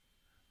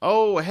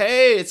Oh,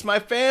 hey, it's my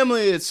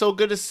family. It's so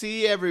good to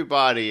see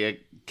everybody. I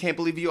can't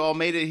believe you all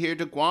made it here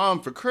to Guam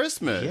for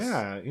Christmas.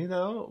 Yeah,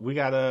 we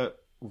got a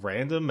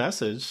random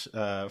message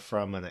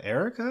from an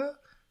Erica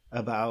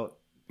about,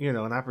 an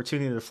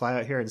opportunity to fly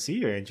out here and see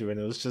you, Andrew.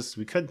 And it was just,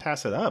 we couldn't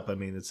pass it up. I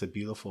mean, it's a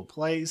beautiful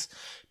place.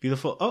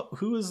 Beautiful. Oh,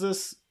 who is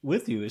this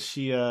with you? Is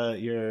she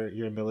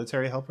your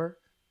military helper?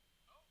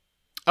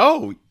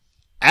 Oh,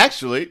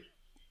 actually,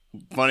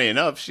 funny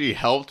enough, she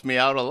helped me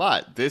out a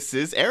lot. This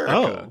is Erica.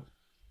 Oh.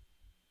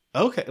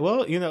 Okay,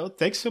 well,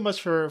 thanks so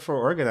much for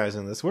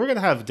organizing this. We're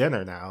gonna have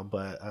dinner now,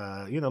 but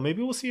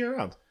maybe we'll see you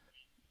around.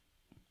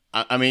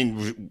 I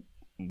mean,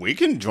 we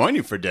can join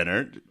you for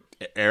dinner,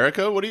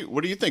 Erica. What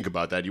do you think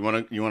about that? You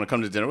wanna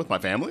come to dinner with my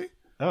family?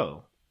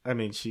 Oh, I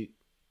mean, she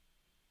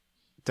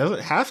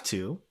doesn't have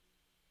to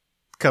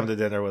come to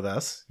dinner with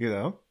us.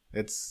 Don't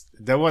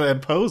want to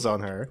impose on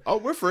her. Oh,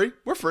 we're free.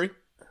 We're free.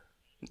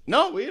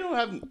 No, we don't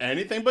have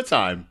anything but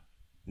time.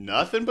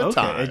 Nothing but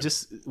time. It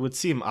just would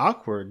seem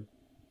awkward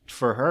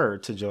for her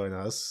to join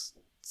us,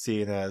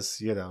 seeing as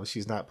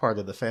she's not part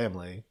of the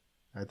family.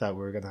 I thought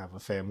we were gonna have a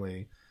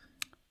family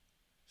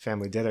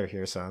dinner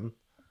here, son.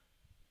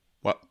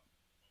 What?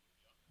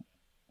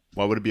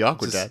 Why would it be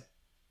awkward, just,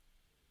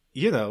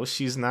 Dad?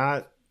 She's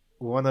not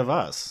one of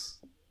us,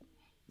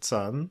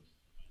 son.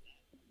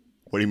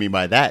 What do you mean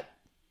by that,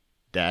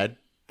 Dad?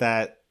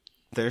 That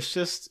there's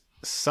just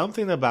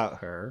something about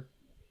her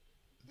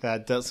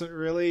that doesn't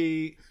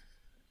really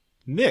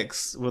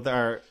mix with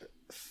our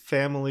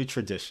family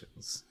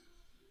traditions.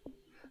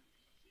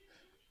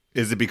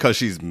 Is it because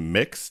she's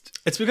mixed?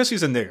 It's because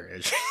she's a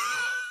nigger.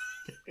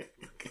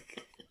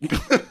 You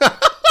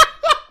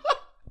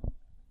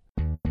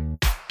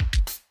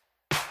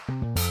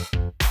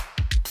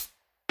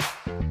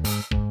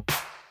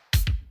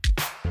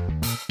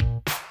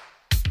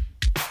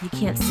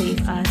can't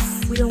save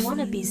us. We don't want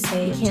to be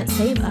saved. You can't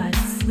save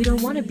us. We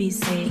don't want to be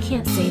saved. You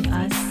can't save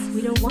us.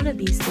 We don't want to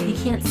be saved.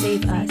 You can't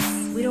save us.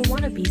 We don't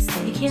want to be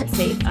saved. You can't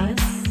save us.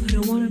 We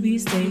don't want to be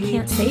saved. You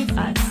can't save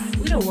us.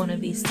 We don't want to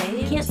be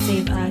saved. You can't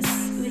save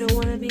us. We don't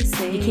want to be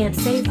saved. You can't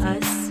save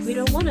us. We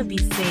don't want to be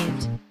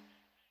saved.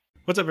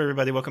 What's up,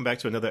 everybody? Welcome back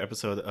to another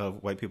episode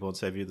of White People Won't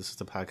Save You. This is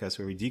the podcast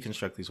where we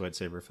deconstruct these white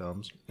savior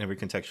films and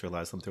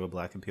recontextualize them through a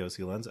black and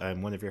POC lens.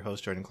 I'm one of your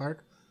hosts, Jordan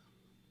Clark.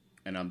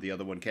 And I'm the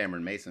other one,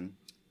 Cameron Mason.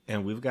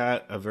 And we've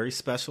got a very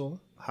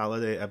special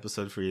holiday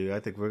episode for you.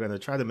 I think we're going to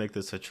try to make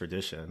this a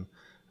tradition.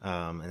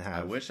 And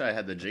have... I wish I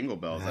had the jingle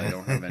bells. I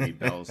don't have any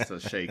bells to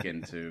shake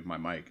into my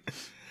mic.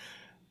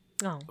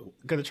 Oh,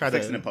 going to try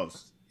fix to it in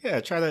post. Yeah,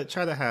 try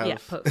to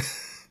have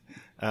post.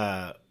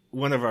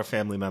 one of our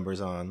family members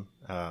on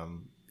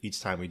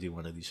each time we do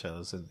one of these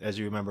shows. And as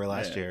you remember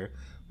last year,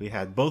 we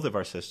had both of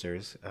our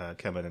sisters,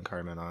 Carmen and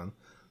Carmen, on.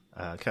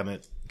 Carmen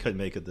couldn't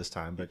make it this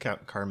time, but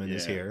Carmen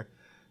is here.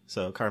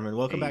 So, Carmen,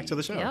 welcome back to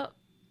the show. Yep.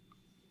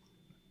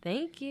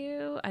 Thank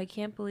you. I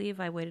can't believe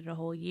I waited a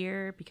whole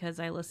year because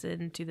I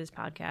listened to this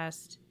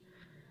podcast.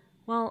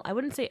 Well, I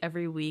wouldn't say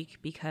every week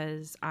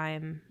because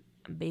I'm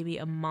maybe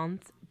a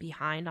month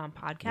behind on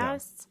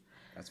podcasts.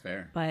 Yeah, that's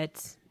fair.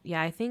 But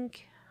yeah, I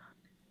think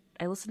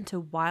I listened to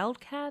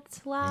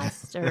Wildcats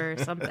last or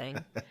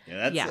something.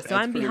 So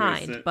I'm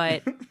behind. Recent.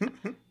 But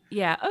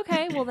yeah,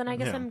 okay. Well, then I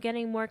guess I'm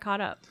getting more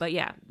caught up. But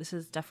yeah, this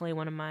is definitely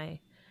one of my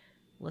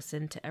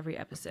listen to every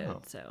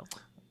episode. So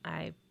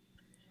I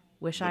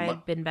wish I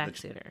had been back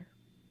sooner.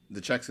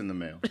 The check's in the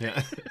mail.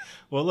 Yeah.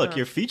 Well, look,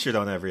 you're featured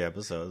on every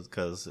episode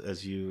because,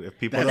 if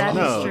people don't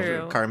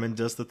know, Carmen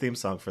does the theme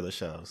song for the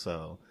show.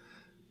 So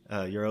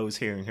you're always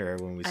hearing her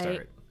when we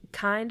start. I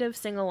kind of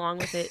sing along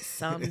with it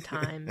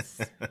sometimes.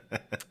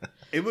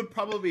 It would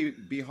probably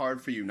be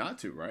hard for you not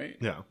to, right?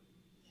 Yeah.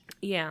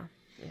 Yeah.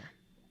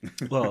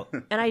 Well,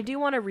 and I do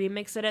want to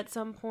remix it at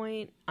some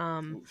point.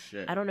 Oh,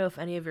 shit. I don't know if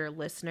any of your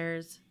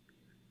listeners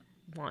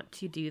want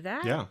to do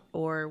that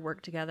or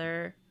work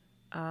together.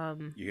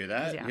 You hear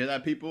that? You hear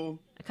that,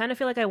 people? I kind of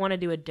feel like I want to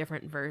do a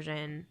different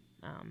version.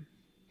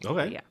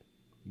 Okay. Yeah.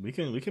 We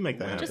can make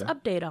that happen. Just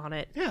update on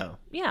it.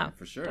 Yeah,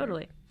 for sure.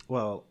 Totally.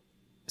 Well,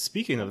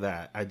 speaking of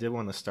that, I did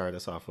want to start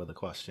us off with a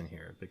question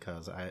here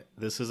because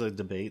this is a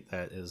debate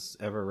that is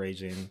ever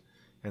raging,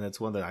 and it's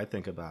one that I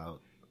think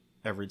about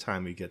every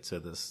time we get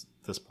to this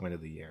point of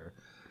the year,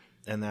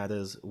 and that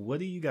is, what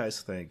do you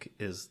guys think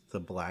is the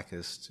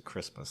blackest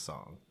Christmas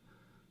song?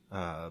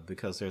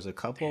 Because there's a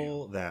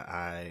couple that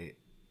I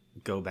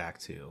go back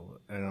to,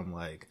 and I'm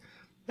like,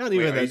 not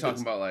even. Are you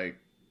talking about like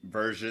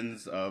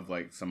versions of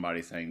like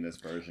somebody saying this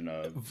version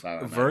of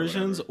Silent Night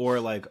versions or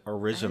like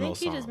original I think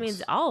songs? He just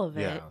means all of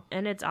it,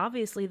 and it's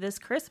obviously this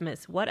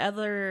Christmas. What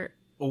other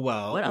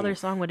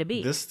song would it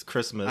be? This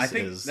Christmas, I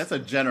think that's a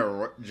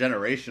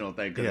generational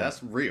thing because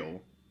that's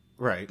real,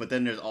 right? But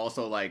then there's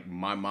also like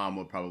my mom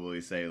would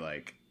probably say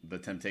like the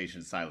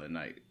Temptations' Silent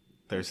Night.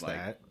 There's like,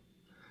 that.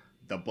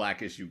 The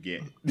blackest you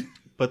get.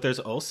 But there's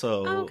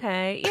also...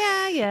 Okay,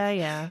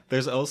 yeah.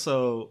 There's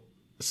also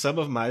some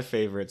of my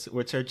favorites,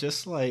 which are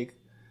just like...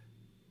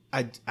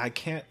 I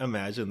can't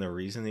imagine the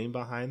reasoning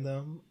behind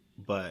them,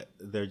 but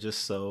they're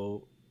just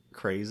so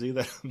crazy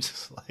that I'm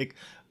just like,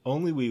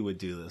 only we would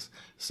do this.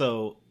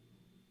 So,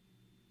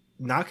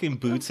 Knocking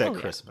Boots at yeah.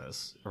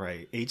 Christmas,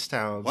 right?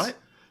 H-Town's What?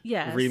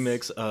 Yes.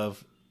 remix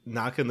of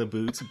Knocking the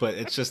Boots, but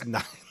it's just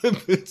Knocking the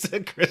Boots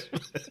at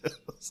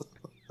Christmas.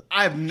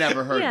 I've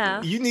never heard Yeah.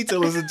 this. You need to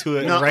listen to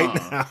it Nuh-uh. right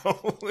now.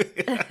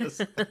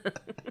 Yes.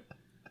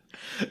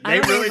 I They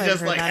don't know really if I've just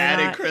heard like that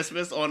or added not.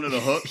 Christmas onto the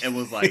hook and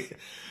was like,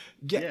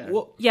 Yeah. Yeah.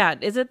 Well, Yeah,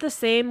 is it the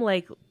same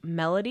like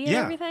melody and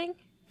Yeah. everything?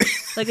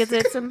 Like, is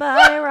it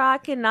somebody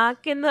rocking,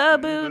 knocking the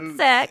boots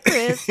at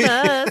Christmas?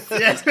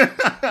 yes.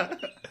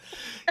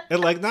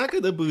 and like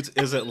Knocking the Boots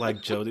isn't like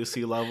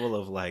Jodeci level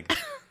of like,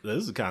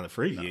 this is kind of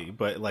freaky,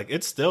 but like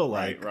it's still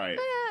like, right.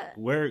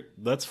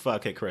 let's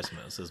fuck at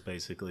Christmas is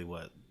basically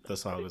what the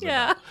song is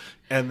Yeah. about.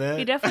 And then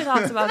He definitely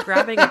talks about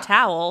grabbing a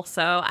towel.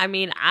 So, I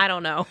mean, I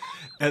don't know.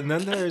 And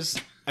then there's,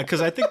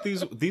 because I think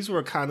these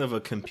were kind of a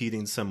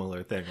competing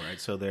similar thing, right?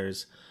 So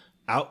there's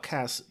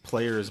Outcast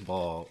Players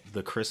Ball,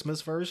 the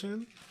Christmas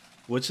version,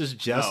 which is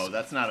just No,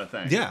 that's not a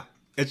thing. yeah,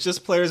 it's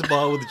just Players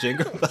Ball with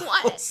jingle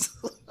bells.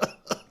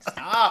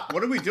 Stop.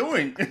 What are we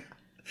doing?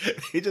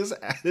 He just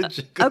added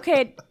jingle.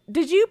 Okay,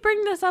 did you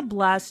bring this up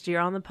last year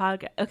on the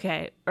podcast?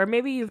 Okay, or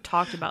maybe you've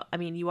talked about, I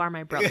mean, you are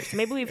my brother, so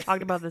maybe we've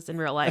talked about this in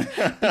real life,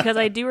 because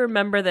I do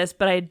remember this,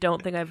 but I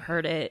don't think I've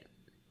heard it.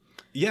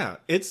 Yeah,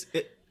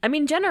 I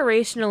mean,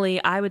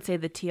 generationally, I would say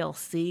the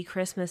TLC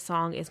Christmas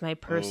song is my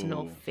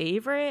personal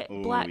favorite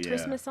Black yeah.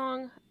 Christmas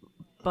song,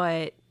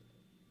 but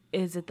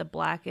is it the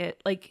blackest?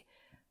 Like,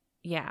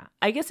 yeah.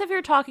 I guess if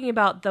you're talking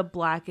about the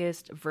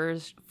blackest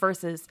versus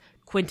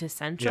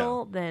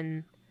quintessential,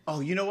 then Oh,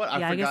 you know what? I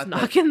guess forgot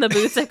that. knocking the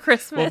boots at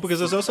Christmas. well, because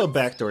there's also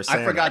Backdoor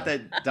Santa. I forgot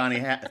that Donny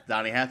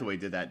Hathaway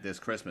did that this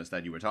Christmas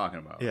that you were talking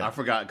about. Yeah. I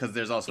forgot because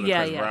there's also the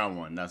Yeah, Chris yeah. Brown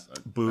one. That's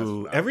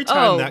Boo. That's, Every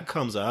time Oh, that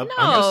comes up,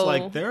 I'm just no.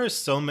 like, there are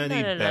so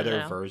many No.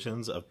 better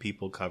versions of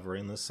people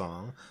covering this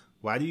song.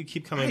 Why do you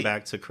keep coming Right.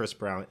 back to Chris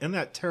Brown in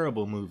that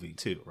terrible movie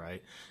too,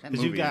 right? that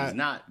 'Cause movie is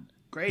not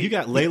great. You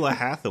got Layla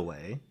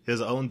Hathaway,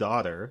 his own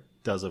daughter,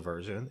 does a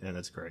version, and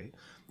it's great.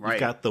 Right. You've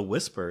got The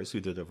Whispers, who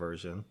did a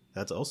version.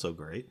 That's also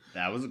great.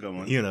 That was a good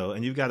one. You know,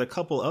 and you've got a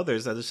couple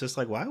others that it's just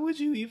like, why would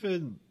you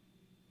even...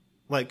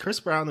 Like, Chris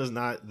Brown is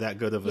not that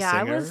good of a yeah,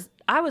 singer.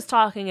 I was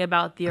talking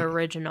about the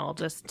original,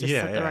 just to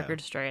Yeah, set the yeah.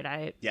 record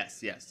straight.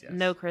 Yes.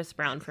 No Chris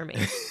Brown for me.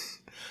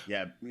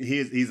 Yeah,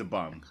 he's a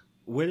bum.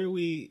 Where do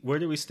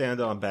we stand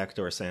on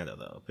Backdoor Santa,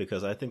 though?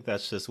 Because I think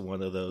that's just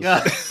one of those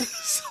Yeah.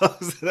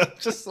 songs that I'm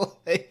just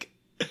like...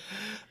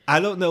 I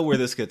don't know where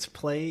this gets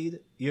played.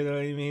 You know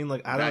what I mean?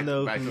 Like, I don't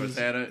know. Backdoor who's-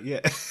 Santa. Yeah.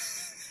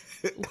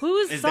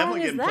 Whose It's song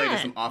definitely is getting played at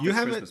that? some office You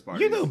Christmas haven't...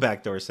 parties. You know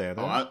Backdoor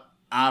Santa. Oh,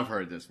 I've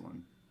heard this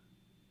one.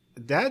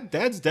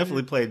 Dad's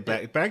definitely played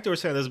Backdoor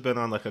Santa's been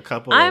on like a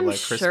couple I'm of like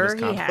sure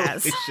Christmas he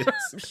has.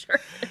 compilations. I'm sure.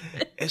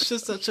 It's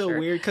just such a Sure.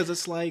 weird because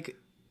it's like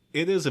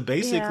it is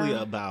basically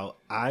Yeah. about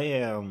I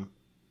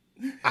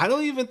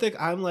don't even think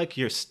I'm like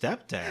your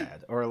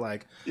stepdad or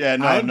like Yeah,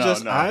 no,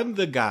 I'm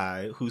the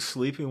guy who's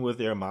sleeping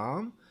with your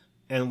mom,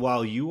 and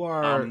while you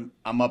are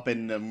I'm up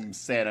in them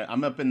Santa.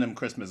 I'm up in them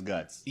Christmas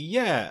guts.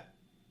 yeah,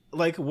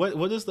 like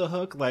what is the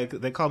hook? Like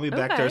they call me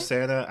Backdoor Okay.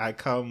 Santa. I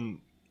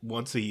come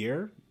once a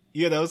year.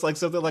 You know, it's like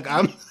something like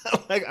I'm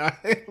like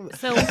I'm.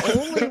 So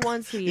only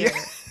once a year.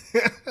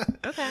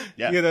 Okay.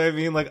 Yeah. You know what I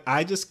mean? Like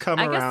I just come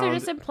I guess around. they're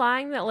just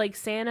implying that like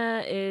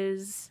Santa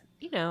is,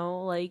 you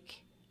know,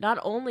 like not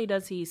only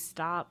does he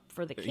stop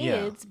for the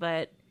Yeah. kids,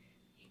 but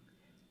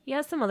he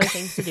has some other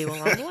things to do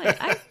along the way.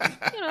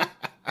 You know,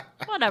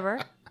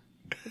 whatever.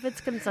 If it's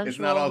consensual, It's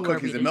not all whoever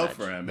cookies you and milk judge.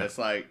 for him. It's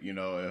like, you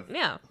know, if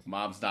Yeah.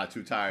 mom's not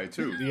too tired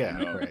too. Yeah,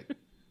 you know, right.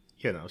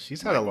 You know,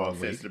 she's had a long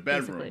fits week. the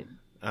bedroom.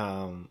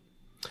 Basically.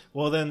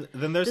 Well, then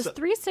there's. Does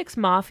 3 6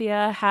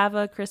 Mafia have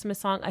a Christmas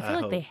song? I feel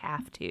like hope. they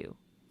have to.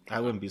 I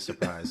wouldn't be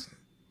surprised.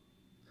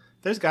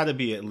 There's got to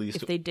be at least.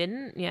 If they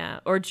didn't, yeah.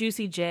 Or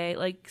Juicy J,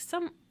 like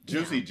some.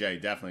 Juicy J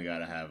definitely got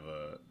to have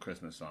a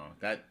Christmas song.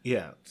 That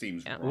Yeah.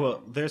 seems Yeah. wrong.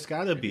 Well, there's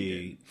got to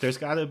be. There's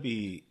got to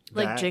be.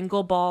 Like that.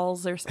 Jingle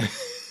Balls or something.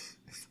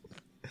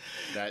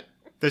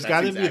 There's that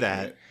got to seems be that.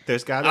 accurate.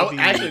 There's got to be.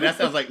 Actually, that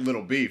sounds like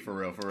Little B for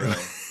real.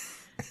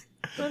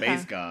 The Okay.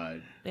 bass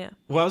god. Yeah.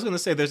 Well, I was gonna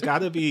say there's got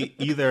to be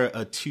either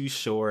a Too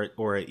Short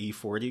or a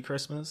E40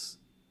 Christmas.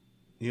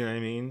 You know what I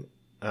mean?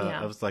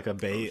 Yeah. It was like a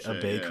Bay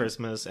yeah.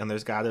 Christmas, and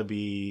there's got to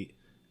be.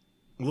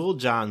 Lil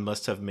Jon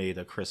must have made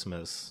a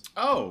Christmas.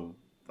 Oh,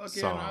 fucking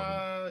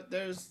Song.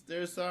 there's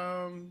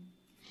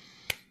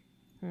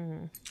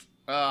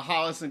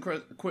Hollis and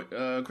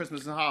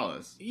Christmas and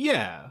Hollis.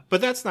 Yeah, but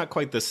that's not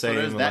quite the So same.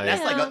 there's that.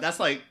 like, That's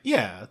like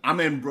yeah, I'm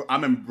in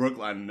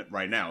Brooklyn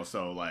right now,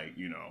 so like,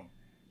 you know,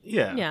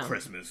 yeah, Yeah.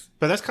 Christmas.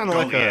 But that's kind of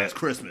like It's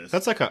Christmas.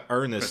 That's like a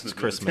earnest Christmas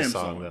Christmas, with a Tim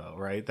song, song. though,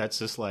 right? That's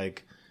just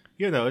like,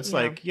 you know, it's Yeah.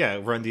 like, yeah,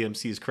 Run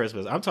DMC's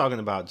Christmas. I'm talking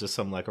about just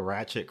some like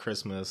ratchet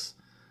Christmas.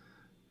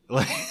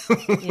 Like,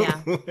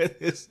 Yeah.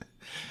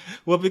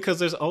 well, because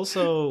there's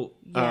also,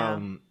 Yeah.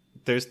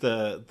 there's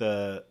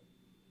the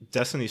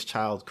Destiny's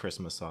Child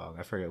Christmas song.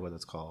 I forget what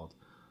it's called.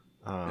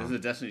 This is a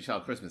Destiny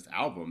Child Christmas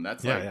album.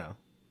 That's Yeah, like, yeah.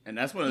 and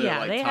that's one of their Yeah,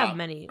 like they top have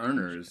many.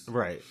 earners.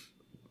 Right.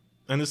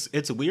 And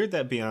it's weird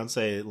that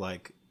Beyonce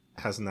like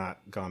has not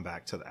gone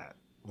back to that,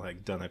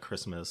 like done a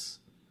Christmas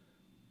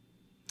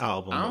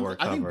album or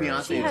I think cover.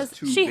 Beyonce is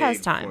too she big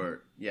has time.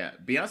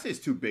 Beyonce is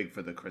too big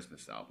for the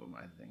Christmas album,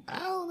 I think. I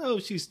don't know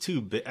if she's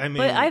too big. I mean,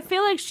 But I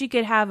feel like she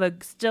could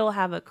still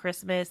have a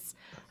Christmas.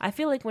 I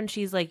feel like when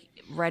she's like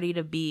ready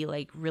to be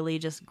like really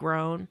just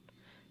grown,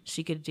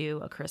 she could do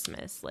a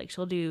Christmas. Like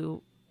she'll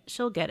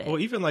get it. well,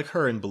 even like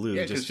her and Blue,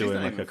 Yeah, 'cause just she's doing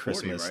not like even a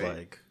Christmas 40, right?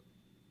 like.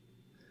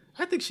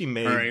 I think she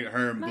may.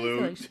 Her and I feel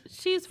Blue. like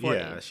she's 40.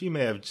 Yeah, she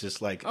may have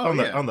just like Oh, on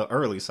yeah. the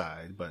early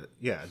side, but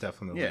yeah,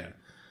 definitely. Yeah.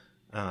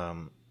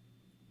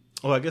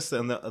 Well, I guess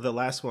then the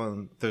last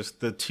one, there's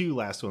the two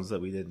last ones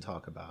that we didn't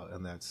talk about,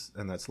 and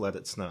that's Let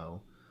It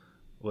Snow,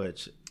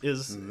 which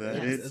is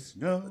Let it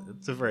snow.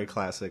 it's a very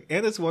classic,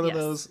 and it's one of Yes.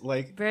 those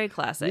like Very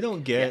classic. we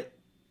don't get.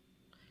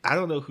 I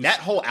don't know who That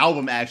whole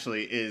album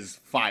actually is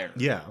fire.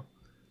 Yeah,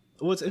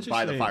 what's interesting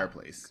By the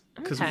Fireplace.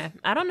 Okay.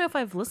 I don't know if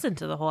I've listened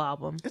to the whole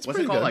album. It's What's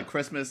pretty it called? good. Like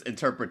Christmas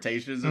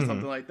Interpretations or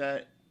something like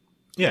that?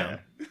 Yeah.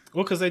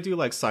 Well, because they do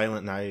like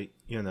Silent Night,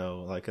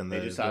 like in They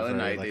the do Silent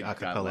very, Night, like they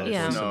got acapella Let It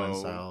Yeah. Snow Snow.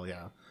 style,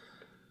 yeah.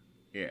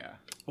 Yeah.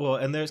 Well,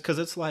 and there's because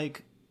it's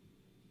like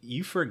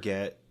you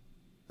forget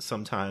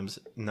sometimes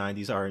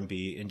 '90s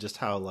R&B and just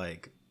how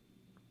like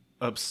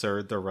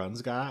absurd the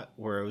runs got,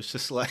 where it was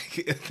just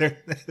like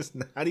there's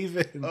not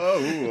even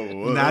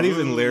not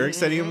even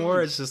lyrics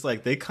anymore. It's just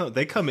like they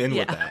come in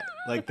with that,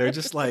 like they're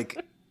just like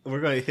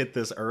we're gonna hit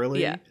this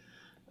early. Yeah.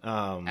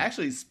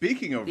 Actually,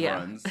 speaking of Yeah.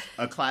 runs,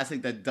 a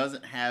classic that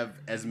doesn't have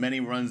as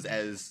many runs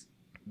as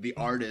the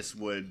artist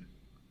would,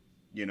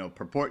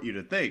 purport you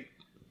to think.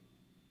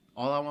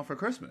 All I Want for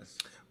Christmas.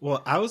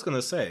 Well, I was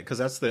gonna say because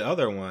that's the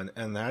other one,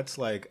 and that's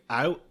like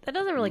That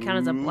doesn't really count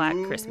as a Black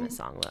Christmas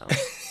song, though.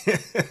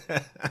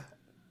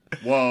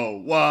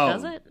 Whoa.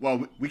 Does it?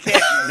 Well, we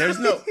can't.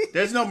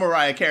 There's no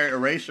Mariah Carey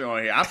erasure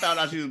on here. I found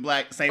out she was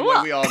black, same way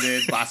we all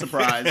did, by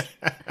surprise.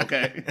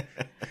 Okay.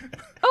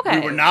 Okay.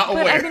 We were not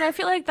But, aware. I mean, I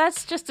feel like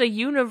that's just a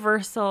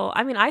universal.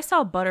 I mean, I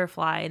saw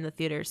Butterfly in the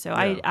theater, so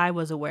I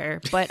was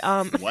aware. But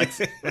What?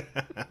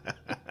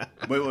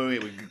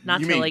 Wait. not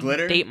You to mean like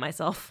Glitter? date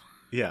myself.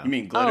 yeah. You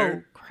mean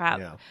Glitter? Oh crap!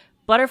 Yeah.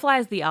 Butterfly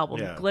is the album.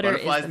 Yeah. Glitter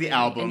Butterfly is is the the movie.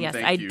 album, And yes,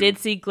 thank I you. did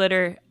see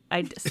Glitter.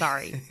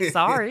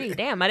 Sorry.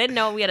 Damn, I didn't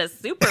know we had a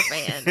super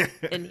fan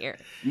in here.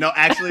 No,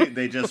 actually,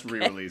 they just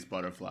re-released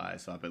Butterfly,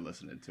 so I've been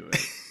listening to it.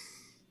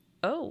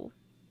 Oh,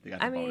 They got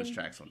the I bonus mean,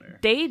 tracks on there.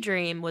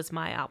 Daydream was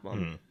my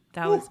album.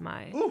 That was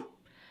my. Ooh.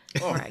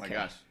 Oh Mariah my Carey.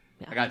 gosh.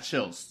 Yeah. I got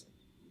chills.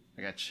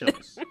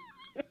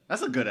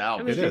 That's a good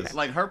album. It is.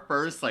 Like her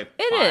first like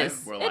It five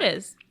is. were It like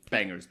is.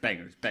 bangers.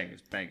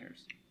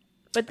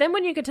 But then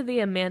when you get to the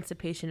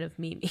Emancipation of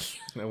Mimi,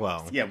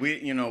 Well, Yeah,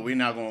 we're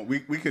not going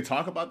we could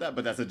talk about that,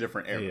 but that's a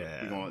different era.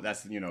 Yeah. We're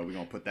going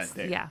to put that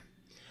there. yeah.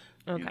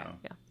 Okay. know.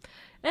 Yeah.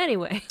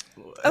 Anyway.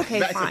 Okay.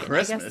 Back fine. to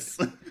Christmas.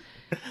 I guess,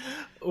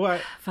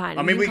 what? fine.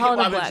 I mean, you we call keep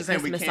it a I'm Black just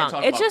saying we Christmas can't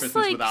song. talk It's about just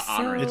Christmas like without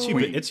honoring so.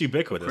 Queen. It's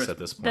ubiquitous at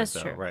this point, That's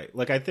though, true. right?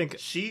 Like I think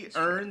She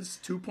earns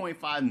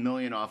 $2.5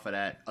 million off of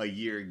that a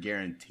year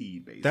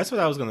guaranteed, basically. that's what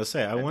I was gonna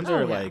say. I wonder, Oh,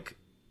 yeah. like,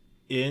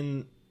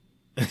 in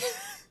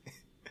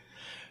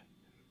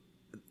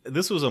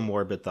this was a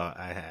morbid thought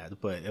I had,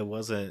 but it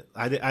wasn't.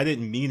 I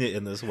didn't mean it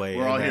in this way.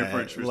 We're all in here that,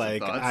 for intrusive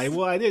like thoughts.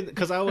 I didn't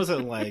because I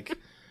wasn't like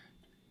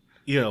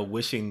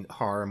wishing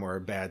harm or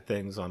bad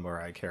things on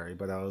Mariah Carey,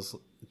 but I was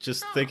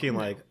just thinking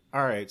like,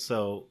 all right,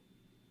 so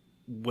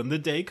when the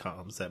day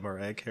comes that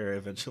Mariah Carey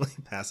eventually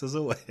passes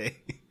away,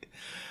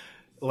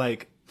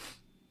 like,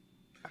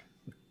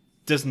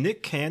 does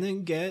Nick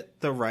Cannon get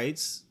the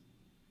rights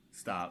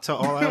Stop. to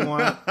All I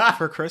Want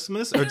for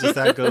Christmas, or does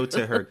that go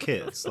to her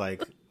kids?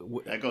 Like,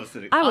 That goes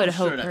to the. I would I'm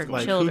sure hope that's her going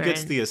like to- children. who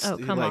gets the Oh,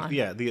 come like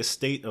on. the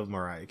estate of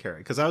Mariah Carey?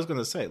 Because I was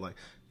gonna say like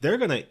they're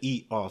gonna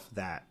eat off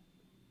that,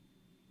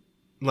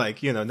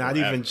 like not Forever.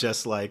 even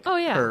just like Oh,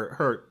 yeah.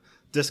 her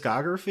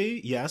discography,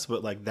 yes,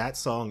 but like that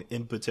song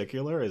in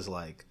particular is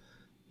like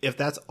if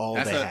that's all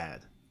That's they a-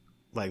 had,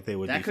 like they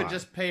would That be could fine.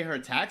 just pay her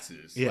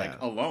taxes, Yeah. like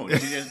alone.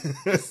 She just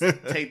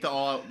take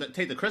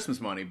the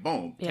Christmas money,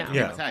 boom. Yeah. Take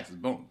Yeah. the taxes,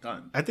 boom,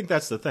 done. I think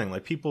that's the thing.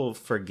 Like people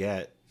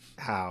forget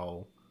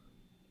how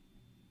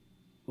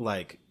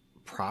like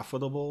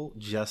profitable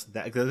just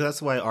that. 'Cause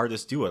that's why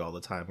artists do it all the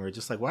time. We're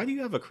just like, why do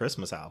you have a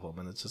Christmas album?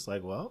 And it's just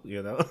like, well,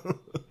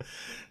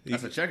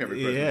 That's a check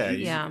every Christmas. Yeah,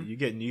 Yeah. You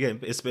get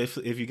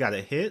if you got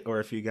a hit or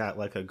if you got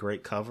like a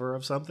great cover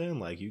of something.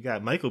 Like you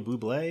got Michael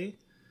Bublé.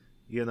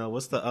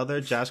 What's the other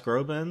Josh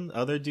Groban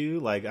other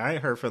dude? Like I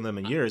ain't heard from them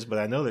in years, but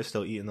I know they're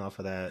still eating off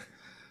of that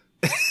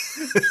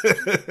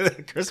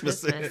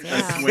Christmas. Christmas,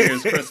 yeah.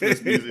 Swingers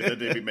Christmas music that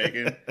they be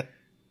making.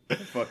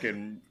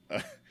 Fucking.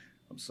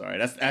 I'm sorry.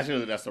 That's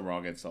the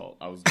wrong insult.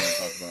 I was going to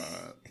talk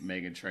about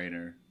Megan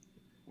Trainor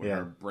with Yeah.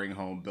 her "Bring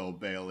Home Bill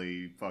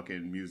Bailey"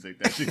 fucking music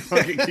that she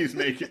fucking keeps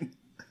making.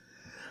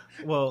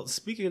 Well,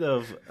 speaking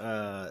of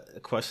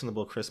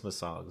questionable Christmas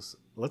songs,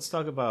 let's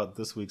talk about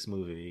this week's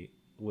movie,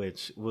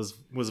 which was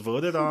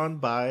voted on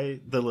by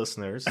the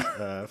listeners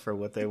for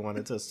what they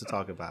wanted us to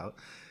talk about.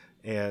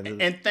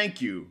 And And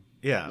thank you,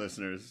 yeah,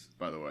 listeners.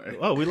 By the way,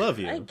 oh, we love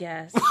you. I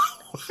guess.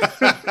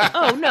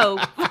 Oh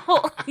no.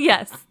 Well,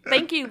 yes.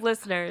 Thank you,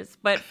 listeners.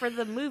 But for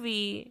the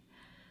movie,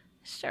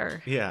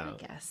 sure. Yeah. I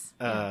guess.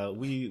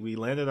 We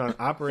landed on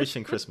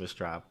Operation Christmas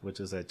Drop, which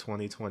is a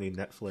 2020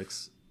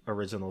 Netflix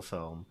original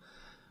film,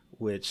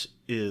 which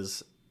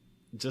is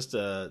just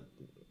a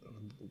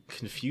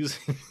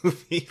confusing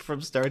movie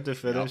from start to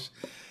finish.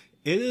 Yep.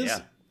 It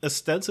is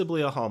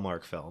ostensibly a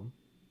Hallmark film,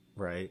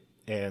 right?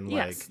 And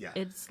yes,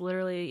 it's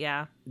literally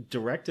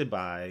directed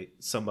by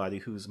somebody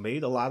who's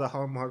made a lot of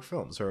Hallmark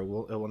films, or it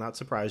will not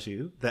surprise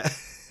you that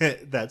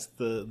that's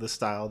the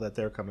style that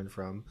they're coming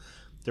from.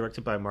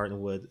 Directed by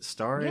Martin Wood,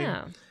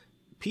 starring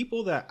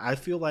people that I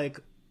feel like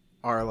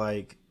are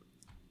like,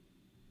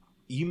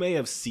 you may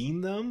have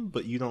seen them,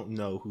 but you don't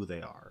know who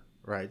they are,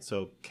 right?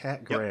 So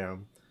Kat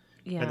Graham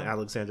and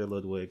Alexander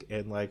Ludwig,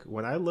 and like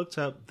when I looked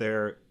up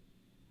their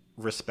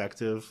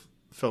respective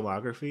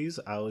filmographies,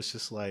 I was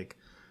just like,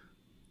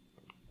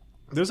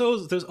 there's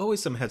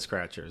always some head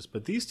scratchers,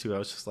 but these two, I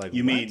was just like,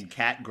 you mean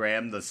Kat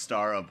Graham, the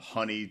star of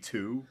Honey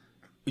 2?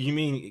 You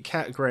mean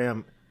Kat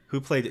Graham,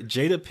 who played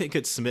Jada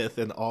Pinkett Smith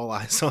in All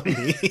Eyes on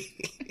Me?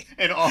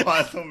 And All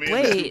Eyes on Me.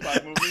 Wait.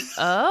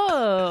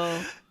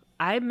 Oh,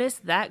 I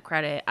missed that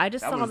credit. I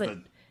just saw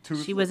that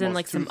she was in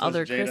like some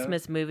other Jada.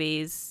 Christmas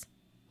movies.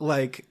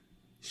 Like,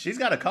 she's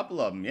got a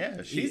couple of them.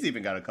 Yeah, she's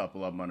even got a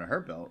couple of them under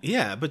her belt.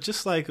 Yeah, but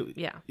just like,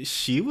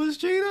 she was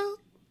Jada,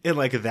 and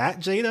like that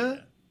Jada.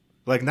 Yeah.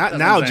 Like not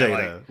now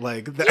Jada,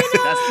 like that.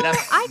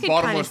 That's I could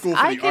Baltimore School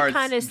for the Arts.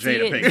 kind of see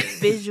Jada it Pinkett.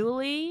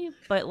 visually,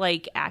 but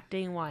like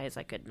acting wise,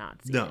 I could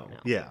not see it. No.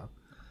 Yeah.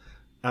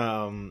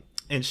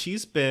 And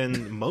she's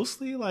been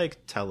mostly like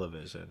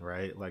television,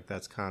 right? Like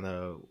that's kind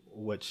of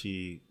what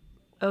she.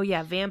 Oh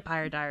yeah,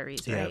 Vampire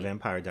Diaries. Right? Yeah,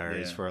 Vampire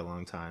Diaries for a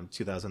long time,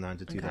 2009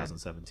 to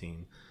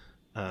 2017.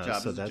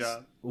 So that's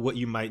what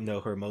you might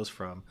know her most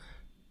from.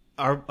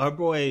 Our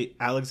boy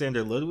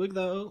Alexander Ludwig,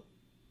 though.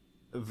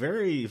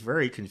 Very,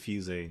 very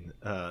confusing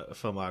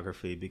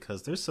filmography,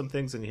 because there's some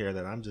things in here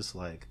that I'm just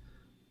like,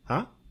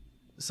 huh?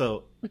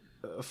 So,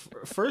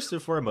 first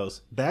and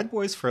foremost, Bad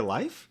Boys for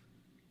Life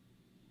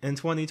in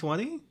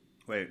 2020?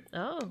 Wait.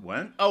 Oh.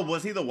 When? Oh,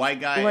 was he the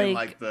white guy in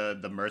like the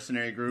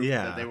mercenary group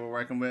that they were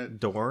working with?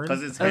 Dorn?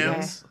 Because it's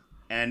him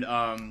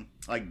and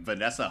like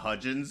Vanessa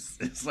Hudgens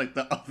is like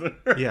the other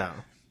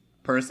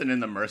person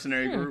in the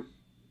mercenary group.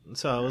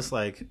 So I was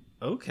like,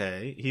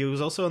 okay. He was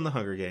also in the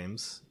Hunger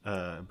Games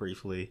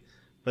briefly.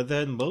 But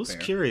then, most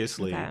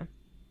curiously,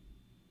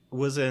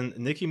 was in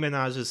Nicki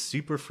Minaj's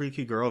Super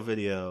Freaky Girl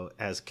video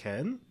as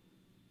Ken.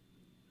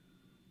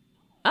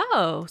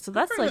 Oh, so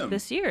that's like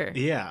this year.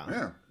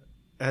 Yeah.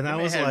 And I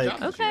was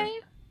like, okay.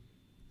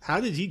 How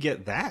did you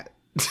get that?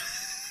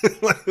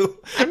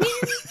 I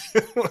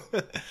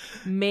mean,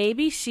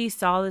 maybe she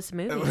saw this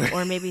movie,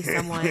 or maybe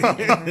someone.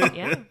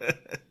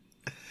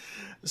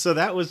 So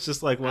that was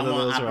just like one of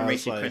those where I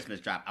was like, Christmas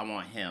Drop. I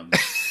want him.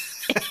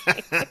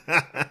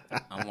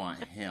 I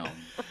want him.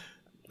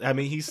 I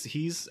mean,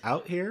 he's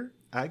out here,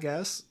 I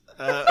guess.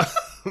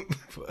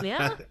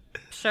 Yeah,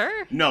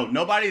 sure. No,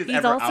 nobody's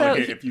ever out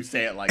here if you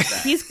say it like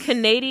that. He's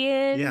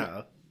Canadian.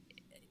 Yeah.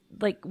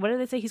 Like, what did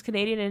they say? He's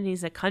Canadian and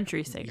he's a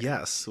country singer.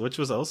 Yes, which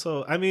was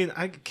also, I mean,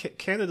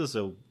 Canada's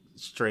a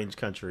strange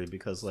country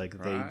because like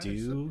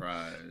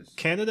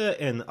Canada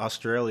and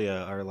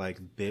Australia are like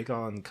big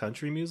on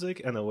country music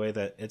in a way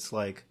that it's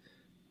like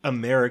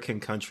American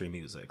country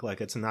music.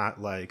 Like it's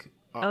not like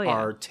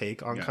our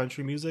take on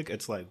country music.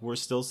 It's like we're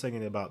still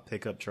singing about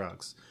pickup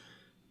trucks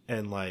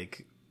and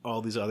like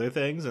all these other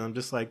things, and I'm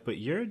just like, but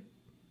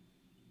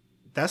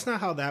that's not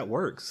how that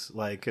works.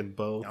 Like in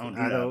both, don't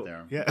do that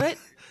there. Yeah, but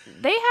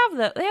they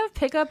have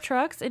pickup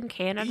trucks in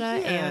Canada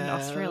and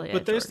Australia.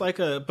 But there's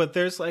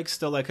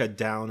still like a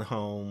down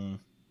home,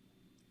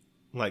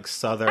 like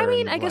southern. I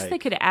mean, I guess they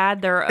could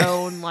add their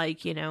own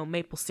like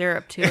maple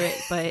syrup to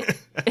it, but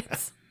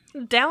it's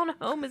down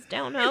home is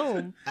down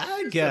home.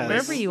 I guess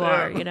wherever you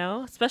are,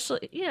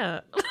 especially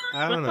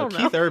I don't know.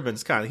 Keith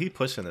Urban's he's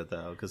pushing it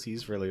though, because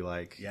he's really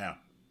like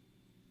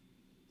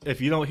if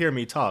you don't hear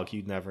me talk,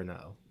 you'd never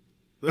know.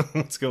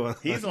 What's going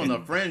on? He's on the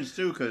fringe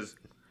too, because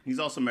he's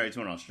also married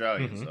to an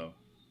Australian. Mm-hmm. So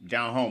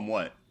down home,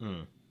 what?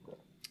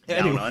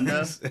 Down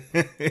under?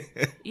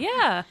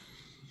 Yeah.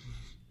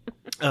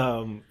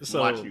 So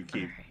watch you,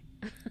 Keith.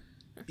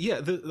 Yeah,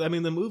 I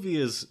mean, the movie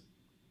is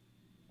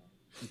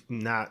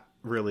not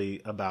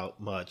really about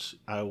much.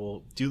 I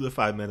will do the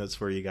 5 minutes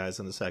for you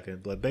guys in a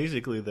second, but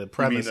basically the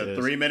premise is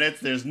 3 minutes.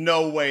 There's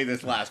no way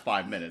this lasts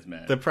 5 minutes,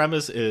 man. The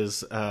premise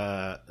is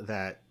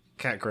that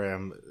Kat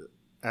Graham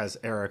as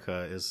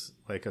Erica is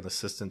like an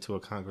assistant to a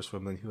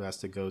congresswoman who has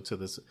to go to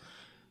this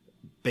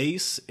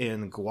base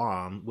in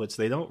Guam, which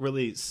they don't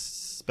really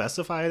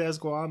specify it as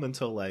Guam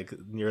until like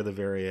near the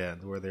very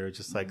end, where they're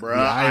just like, bruh,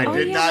 I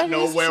did not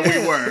know where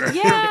we were.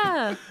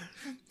 Yeah.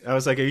 I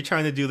was like, are you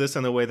trying to do this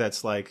in a way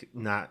that's like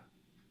not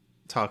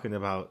talking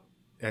about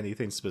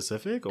anything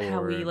specific, or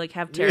how we like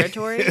have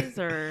territories,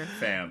 or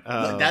fam?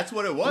 That's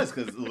what it was,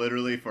 because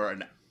literally for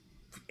an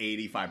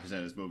 85% of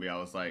this movie, I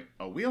was like,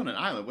 "Oh, we on an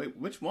island? Wait,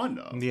 which one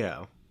though?"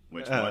 Yeah,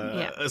 Which one?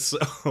 Yeah.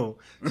 So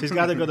she's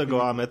got to go to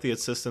Guam at the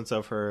assistance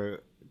of her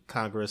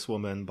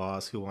congresswoman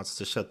boss who wants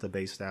to shut the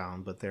base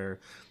down, but they're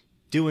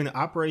doing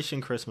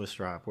Operation Christmas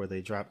Drop, where they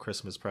drop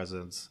Christmas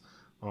presents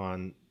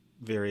on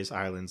various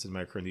islands in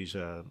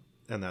Micronesia,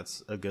 and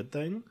that's a good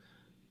thing.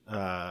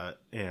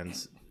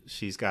 And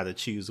she's got to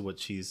choose what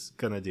she's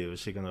going to do. Is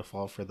she going to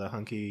fall for the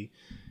hunky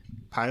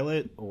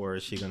pilot, or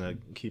is she going to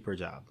keep her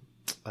job?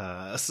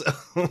 So...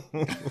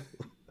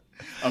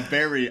 A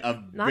very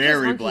Not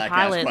very just black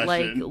pilot, ass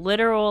question. like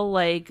literal,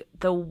 like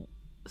the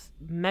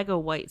mega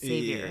white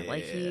savior. Yeah.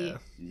 Like he,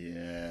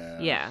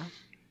 yeah.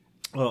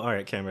 Well, all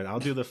right, Cameron, I'll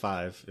do the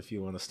 5 if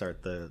you want to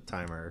start the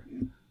timer.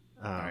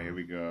 All right, here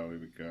we go.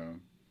 Let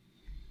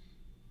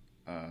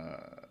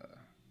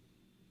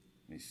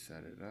me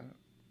set it up.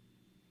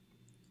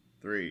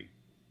 3,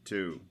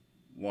 2,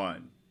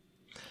 1,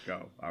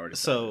 go. I already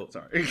So-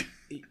 started. Sorry.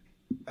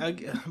 A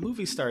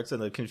movie starts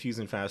in a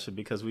confusing fashion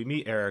because we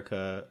meet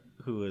Erica,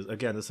 who is,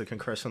 again, is a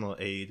congressional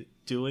aide,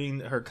 doing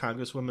her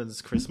congresswoman's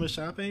Christmas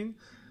shopping,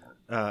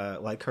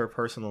 like her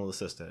personal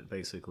assistant,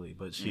 basically.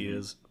 But she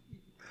is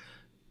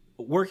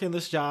working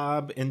this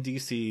job in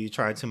D.C.,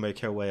 trying to make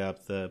her way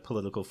up the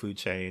political food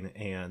chain.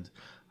 And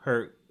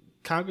her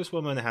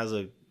congresswoman has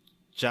a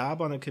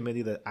job on a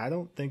committee that I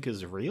don't think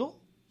is real,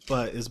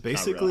 but is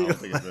basically I don't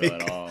think it's real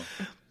at all.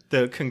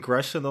 the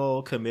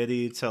congressional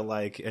committee to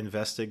like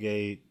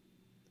investigate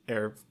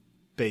air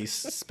base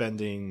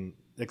spending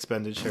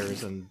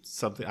expenditures and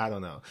something, I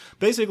don't know.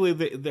 Basically,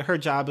 her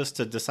job is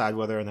to decide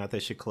whether or not they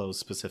should close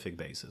specific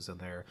bases, and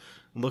they're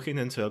looking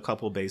into a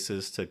couple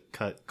bases to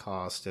cut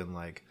cost and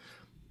like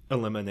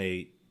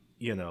eliminate,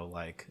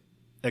 like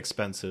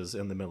expenses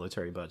in the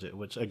military budget,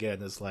 which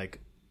again is like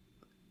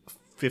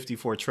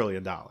 $54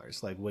 trillion.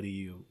 Like,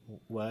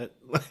 what?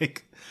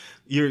 Like,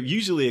 you're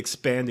usually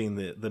expanding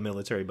the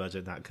military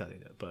budget, not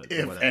cutting it. But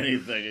If whatever.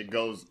 anything, it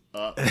goes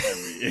up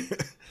every year.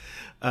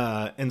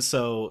 And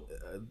so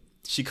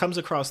she comes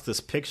across this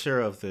picture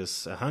of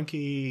this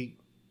hunky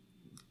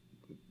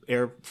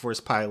Air Force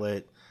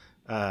pilot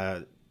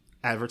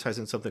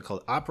advertising something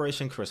called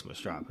Operation Christmas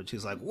Drop. And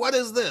she's like, what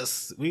is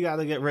this? We got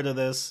to get rid of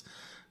this.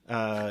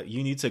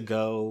 You need to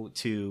go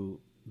to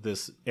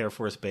this Air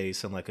Force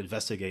base and like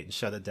investigate and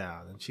shut it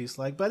down. And she's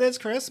like, but it's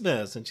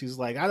Christmas. And she's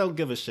like, I don't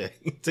give a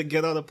shit, to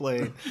get on a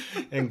plane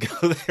and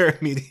go there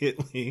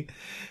immediately.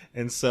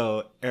 And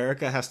so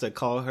Erica has to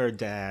call her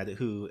dad,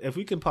 who, if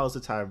we can pause the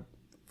time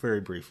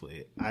very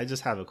briefly, I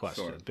just have a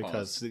question. Sure,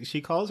 because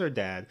she calls her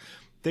dad.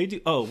 They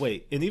do. Oh,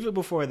 wait. And even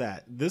before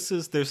that, there's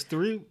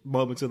 3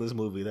 moments in this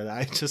movie that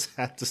I just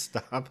had to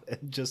stop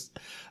and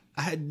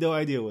I had no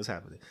idea what was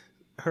happening.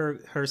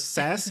 Her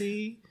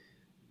sassy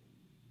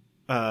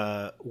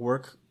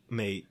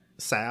workmate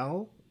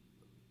Sal,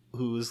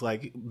 who's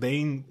like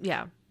main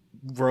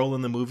role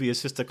in the movie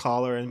is just to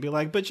call her and be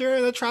like, but you're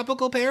in a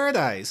tropical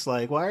paradise,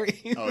 like, why are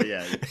you? Oh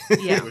yeah.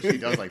 Which she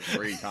does like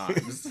 3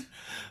 times.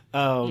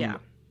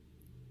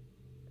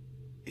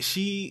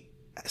 She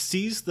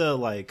sees the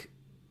like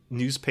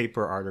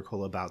newspaper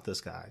article about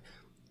this guy,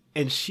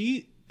 and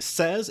she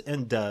says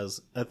and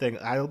does a thing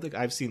I don't think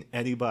I've seen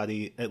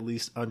anybody at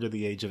least under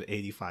the age of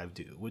 85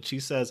 do, which she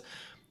says,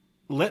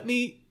 let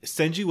me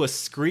send you a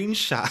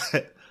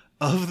screenshot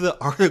of the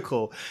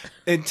article,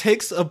 and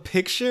takes a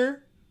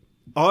picture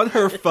on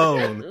her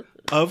phone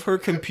of her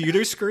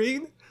computer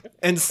screen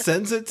and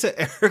sends it to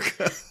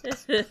Erica.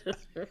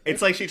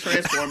 It's like she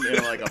transformed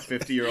into like a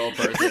 50-year-old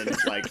person,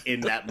 like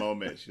in that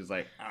moment. She's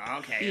like, oh,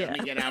 okay, let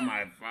me get out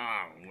my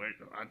phone.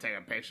 I'll take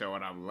a picture of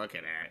what I'm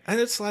looking at. And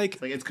it's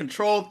like it's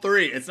Control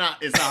 3. It's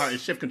not hard.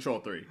 It's Shift Control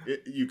 3.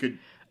 You could.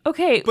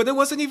 Okay. But it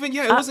wasn't even,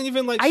 it wasn't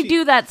even like I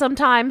do that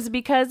sometimes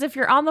because if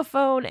you're on the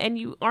phone and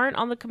you aren't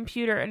on the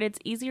computer and it's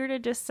easier to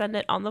just send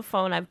it on the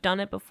phone. I've done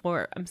it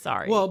before. I'm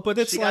sorry. Well, but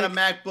it's she like... got a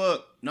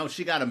MacBook. No,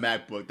 she got a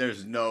MacBook.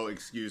 There's no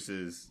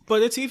excuses.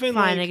 But it's even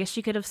fine, like... I guess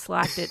she could have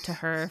slacked it to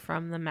her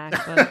from the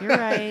MacBook. You're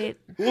right.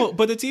 Well,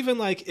 but it's even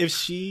like if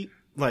she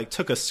like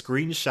took a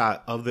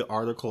screenshot of the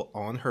article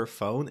on her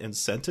phone and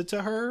sent it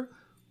to her...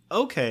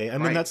 Okay, I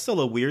mean, that's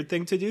still a weird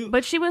thing to do.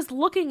 But she was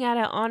looking at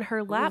it on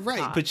her laptop.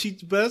 Right, but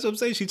that's what I'm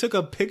saying. She took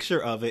a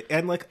picture of it,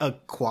 and like a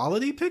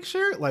quality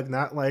picture, like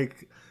not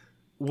like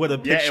what a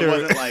picture. Yeah,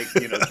 it wasn't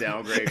like,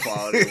 downgrade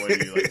quality when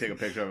you like take a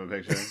picture of a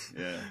picture.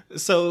 Yeah.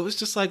 So it was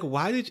just like,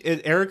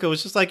 and Erica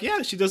was just like,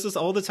 yeah, she does this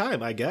all the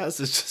time, I guess.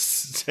 It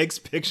just takes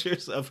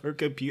pictures of her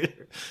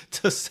computer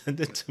to send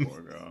it to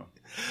Poor girl.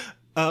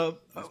 me.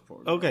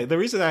 Okay, the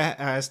reason I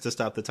asked to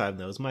stop the time,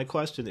 though, is my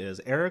question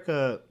is,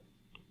 Erica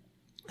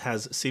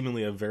has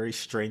seemingly a very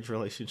strange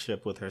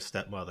relationship with her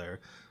stepmother,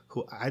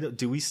 who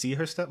do we see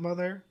her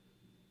stepmother?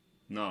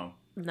 No,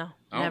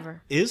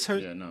 never. Is her?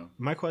 Yeah, no.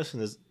 My question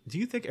is, do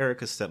you think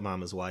Erica's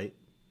stepmom is white?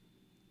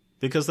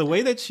 Because the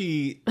way that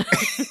she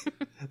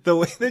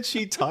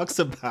talks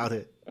about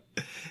it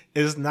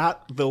is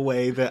not the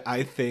way that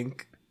I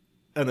think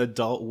an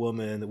adult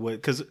woman would,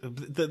 because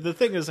the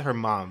thing is her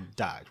mom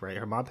died, right?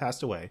 Her mom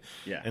passed away.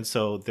 Yeah. And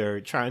so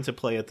they're trying to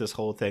play at this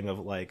whole thing of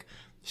like,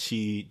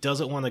 she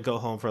doesn't want to go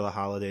home for the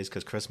holidays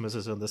because Christmas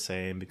isn't the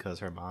same because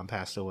her mom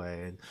passed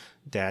away and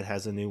dad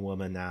has a new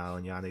woman now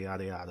and yada,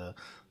 yada, yada.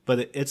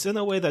 But it's in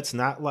a way that's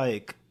not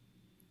like,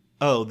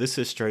 oh, this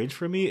is strange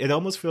for me. It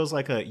almost feels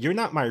like a, you're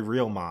not my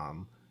real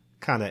mom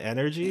kind of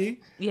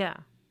energy. Yeah.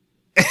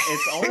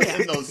 It's only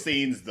in those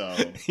scenes, though.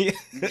 Yeah.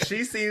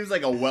 She seems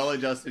like a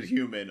well-adjusted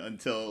human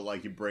until,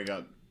 like, you bring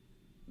up,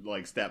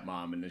 like,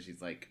 stepmom, and then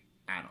she's like,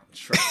 I don't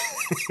trust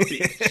this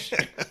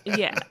bitch.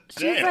 Yeah.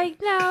 She's Damn.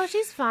 like, no,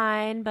 she's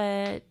fine,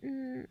 but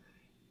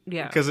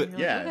yeah. 'Cause And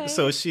you're like, yeah, okay.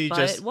 So she But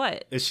just,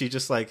 what? is she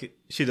just like,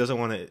 she doesn't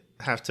want to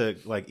have to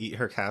like eat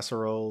her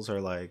casseroles or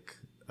like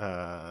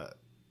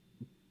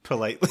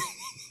politely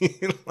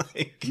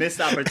like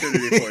Missed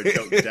opportunity for a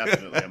joke,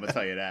 definitely. I'm gonna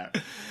tell you that.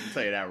 I'm gonna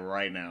tell you that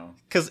right now.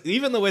 because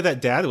even the way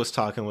that dad was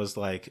talking was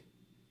like,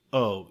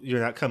 oh,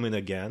 you're not coming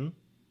again,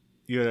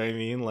 you know what I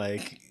mean?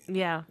 Like,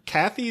 Yeah.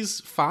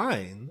 Kathy's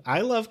fine,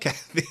 I love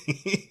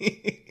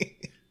Kathy.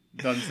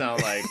 Doesn't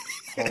sound like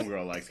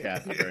homegirl likes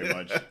Kathy very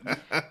much.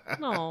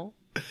 No.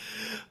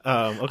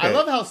 Okay. I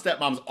love how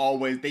stepmoms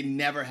always, they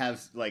never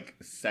have like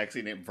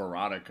sexy name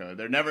Veronica.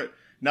 They're never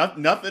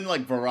nothing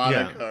like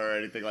Veronica or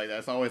anything like that.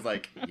 It's always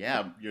like,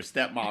 yeah, your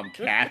stepmom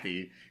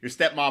Kathy, your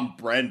stepmom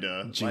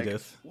Brenda,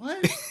 Judith.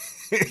 Like,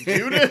 what?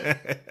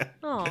 Judith?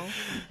 Oh.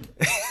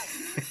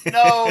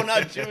 No,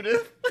 not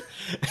Judith.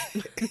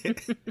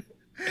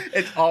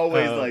 It's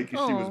always like she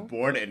was Oh.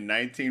 born in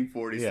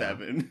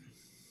 1947.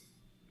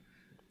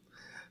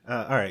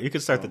 All right, you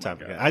can start the my time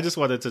God. again. I just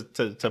wanted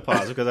to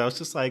pause because I was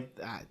just like,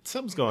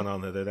 something's going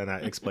on that they're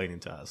not explaining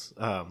to us.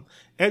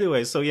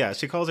 Anyway, so yeah,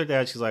 she calls her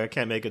dad. She's like, I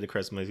can't make it to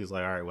Christmas. He's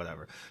like, all right,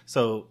 whatever.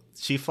 So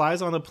she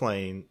flies on a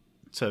plane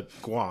to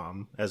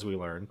Guam, as we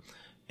learn.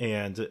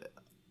 And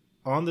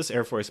on this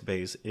Air Force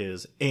base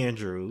is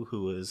Andrew,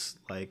 who is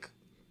like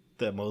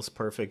the most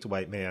perfect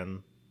white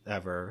man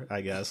ever,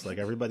 I guess. Like,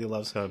 everybody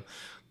loves him.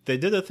 They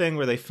did a thing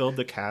where they filled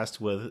the cast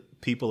with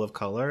people of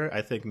color,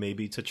 I think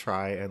maybe to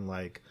try and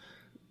like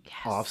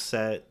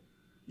offset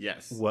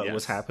Yes. what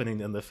was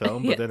happening in the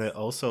film, but then it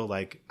also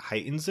like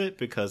heightens it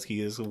because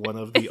he is one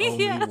of the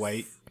only Yes.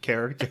 white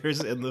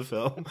characters in the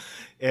film,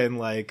 and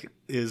like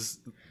is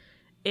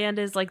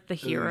like the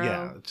hero.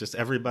 yeah, just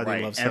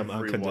everybody loves him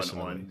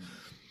unconditionally.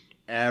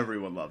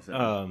 Everyone loves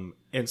him.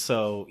 And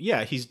so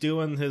yeah, he's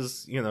doing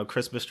his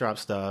Christmas drop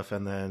stuff,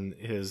 and then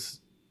his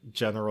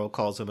general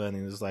calls him in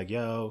and is like,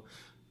 "Yo,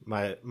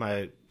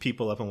 my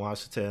people up in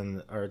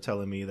Washington are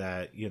telling me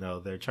that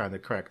they're trying to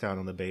crack down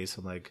on the base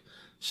and like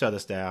shut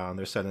us down.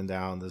 They're sending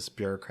down this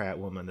bureaucrat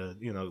woman to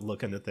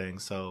look into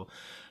things." So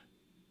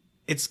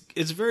it's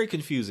very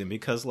confusing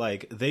because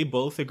like they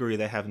both agree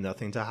they have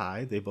nothing to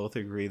hide. They both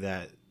agree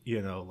that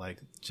like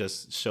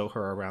just show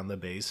her around the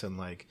base and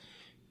like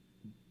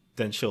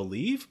then she'll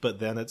leave. But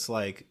then it's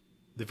like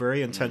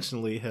very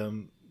intentionally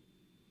him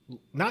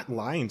not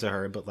lying to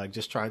her, but like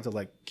just trying to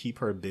like keep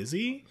her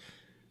busy.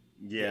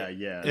 Yeah.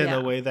 In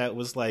a way that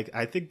was like,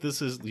 I think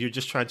you're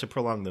just trying to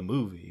prolong the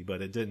movie,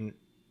 but it didn't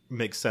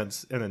make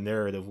sense in a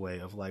narrative way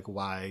of like,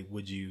 why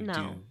would you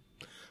do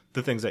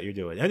the things that you're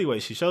doing? Anyway,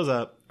 she shows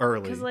up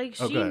early. Because like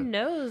she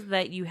knows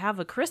that you have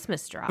a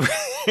Christmas drop.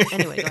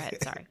 Anyway, go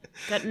ahead. Sorry.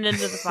 Cutting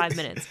into the 5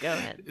 minutes. Go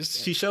ahead.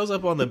 She shows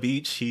up on the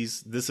beach.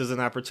 This is an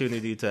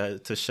opportunity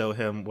to show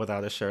him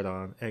without a shirt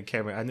on. And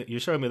Cameron, I know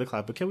you're showing me the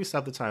clock, but can we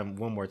stop the time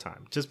one more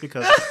time? Just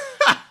because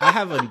I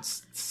have a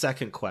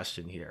second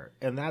question here,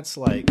 and that's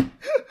like,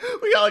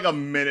 we got like a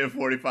minute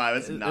 45.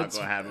 It's not going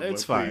to happen.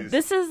 It's fine. Please.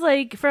 This is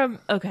like from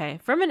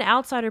an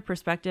outsider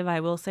perspective, I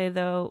will say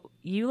though,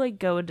 you like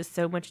go into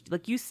so much,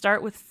 like you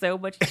start with so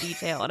much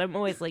detail, and I'm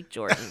always like,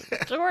 Jordan,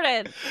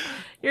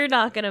 you're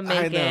not gonna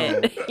make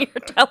it. You're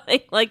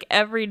telling like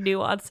every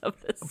nuance of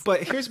this.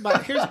 But here's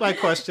my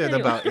question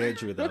about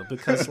Andrew though,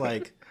 because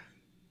like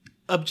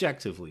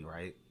objectively,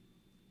 right?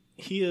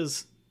 He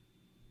is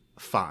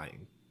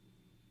fine,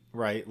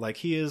 right? Like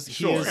he is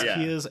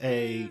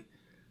a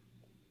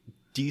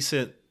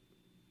decent.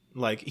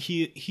 Like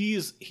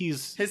he's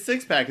his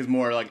 6-pack is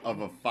more like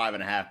of a 5.5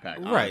 pack,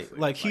 honestly. Right?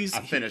 Like I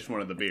finished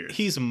one of the beers.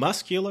 He's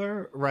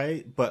muscular,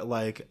 right? But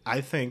like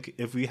I think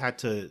if we had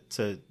to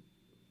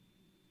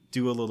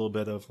do a little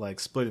bit of like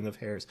splitting of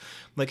hairs,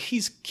 like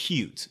he's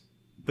cute,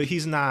 but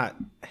he's not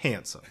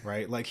handsome,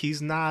 right? Like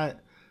he's not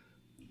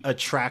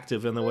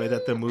attractive in the way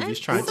that the movie's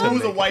trying to.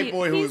 Who's make a white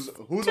boy He's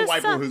who's a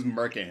white boy who's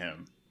murking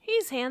him?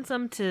 He's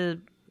handsome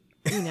to,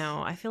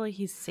 I feel like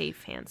he's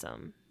safe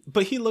handsome.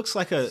 But he looks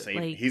like a.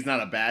 Like, he's not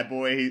a bad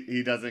boy.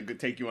 He doesn't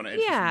take you on an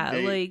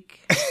interesting date.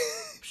 Like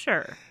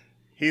sure.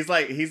 He's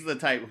the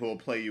type who will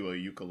play you a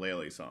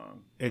ukulele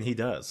song, and he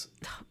does.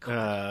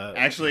 Oh,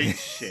 actually,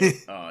 shit.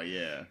 Oh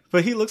yeah.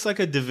 But he looks like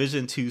a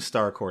Division II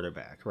star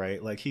quarterback,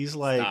 right? Like he's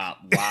like,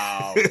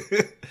 wow.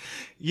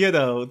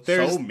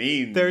 There's so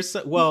mean.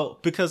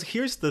 Because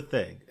here's the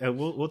thing, and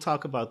we'll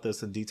talk about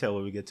this in detail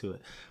when we get to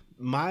it.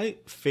 My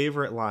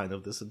favorite line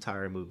of this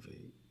entire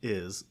movie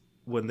is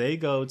when they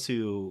go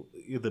to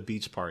the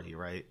beach party,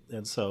 right?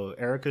 And so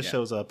Erica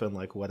shows up in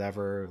like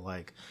whatever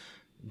like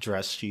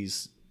dress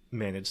she's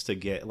managed to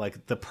get,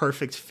 like the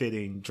perfect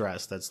fitting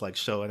dress that's like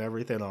showing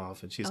everything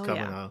off, and she's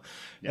coming out,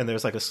 and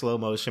there's like a slow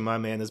motion. My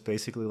man is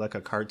basically like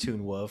a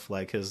cartoon wolf,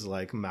 like his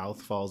like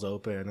mouth falls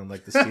open and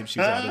like the steam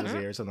shoots out of his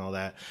ears and all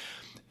that.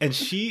 And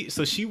she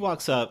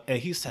walks up and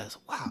he says,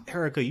 "Wow,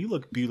 Erica, you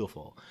look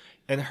beautiful."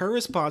 And her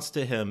response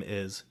to him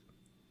is,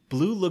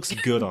 "Blue looks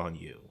good on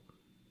you."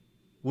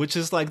 Which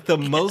is like the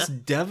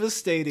most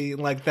devastating.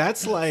 Like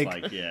that's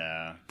like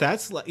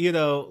you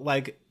know,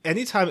 like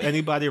anytime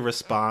anybody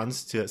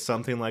responds to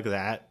something like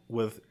that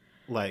with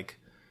like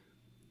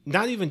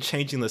not even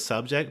changing the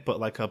subject,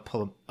 but like a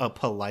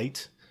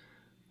polite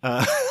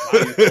wow,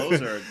 your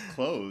clothes are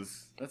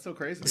clothes. That's so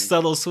crazy.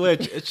 Subtle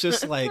switch. It's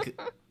just like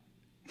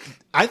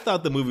I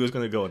thought the movie was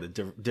going to go in a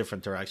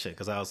different direction,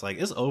 because I was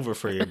like, it's over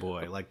for your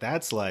boy. Like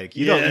that's like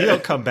you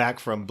don't come back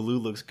from "Blue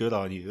looks good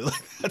on you."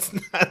 Like that's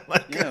not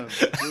like blue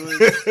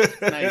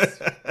is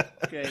nice.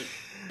 Okay,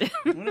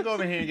 I'm gonna go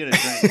over here and get a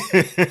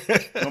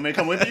drink. Want me to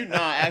come with you? No,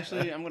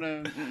 actually, I'm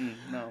gonna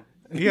no.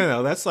 You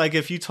know, that's like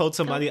if you told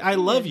somebody "I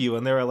love you"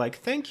 and they were like,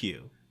 "Thank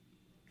you."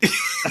 Oh,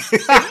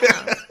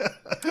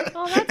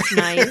 that's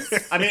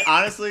nice. I mean,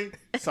 honestly,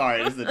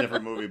 sorry, this is a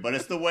different movie, but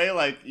it's the way,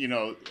 like, you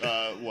know,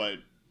 what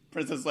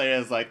Princess Leia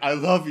is like, "I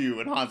love you,"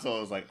 and Han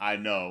Solo is like, "I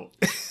know."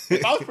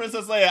 If I was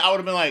Princess Leia, I would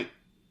have been like,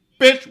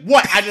 "Bitch,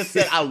 what? I just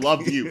said I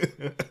love you."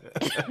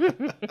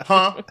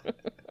 Huh?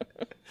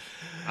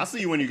 I'll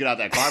see you when you get out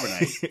that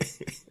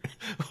carbonite.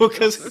 Well,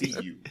 because see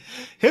you.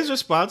 His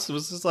response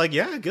was just like,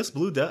 "Yeah, I guess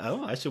blue does.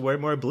 Oh, I should wear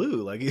more blue."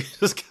 Like he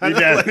just kind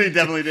of he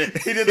definitely did.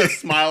 He did a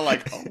smile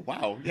like, "Oh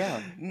wow, yeah."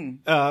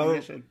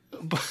 I should.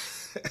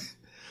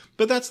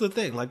 But that's the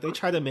thing. Like they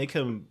try to make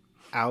him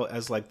out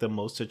as like the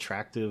most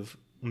attractive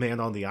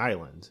man on the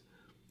island,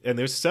 and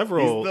there's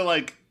several.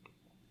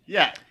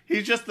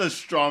 He's just the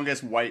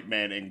strongest white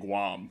man in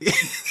Guam.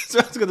 So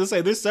I was gonna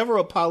say, there's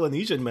several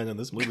Polynesian men in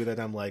this movie that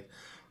I'm like,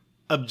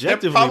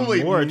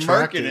 objectively more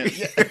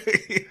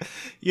attractive.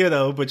 You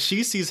know, but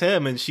she sees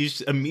him and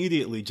she's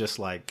immediately just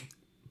like,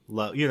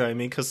 love. You know what I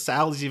mean? Because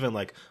Sal's even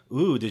like,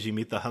 "Ooh, did you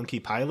meet the hunky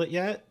pilot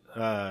yet?"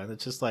 And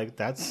it's just like,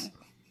 that's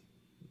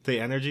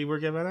the energy we're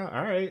giving out.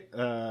 All right,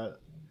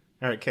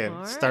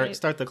 Cam,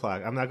 start the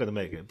clock. I'm not going to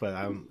make it,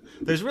 but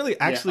there's really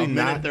actually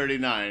minute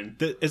 39.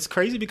 It's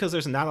crazy because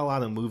there's not a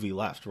lot of movie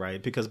left,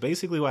 right? Because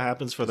basically what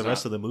happens for the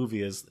rest of the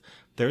movie is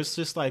there's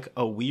just like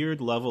a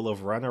weird level of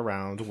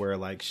runaround where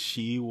like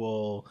she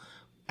will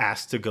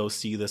ask to go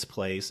see this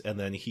place, and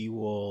then he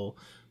will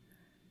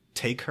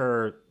take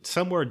her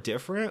somewhere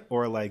different,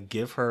 or like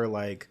give her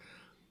like,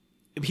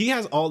 he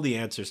has all the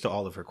answers to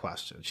all of her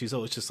questions. She's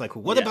always just like,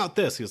 "What about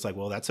this?" He's like,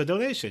 "Well, that's a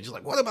donation." She's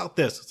like, "What about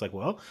this?" It's like,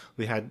 "Well,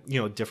 we had, you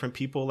know, different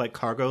people like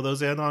cargo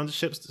those in on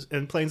ships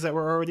and planes that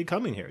were already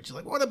coming here." She's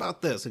like, "What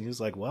about this?" And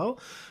he's like, "Well,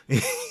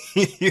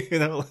 you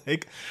know,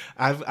 like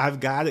I've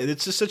got it.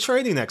 It's just a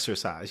training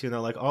exercise, you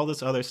know, like all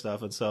this other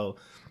stuff." And so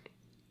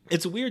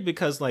it's weird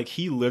because like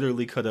he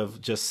literally could have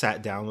just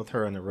sat down with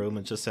her in the room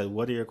and just said,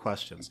 "What are your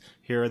questions?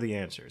 Here are the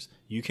answers.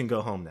 You can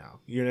go home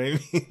now." You know what I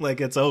mean? Like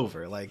it's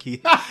over. Like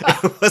it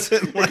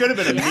wasn't. It could have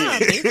been a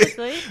meeting.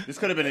 Basically. This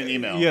could have been an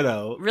email. You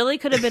know, really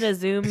could have been a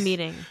Zoom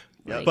meeting.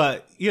 Like,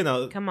 but you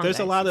know, there's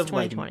a lot of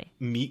like 2020.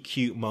 meet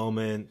cute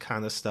moment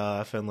kind of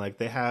stuff, and like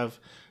they have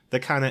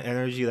the kind of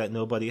energy that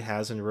nobody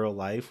has in real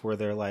life, where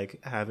they're like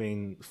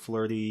having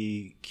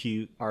flirty,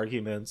 cute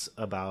arguments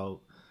about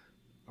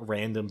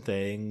random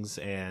things,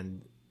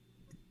 and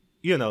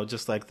you know,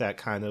 just like that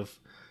kind of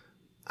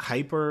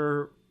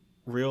hyper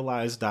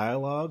realized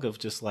dialogue of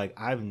just like,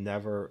 I've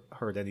never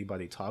heard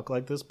anybody talk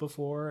like this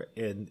before,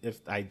 and if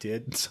I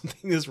did,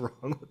 something is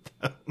wrong with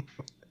them.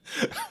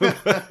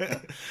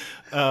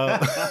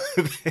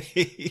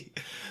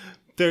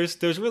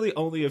 There's really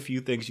only a few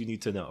things you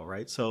need to know,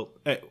 right? So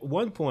at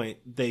one point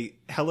they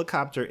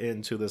helicopter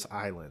into this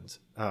island,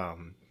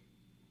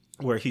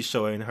 where he's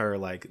showing her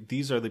like,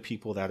 these are the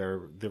people that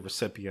are the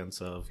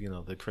recipients of, you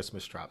know, the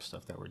Christmas drop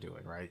stuff that we're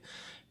doing, right?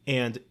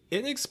 And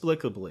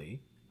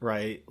inexplicably,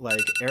 right, like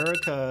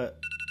Erica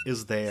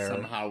is there.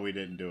 Somehow we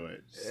didn't do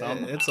it.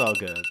 It's all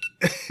good.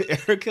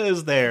 Erica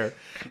is there,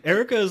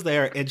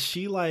 and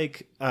she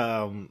like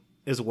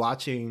is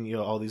watching, you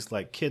know, all these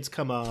like kids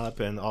come up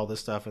and all this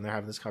stuff, and they're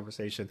having this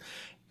conversation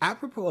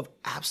apropos of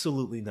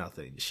absolutely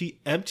nothing. She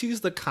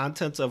empties the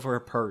contents of her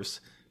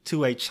purse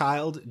to a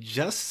child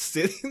just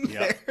sitting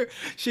there.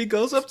 She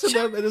goes up to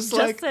them and is just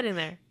like, sitting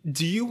there.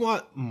 "Do you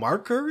want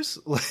markers?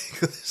 Like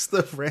this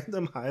the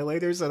random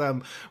highlighters that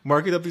I'm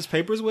marking up these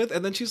papers with?"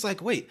 And then she's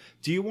like, "Wait,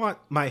 do you want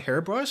my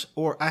hairbrush?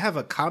 Or I have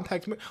a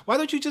compact. Why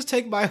don't you just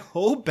take my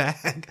whole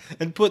bag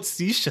and put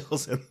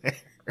seashells in there?"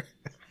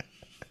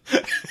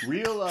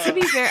 To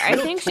be fair, I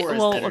think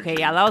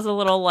that was a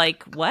little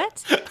like,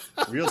 what?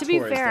 To be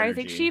fair, I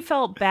think she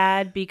felt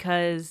bad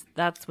because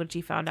that's when she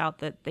found out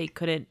that they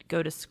couldn't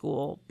go to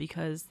school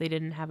because they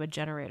didn't have a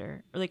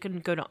generator, or they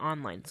couldn't go to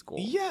online school.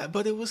 Yeah,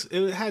 but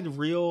it had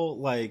real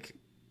like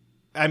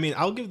I mean,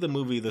 I'll give the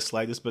movie the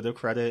slightest bit of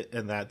credit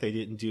in that they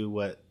didn't do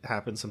what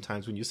happens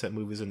sometimes when you set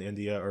movies in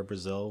India or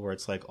Brazil, where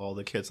it's like all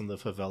the kids in the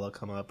favela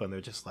come up and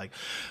they're just like,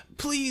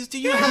 "Please, do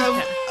you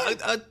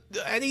have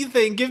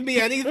anything? Give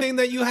me anything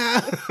that you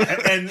have."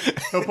 and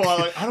he'll pull out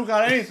like, "I don't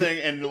got anything,"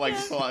 and like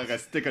pull out like a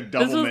stick of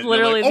double mint. This was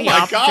literally like, the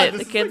opposite. God,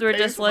 The kids were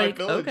just like,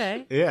 village.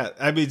 "Okay, Yeah,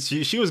 I mean,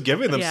 she was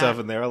giving them stuff,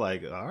 and they were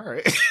like, "All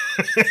right,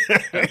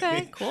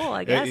 okay, cool.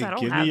 I guess I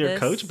don't give have me your this."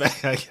 Coach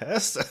bag, I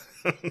guess."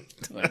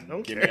 Like,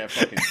 give me that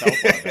fucking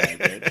Telfar bag,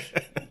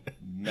 bitch.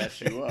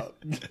 Mess you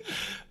up.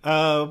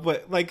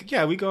 But like,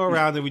 yeah, we go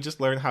around and we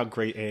just learn how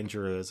great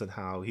Andrew is and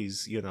how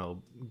he's,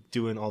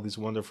 doing all these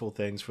wonderful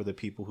things for the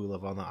people who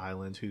live on the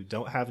island who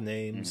don't have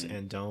names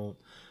and don't,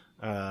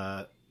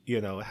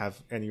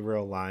 have any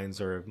real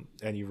lines or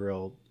any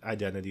real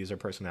identities or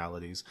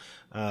personalities.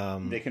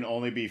 They can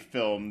only be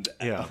filmed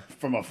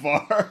from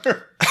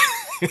afar.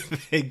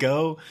 They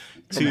go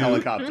from to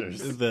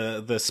helicopters.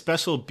 The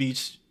special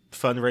beach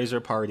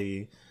fundraiser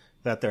party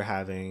that they're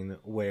having,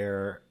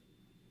 where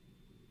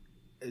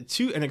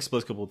two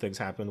inexplicable things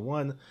happen.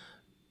 One,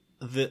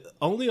 the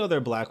only other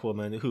black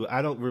woman, who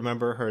I don't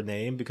remember her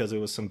name because it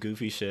was some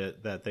goofy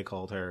shit that they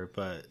called her,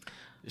 but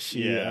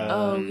she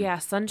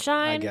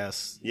Sunshine, I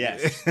guess.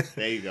 Yes,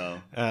 there you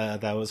go.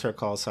 That was her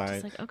call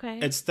sign. Just like, okay.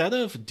 Instead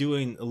of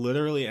doing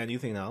literally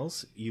anything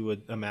else, you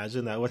would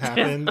imagine that would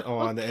happen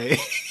on a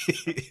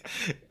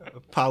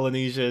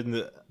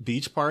Polynesian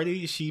beach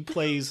party. She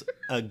plays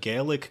a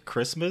Gaelic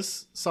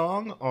Christmas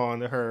song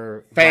on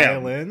her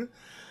violin.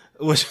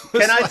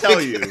 Can I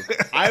tell you,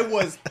 I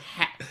was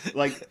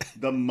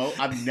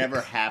I've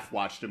never half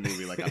watched a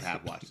movie like I've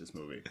half watched this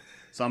movie.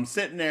 So I'm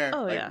sitting there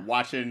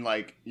watching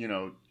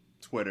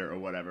Twitter or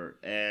whatever,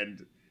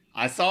 and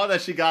I saw that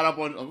she got up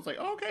on. I was like,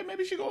 oh, okay,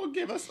 maybe she gonna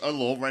give us a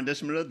little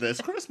rendition of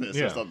This Christmas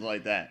or something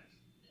like that.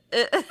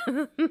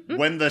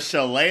 When the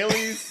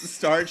shillelaghs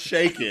start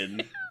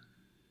shaking,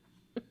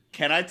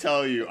 can I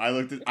tell you?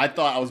 I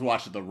thought I was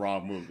watching the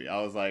wrong movie.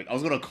 I was like, I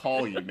was gonna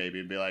call you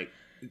maybe and be like,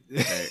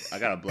 hey, I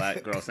got a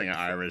black girl singing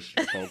Irish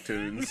folk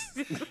tunes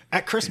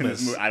at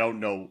Christmas. I don't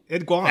know.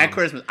 In Guam. At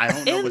Christmas. I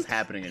don't know what's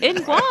happening in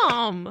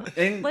Guam.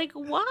 Like,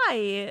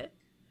 why?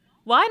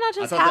 Why not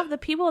just have the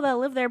people that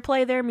live there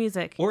play their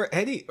music? Or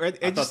any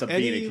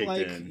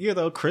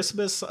like,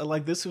 Christmas,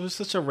 like, this was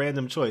such a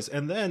random choice.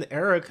 And then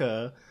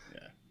Erica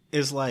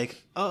is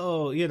like,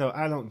 oh,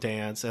 I don't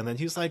dance. And then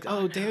he's like,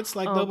 oh, dance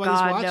like nobody's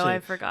watching. No, I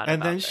forgot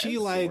and about then this. she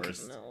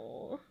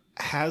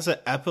has an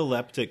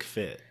epileptic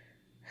fit.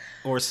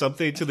 Or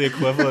something to the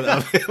equivalent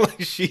of it.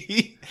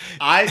 Like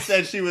I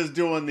said she was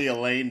doing the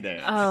Elaine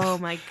dance. Oh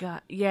my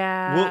god!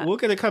 Yeah, we're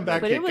gonna come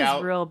back. But it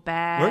was real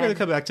bad. We're gonna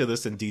come back to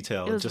this in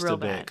detail in just a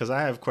bit, bad. because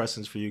I have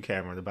questions for you,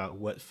 Cameron, about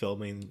what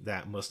filming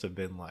that must have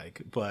been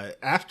like. But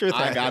after that,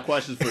 I got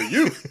questions for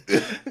you.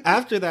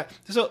 After that,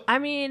 so I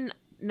mean,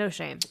 no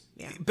shame.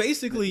 Yeah.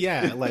 Basically,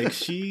 yeah. Like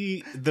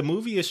the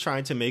movie is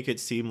trying to make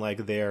it seem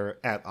like they're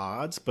at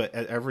odds, but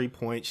at every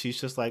point she's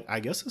just like, I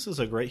guess this is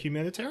a great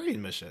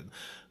humanitarian mission.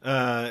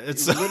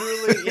 It's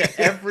literally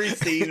every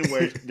scene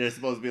where they're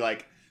supposed to be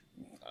like,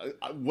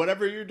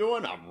 whatever you're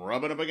doing, I'm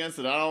rubbing up against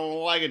it. I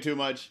don't like it too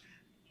much.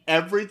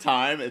 Every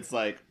time it's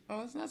like,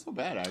 oh, it's not so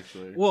bad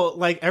actually. Well,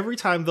 like every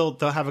time they'll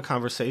have a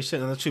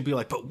conversation and then she'll be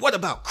like, but what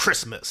about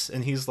Christmas?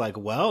 And he's like,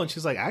 well, and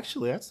she's like,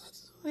 actually, that's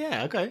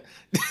yeah, okay.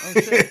 Oh,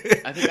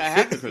 shit. I think I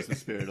have the Christmas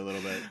spirit a little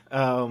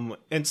bit.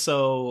 And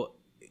so,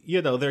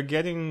 they're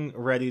getting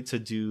ready to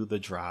do the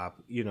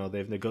drop.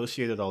 They've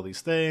negotiated all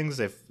these things.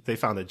 They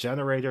found a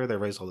generator. They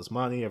raised all this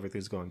money.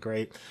 Everything's going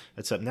great.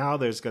 Except now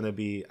there's going to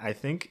be, I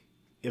think,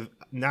 if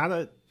not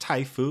a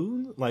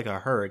typhoon, like a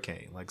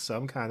hurricane, like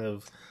some kind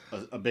of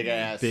a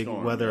big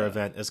weather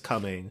event is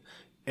coming.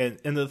 And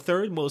in the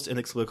third most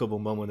inexplicable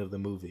moment of the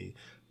movie,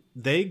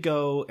 they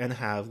go and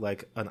have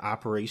like an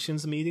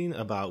operations meeting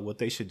about what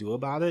they should do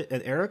about it,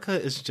 and Erica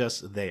is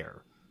just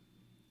there.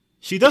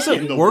 She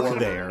doesn't work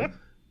there.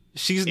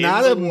 She's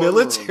not a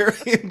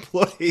military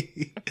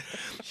employee.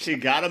 She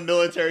got a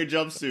military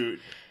jumpsuit.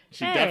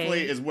 She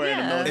definitely is wearing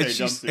a military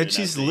jumpsuit. And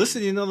she's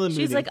listening to the meeting.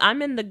 She's like,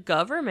 I'm in the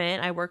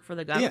government. I work for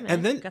the government. Yeah,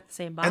 and then got the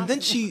same boss. And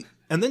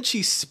then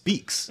she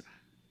speaks.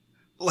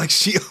 Like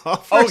she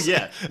offers. Oh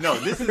yeah, no,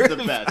 this is the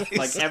best.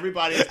 Like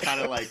everybody's kind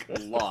of like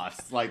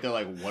lost. Like they're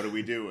like, "What do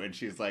we do?" And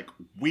she's like,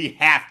 "We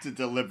have to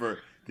deliver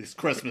this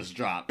Christmas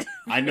drop."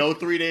 I know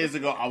 3 days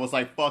ago I was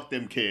like, "Fuck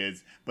them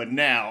kids," but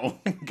now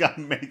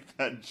gotta make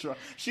that drop.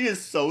 She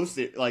is so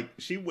like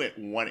she went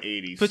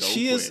 180. But so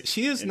she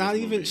is not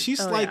even. Movie. She's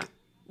like. Yeah.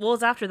 Well,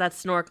 it's after that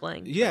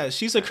snorkeling. Yeah,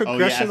 she's a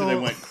congressional. After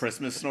they went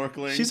Christmas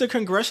snorkeling. She's a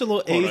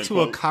congressional aide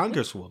to a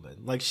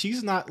congresswoman. Like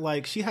she's not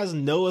like she has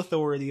no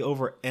authority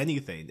over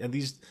anything. And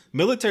these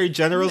military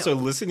generals are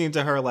listening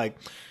to her like,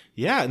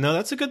 yeah, no,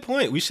 that's a good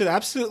point. We should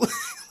absolutely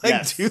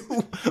do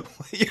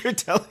what you're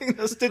telling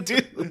us to do.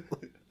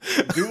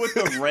 Do what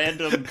the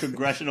random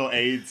congressional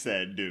aide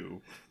said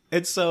do.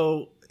 And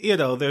so,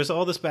 there's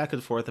all this back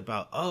and forth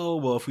about, oh,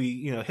 well, if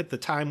we, hit the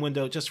time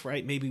window just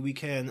right, maybe we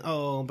can.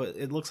 Oh, but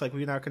it looks like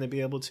we're not going to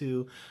be able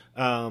to.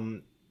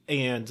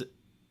 And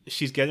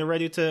she's getting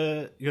ready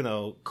to,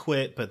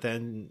 quit, but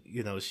then,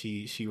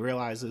 she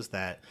realizes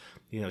that,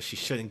 she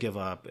shouldn't give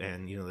up,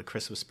 and, the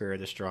Christmas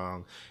spirit is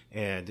strong.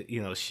 And,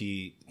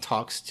 she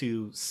talks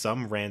to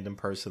some random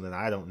person that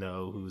I don't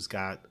know who's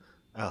got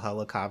a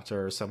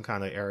helicopter or some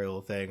kind of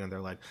aerial thing, and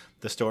they're like,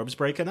 the storm's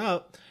breaking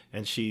up,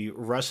 and she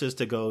rushes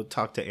to go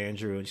talk to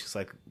Andrew, and she's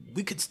like,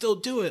 we could still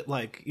do it,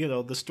 like,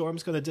 the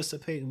storm's gonna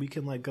dissipate and we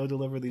can like go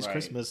deliver these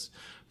Christmas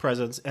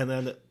presents. And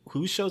then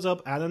who shows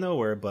up out of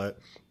nowhere but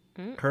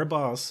her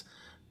boss,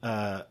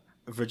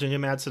 Virginia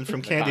Madsen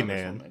from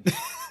Candyman.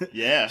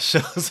 Yeah.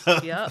 Shows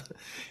up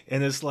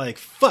and it's like,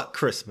 fuck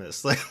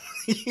Christmas. Like,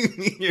 you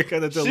mean you're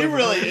gonna deliver she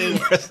really is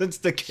presents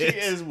to kids? She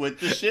is with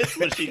the shits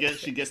when she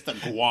gets to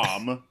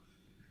Guam.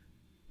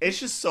 It's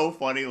just so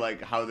funny,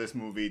 like, how this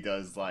movie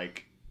does,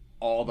 like,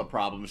 all the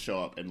problems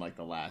show up in, like,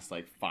 the last,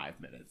 like, 5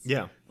 minutes.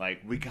 Yeah.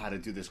 Like, we gotta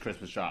do this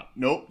Christmas shop.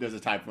 Nope, there's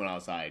a typhoon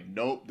outside.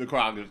 Nope, the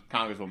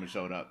congresswoman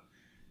showed up.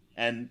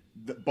 And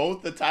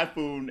both the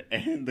typhoon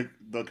and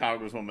the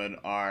congresswoman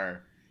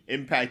are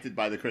impacted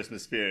by the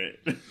Christmas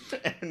spirit.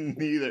 And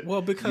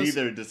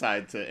neither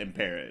decide to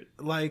impair it.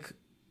 Like,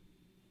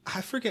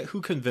 I forget who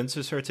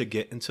convinces her to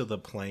get into the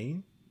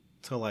plane.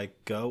 To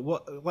like go,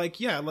 well,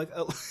 like, yeah, like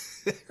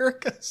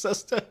Erica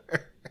says to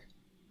her,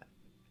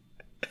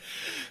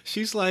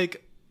 she's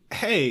like,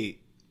 hey,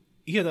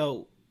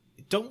 don't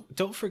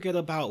forget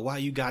about why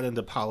you got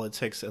into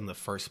politics in the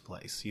first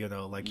place,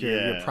 like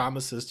your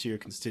promises to your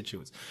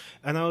constituents.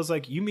 And I was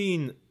like, you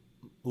mean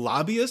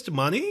lobbyist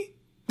money?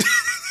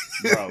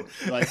 Bro,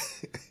 like,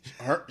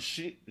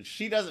 she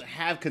doesn't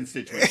have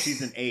constituents,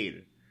 she's an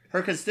aide.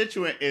 Her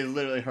constituent is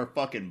literally her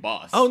fucking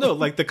boss. Oh, no,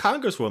 like the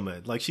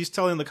congresswoman. Like, she's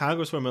telling the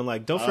congresswoman,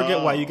 like, don't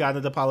forget why you got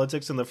into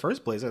politics in the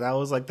first place. And I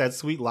was like, that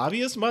sweet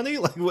lobbyist money?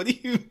 Like, what do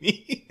you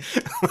mean?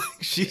 Like,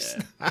 she's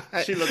not...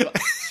 She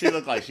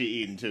looked like she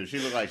eating, too. She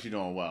looked like she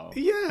doing well.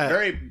 Yeah.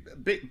 Very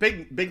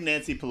big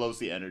Nancy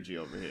Pelosi energy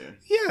over here.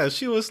 Yeah,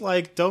 she was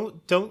like,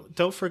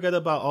 don't forget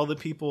about all the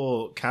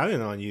people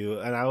counting on you.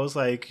 And I was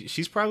like,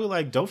 she's probably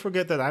like, don't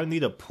forget that I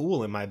need a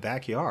pool in my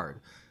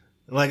backyard.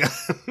 Like,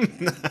 sorry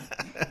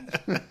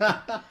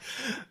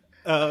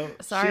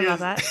about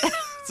that.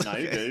 No,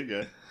 you're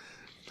good.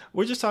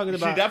 We're just talking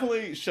about. She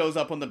definitely shows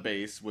up on the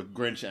base with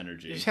Grinch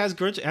energy. She has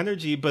Grinch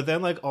energy, but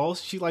then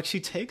she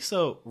takes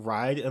a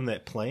ride in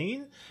that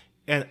plane,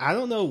 and I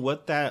don't know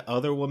what that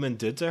other woman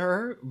did to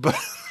her, but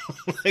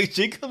like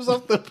she comes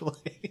off the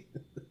plane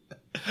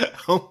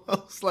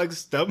almost like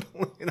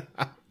stumbling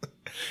out.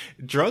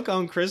 Drunk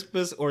on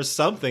Christmas or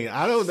something.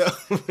 I don't know.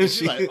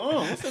 She's like,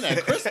 oh, what's in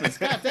that Christmas?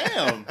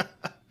 Goddamn.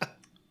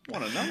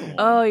 Want another one.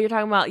 Oh, you're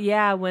talking about,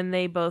 when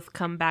they both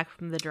come back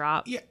from the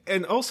drop. Yeah,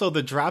 and also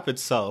the drop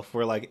itself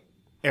where, like,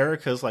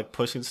 Erica's, like,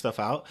 pushing stuff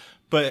out,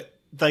 but,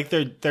 like,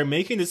 they're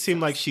making it seem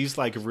like she's,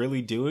 like,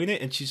 really doing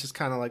it, and she's just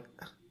kind of like...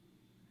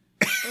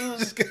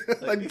 just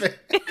like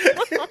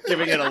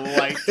giving it a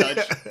light touch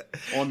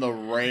on the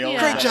rail.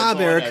 Great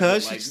job, Erica.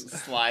 As it, like,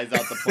 slides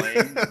out the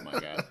plane. Oh my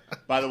god!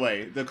 By the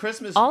way, the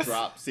Christmas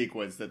drop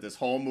sequence that this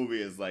whole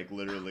movie is like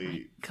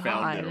literally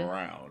founded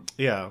around,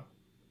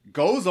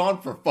 goes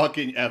on for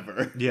fucking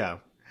ever. Yeah.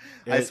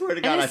 I swear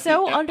to God, and it's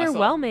so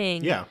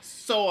underwhelming.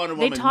 So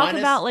underwhelming. They talk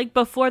about, like,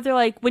 before, they're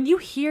like, when you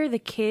hear the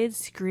kids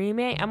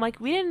screaming, I'm like,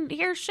 we didn't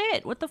hear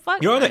shit. What the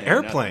fuck? You're on an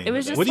airplane. It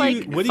was just what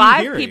like what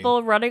 5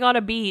 people running on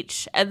a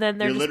beach, and then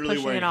they're just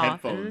pushing it off.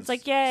 Headphones, and it's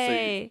like,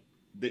 yay.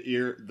 So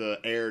the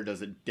air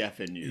doesn't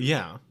deafen you.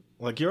 Yeah.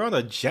 Like, you're on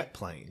a jet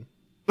plane.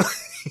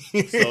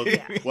 So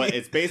what?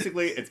 It's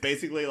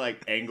basically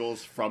like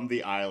angles from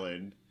the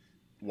island,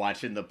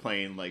 watching the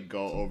plane like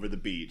go over the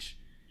beach.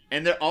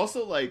 And they're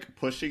also, like,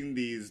 pushing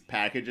these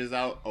packages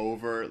out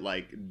over,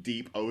 like,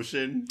 deep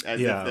ocean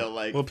as if they'll,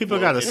 like... Well, people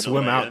got to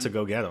swim out to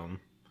go get them.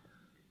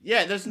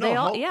 Yeah, there's no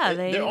hope.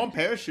 They're on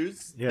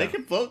parachutes. Yeah. They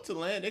can float to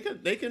land.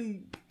 They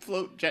can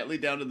float gently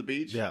down to the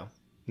beach. Yeah.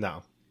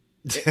 No.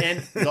 And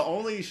the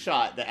only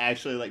shot that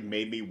actually, like,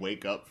 made me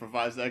wake up for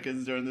 5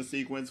 seconds during the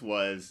sequence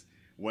was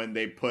when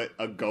they put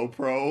a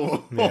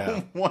GoPro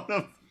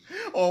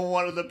on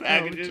one of the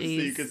packages so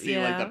you could see,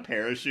 like, the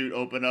parachute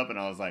open up. And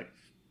I was like...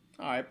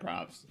 All right,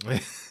 props.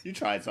 You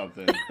tried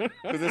something.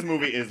 Because this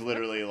movie is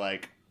literally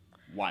like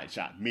wide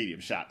shot,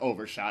 medium shot,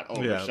 overshot.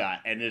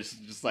 And it's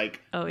just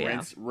like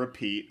rinse,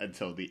 repeat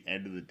until the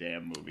end of the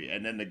damn movie.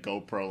 And then the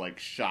GoPro like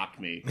shocked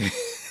me.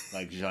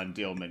 Like Jean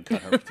Dillman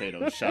cut her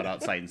potatoes. Shout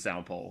out Sight and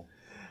Sound Pole.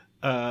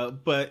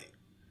 But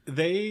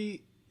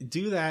they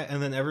do that,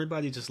 and then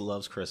everybody just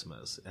loves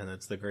Christmas, and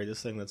it's the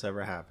greatest thing that's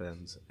ever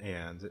happened.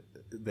 And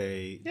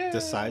they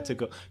decide to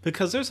go,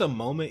 because there's a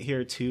moment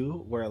here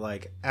too where,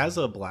 like, as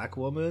a black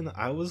woman,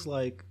 I was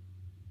like,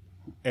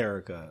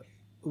 Erica,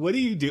 what are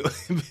you doing?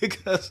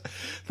 Because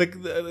the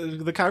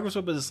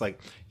congresswoman is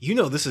like,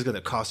 this is going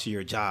to cost you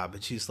your job,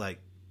 and she's like,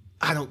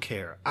 I don't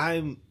care.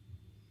 I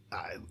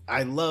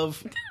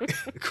love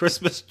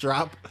Christmas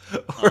drop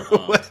or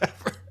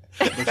whatever.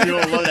 But you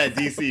don't love that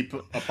DC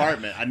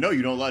apartment. I know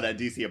you don't love that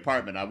DC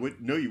apartment. I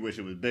would know you wish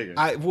it was bigger.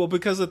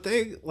 Because the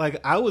thing, like,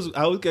 I was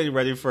getting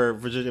ready for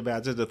Virginia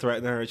Madsen to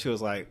threaten her, and she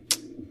was like,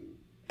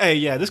 Hey,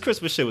 yeah, this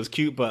Christmas shit was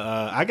cute, but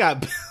I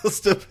got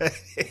bills to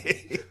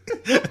pay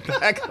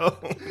back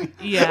home.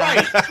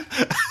 Yeah.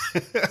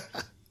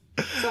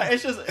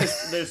 So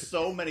there's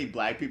so many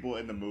black people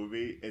in the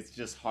movie. It's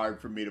just hard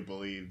for me to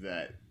believe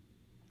that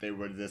they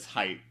were this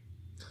hype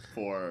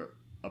for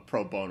a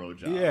pro bono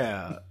job.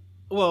 Yeah.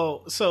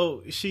 Well,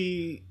 so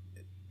she,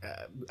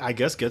 I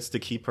guess, gets to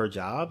keep her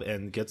job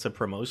and gets a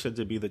promotion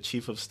to be the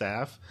chief of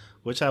staff,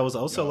 which I was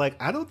also like,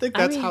 I don't think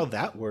that's how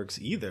that works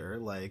either.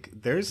 Like,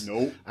 there's,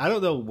 I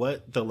don't know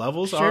what the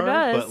levels are,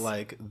 but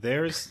like,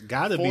 there's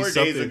got to be something.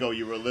 4 days ago,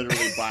 you were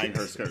literally buying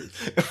her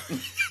skirts.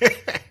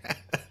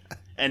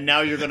 And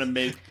now you're going to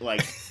make,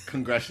 like,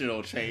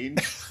 congressional change?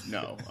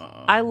 No.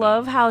 I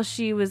love how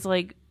she was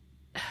like,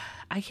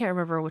 I can't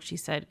remember what she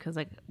said because,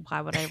 like,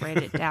 why would I write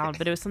it down?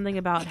 But it was something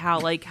about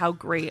how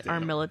great our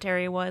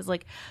military was.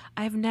 Like,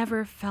 I've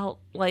never felt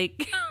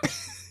like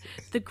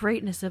the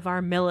greatness of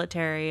our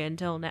military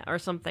until now, or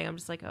something. I'm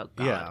just like, oh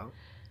god. Yeah.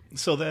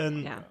 So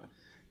then,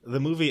 the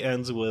movie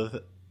ends with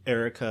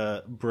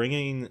Erica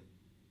bringing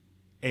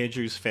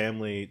Andrew's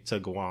family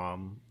to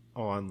Guam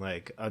on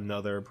like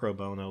another pro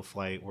bono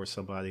flight where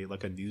somebody,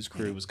 like a news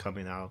crew, was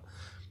coming out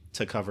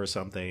to cover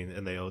something,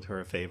 and they owed her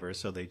a favor,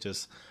 so they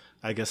just,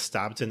 I guess,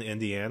 stopped in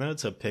Indiana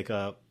to pick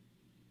up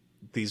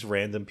these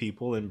random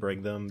people and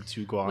bring them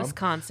to Guam.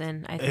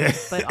 Wisconsin, I think,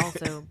 but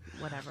also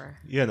whatever.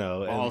 You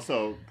know. And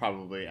also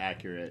probably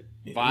accurate.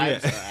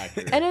 Vibes are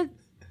accurate. And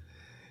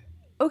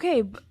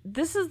okay,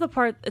 this is the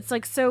part, it's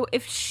like, so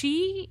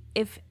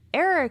if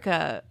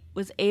Erica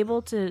was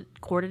able to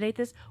coordinate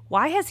this,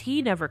 why has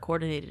he never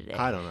coordinated it?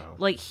 I don't know.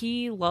 Like,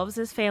 he loves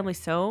his family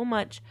so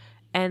much,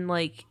 and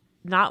like,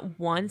 not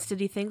once did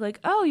he think like,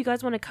 oh, you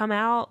guys want to come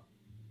out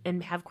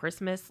and have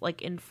Christmas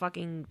like in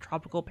fucking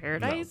tropical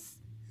paradise?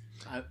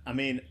 No. I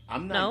mean,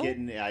 I'm not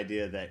getting the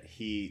idea that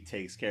he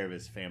takes care of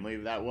his family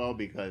that well,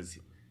 because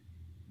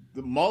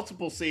the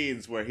multiple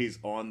scenes where he's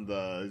on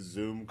the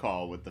Zoom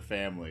call with the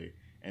family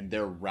and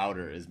their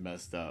router is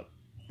messed up.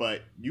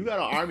 But you got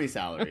an army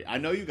salary. I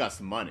know you got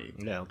some money.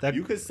 Yeah,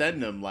 you could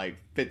send them like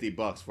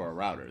 $50 for a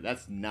router.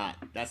 That's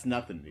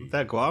nothing to me.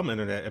 That Guam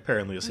internet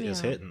apparently is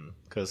hitting,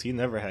 because he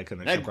never had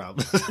connection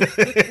problems.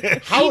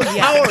 How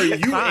are you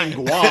in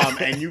Guam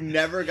and you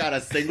never got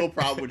a single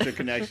problem with your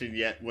connection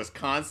yet?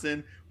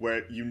 Wisconsin,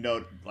 where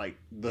like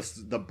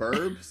the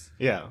burbs.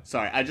 Yeah.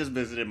 Sorry, I just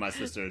visited my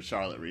sister in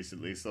Charlotte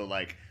recently, so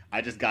like I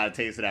just got a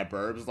taste of that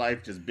burbs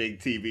life. Just big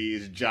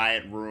TVs,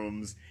 giant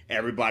rooms.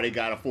 Everybody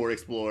got a Ford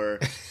Explorer.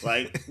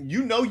 Like,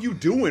 you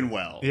doing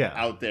well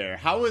out there.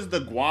 How is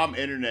the Guam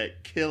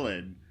internet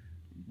killing?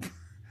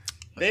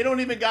 They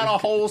don't even got a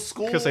whole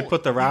school. Because they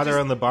put the router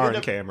on the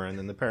barn camera, and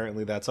then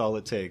apparently that's all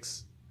it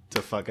takes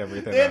to fuck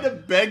everything They had to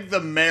beg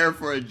the mayor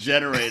for a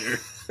generator.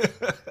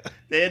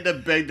 They had to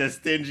beg the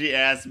stingy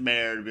ass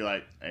mayor to be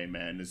like, hey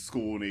man, the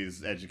school needs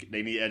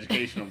they need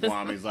education in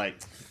Guam. He's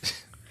like,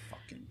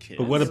 fucking kids.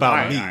 But what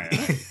about me?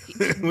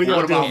 What do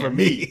you do for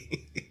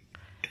me?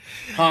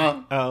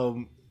 Huh?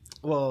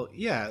 Well,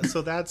 yeah.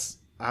 So that's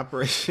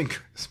Operation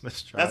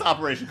Christmas Drop. That's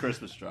Operation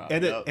Christmas Drop.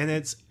 And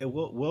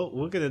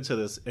we'll get into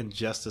this in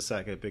just a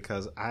second,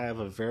 because I have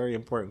a very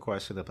important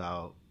question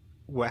about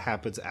what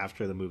happens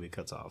after the movie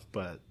cuts off.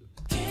 But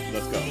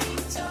let's go.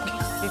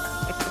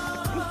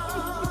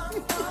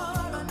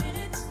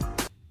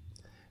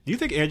 Do you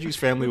think Andrew's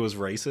family was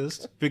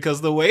racist?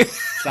 Because the way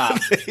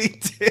they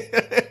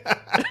did.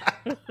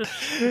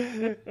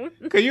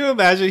 Can you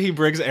imagine he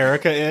brings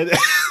Erica in?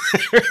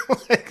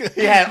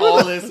 He had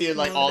all this. He had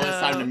like all this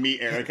time to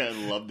meet Erica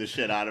and love the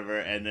shit out of her,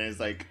 and then it's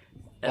like,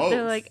 oh,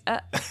 they're like,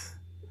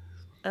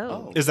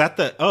 oh, is that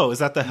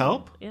the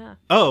help? Yeah.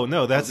 Oh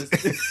no, that's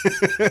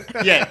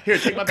yeah. Here,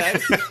 take my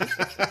bag.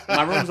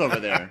 My room's over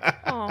there.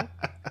 Oh,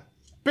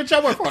 bitch,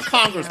 I work for a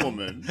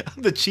congresswoman.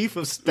 I'm the chief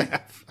of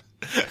staff.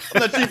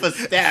 I'm the chief of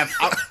staff.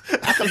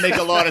 I can make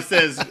a law that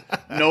says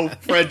no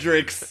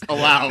Fredericks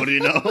allowed,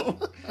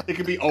 It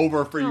could be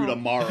over for you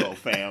tomorrow,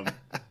 fam.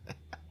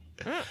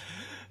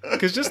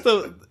 Because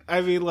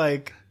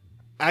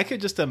I could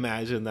just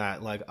imagine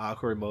that, like,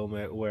 awkward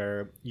moment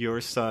where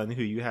your son,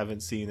 who you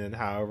haven't seen in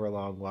however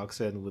long, walks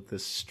in with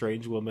this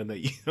strange woman that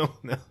you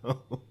don't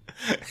know.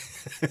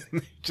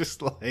 And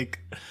just like,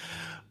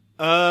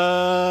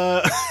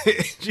 who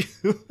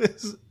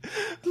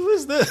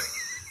is this?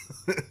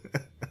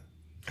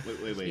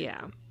 Wait.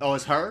 yeah. Oh,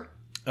 it's her?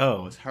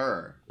 Oh, it's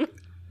her.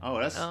 Oh,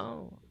 that's...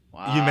 Oh.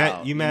 Wow. You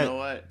met, you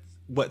know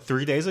what,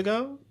 3 days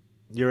ago?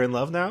 You're in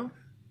love now?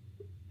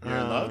 You're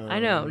in love? I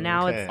know.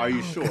 Now okay. it's... Are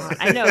you sure? God.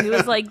 I know. He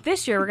was like,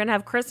 this year we're going to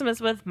have Christmas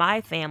with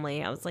my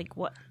family. I was like,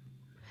 what?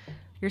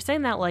 You're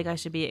saying that like I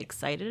should be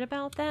excited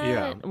about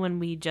that when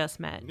we just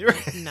met?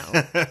 No.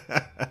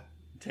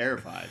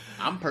 Terrified.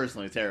 I'm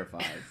personally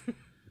terrified.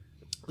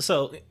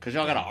 So, because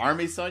y'all got an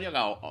army son, y'all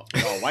got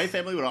a white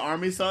family with an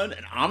army son,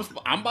 and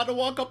I'm about to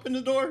walk up in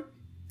the door.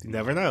 You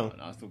never know.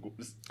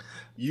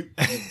 You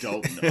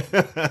don't know.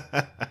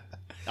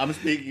 I'm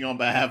speaking on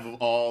behalf of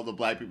all the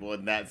black people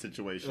in that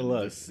situation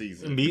this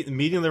season.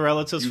 Meeting the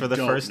relatives for the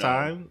first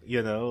time,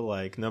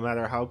 like no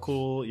matter how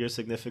cool your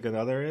significant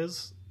other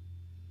is,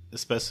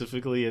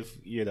 specifically if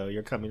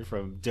you're coming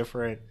from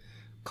different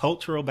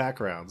cultural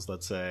backgrounds.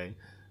 Let's say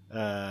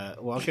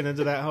walking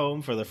into that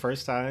home for the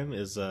first time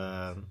is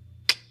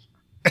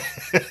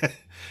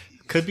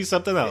could be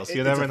something else.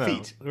 You never know.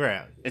 Feat.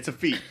 Right? It's a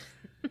feat.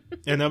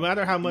 And no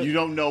matter how much you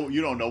don't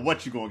know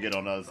what you're gonna get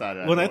on the other side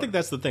of that. Well, door. I think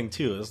that's the thing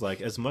too. Is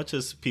like as much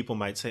as people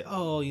might say,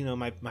 "Oh,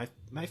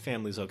 my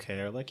family's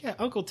okay," or like, "Yeah,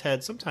 Uncle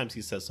Ted sometimes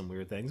he says some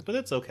weird things, but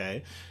it's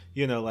okay,"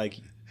 like.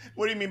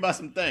 What do you mean by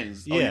some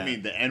things? Yeah. Oh, you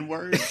mean the N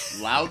word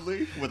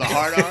loudly with a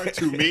hard R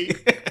to me?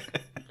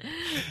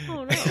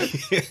 Oh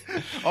no!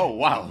 Oh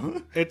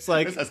wow! It's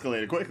like this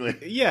escalated quickly.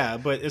 Yeah,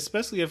 but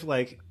especially if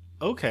like,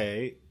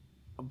 okay,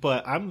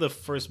 but I'm the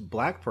first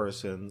black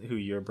person who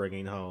you're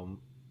bringing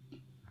home.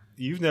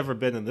 You've never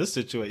been in this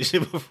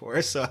situation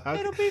before, so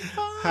It'll be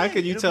fine. How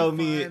can you tell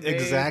me babe.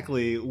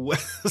 exactly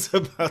what's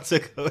about to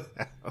go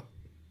down?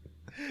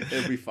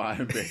 It'll be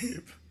fine,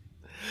 babe.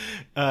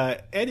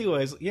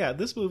 Anyways, yeah,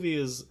 this movie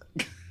is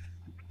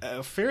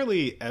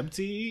fairly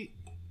empty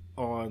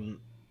on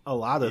a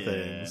lot of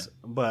things,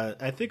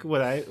 but I think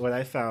what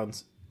I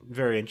found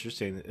very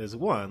interesting is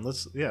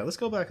let's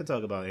go back and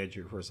talk about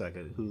Andrew for a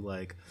second, who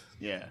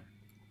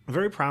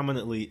very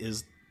prominently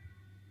is.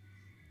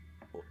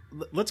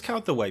 Let's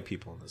count the white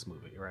people in this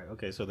movie, right?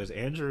 Okay, so there's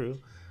Andrew.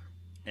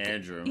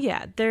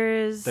 Yeah,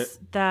 there's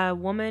the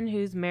woman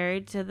who's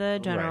married to the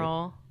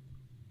general. Right.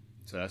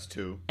 So that's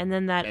two. And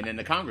then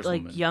the congresswoman,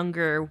 like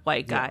younger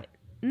white guy. Yeah.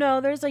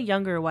 No, there's a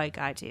younger white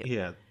guy too.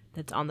 Yeah,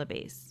 that's on the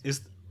base. Is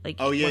like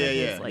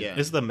yeah.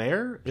 Is the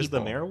mayor? People. Is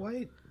the mayor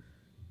white?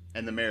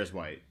 And the mayor's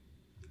white.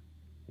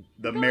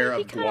 The mayor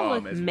of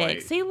Guam is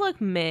mixed. white. He looked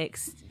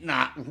mixed.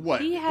 Nah,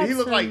 what? He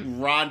looked like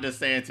Ron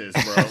DeSantis,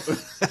 bro.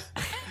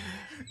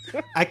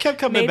 I kept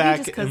coming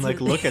back and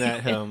like looking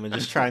at him and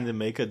just trying to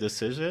make a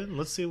decision.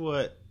 Let's see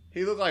what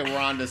he looked like.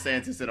 Ron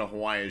DeSantis in a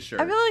Hawaiian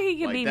shirt. I feel like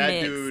he could be that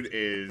mixed. Dude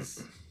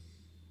is.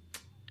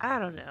 I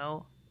don't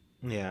know.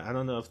 Yeah, I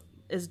don't know if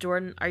is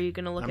Jordan. Are you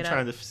gonna look it up? I'm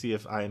trying to see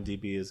if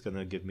IMDb is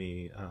gonna give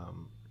me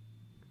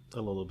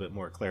a little bit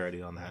more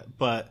clarity on that.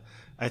 But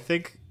I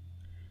think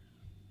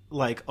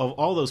like of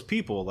all those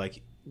people,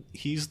 like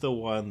he's the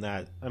one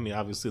that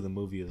obviously the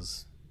movie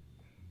is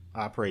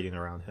operating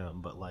around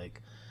him, but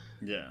like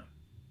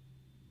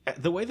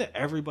the way that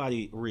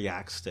everybody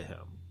reacts to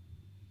him,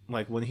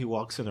 like when he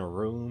walks in a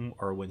room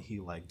or when he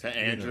like to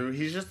Andrew,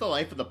 he's just the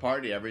life of the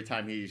party every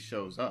time he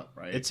shows up,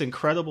 right? It's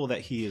incredible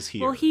that he is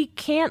here. Well, he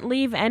can't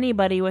leave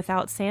anybody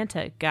without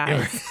Santa,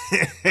 guys.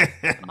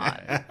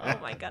 Oh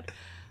my god!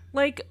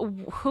 Like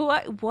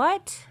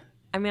what?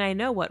 I mean, I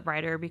know what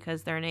writer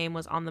because their name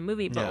was on the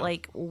movie, but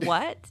like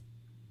what?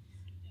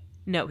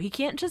 No, he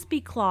can't just be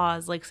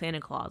Claus like Santa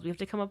Claus. We have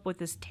to come up with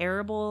this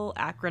terrible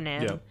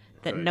acronym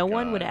that no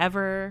one would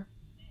ever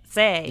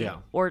say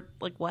or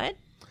like what?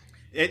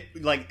 It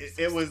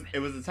was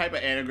the type of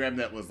anagram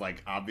that was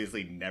like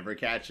obviously never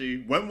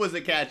catchy. When was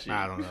it catchy?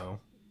 I don't know.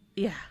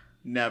 Yeah.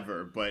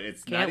 Never, but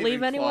it's can't not leave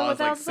even anyone Claus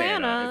without like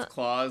Santa. It's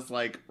Claus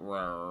like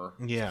rrr.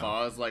 Yeah. It's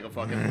Claus like a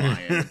fucking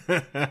lion.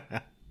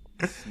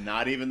 It's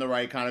not even the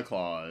right kind of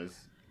Claus.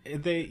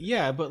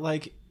 But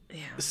like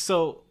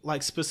so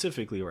like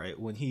specifically, right,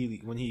 when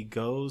he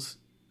goes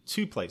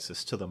two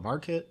places, to the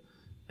market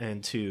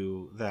and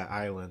to that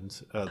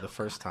island the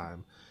first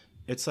time,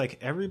 it's like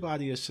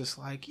everybody is just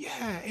like,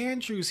 yeah,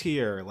 Andrew's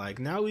here. Like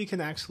now we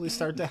can actually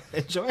start to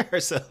enjoy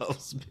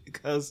ourselves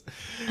because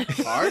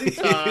party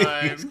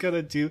time. He's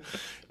gonna do,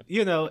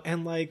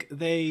 and like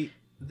they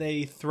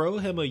throw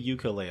him a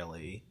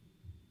ukulele.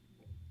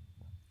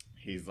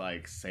 He's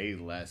like, say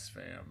less,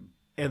 fam.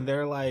 And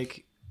they're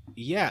like,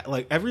 yeah,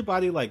 like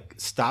everybody like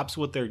stops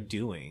what they're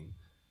doing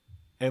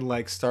and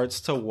like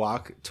starts to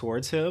walk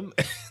towards him.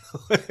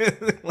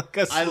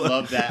 I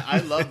love that. I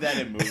love that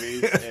in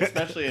movies,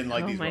 especially in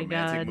like these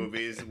romantic God.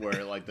 movies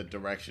where like the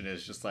direction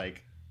is just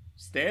like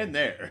stand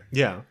there.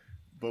 Yeah.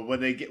 But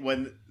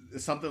when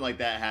something like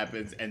that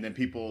happens and then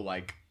people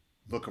like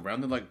look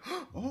around, they're like,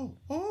 oh,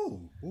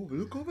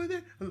 look over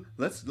there.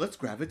 Let's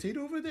gravitate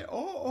over there.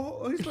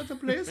 Oh, he's about to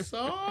play a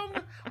song.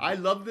 I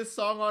love this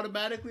song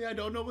automatically. I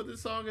don't know what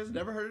this song is.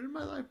 Never heard it in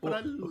my life, but I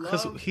love it.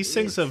 Because he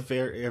sings a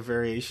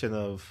variation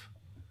of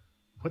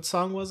what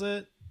song was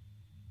it?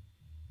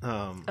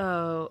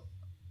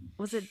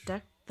 Was it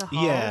Deck the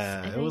Halls?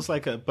 Yeah, it was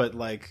like but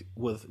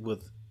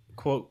with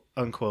quote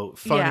unquote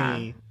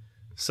funny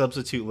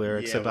substitute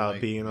lyrics about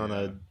like, being on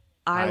a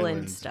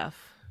island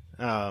stuff.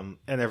 And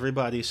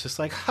everybody's just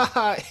like,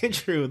 haha,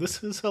 Andrew,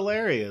 this is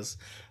hilarious.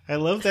 I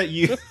love that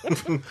you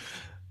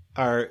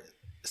are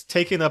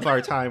taking up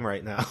our time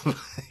right now by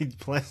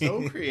playing.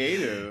 So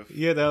creative.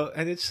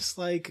 And it's just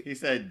like... He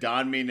said,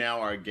 don me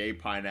now our gay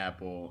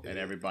pineapple, and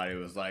everybody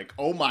was like,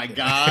 oh my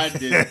god,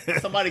 did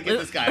somebody get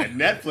this guy a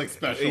Netflix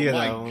special?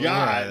 My god.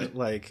 Yeah,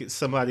 like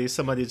somebody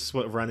just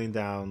went running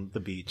down the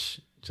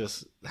beach,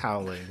 just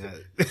howling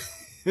at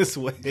his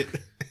weight.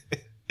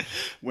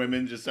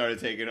 Women just started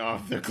taking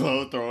off their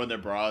clothes, throwing their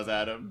bras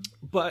at him.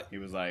 But he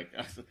was like,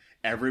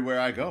 everywhere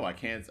I go, I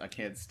can't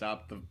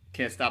stop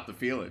the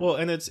feeling. Well,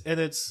 and it's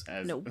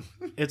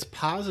it's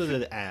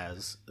posited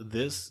as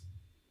this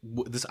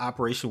this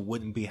operation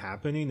wouldn't be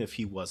happening if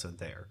he wasn't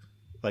there.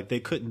 Like, they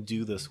couldn't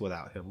do this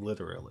without him,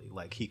 literally.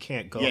 Like, he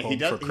can't go home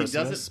for Christmas. He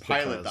doesn't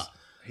pilot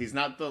he's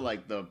not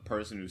the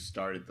person who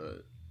started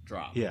the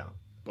drop. Yeah.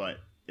 But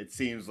it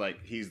seems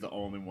like he's the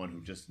only one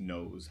who just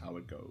knows how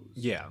it goes.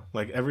 Yeah.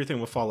 Like, everything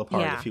would fall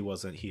apart if he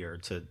wasn't here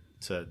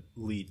to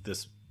lead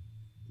this,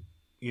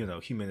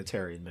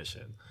 humanitarian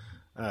mission.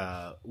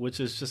 Which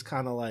is just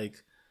kind of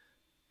like,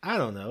 I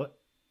don't know.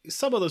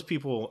 Some of those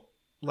people,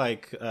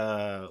 like,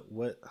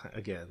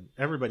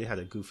 everybody had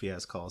a goofy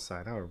ass call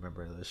sign. I don't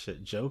remember this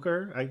shit.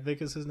 Joker, I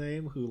think is his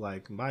name, who,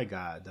 like, my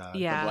God. The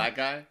black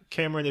guy?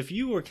 Cameron, if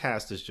you were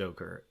cast as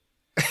Joker.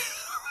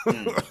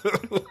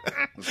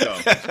 Let's go.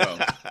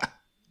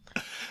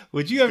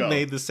 Would you have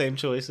made the same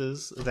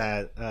choices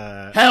that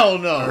Hell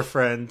no. Our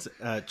friend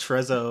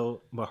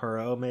Trezzo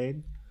Mahuro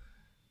made?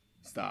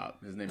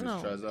 Stop. His name is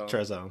Trezzo.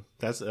 Trezzo.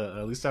 That's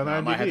at least on IMDb.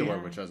 I might have to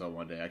work with Trezzo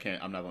one day.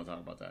 I'm not going to talk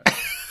about that.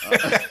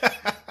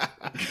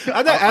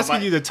 I'm not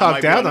asking you to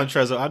talk down on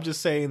Trezzo. I'm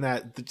just saying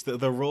that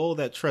the role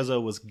that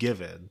Trezzo was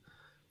given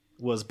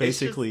was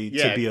basically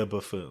to be a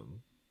buffoon.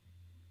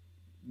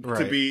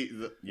 Right. To be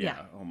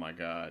oh my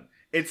God.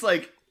 It's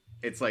like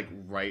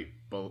right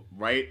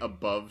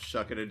above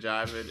shucking and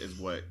jiving is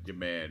what your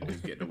man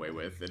is getting away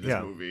with in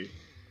this movie.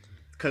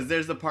 Because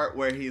there's the part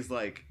where he's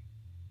like,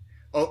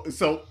 oh,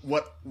 so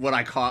what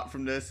I caught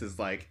from this is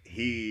like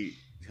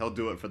he'll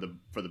do it for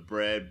the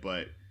bread,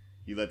 but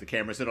you let the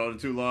camera sit on it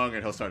too long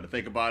and he'll start to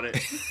think about it.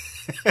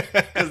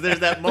 Because there's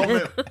that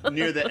moment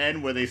near the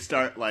end where they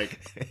start like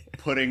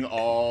putting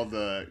all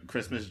the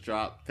Christmas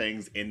drop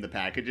things in the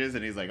packages,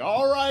 and he's like,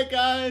 all right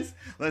guys,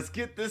 let's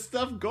get this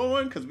stuff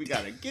going because we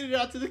gotta get it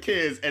out to the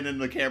kids. And then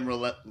the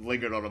camera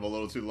lingered on him a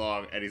little too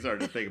long, and he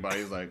started to think about it.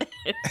 He's like,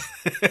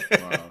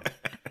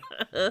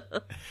 wow.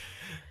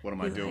 What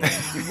am I doing?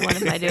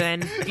 What am I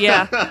doing?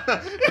 Yeah.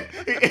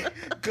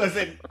 Because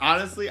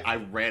honestly, I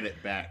ran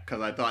it back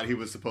because I thought he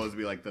was supposed to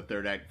be like the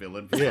third act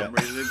villain for some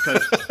reason.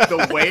 Because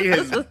the way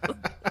his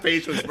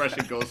facial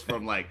expression goes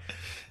from like,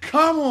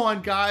 come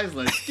on guys,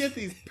 let's get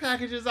these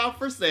packages out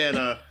for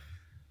Santa.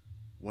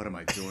 What am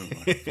I doing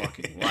with my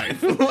fucking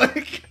life?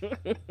 Like,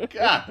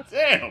 God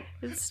damn.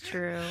 It's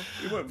true.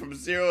 We went from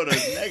 0 to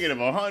negative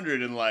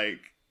 100 in like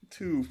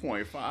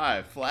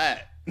 2.5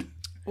 flat.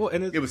 Well,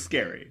 and it was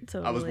scary.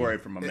 Totally. I was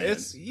worried for my man.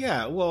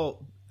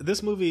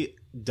 This movie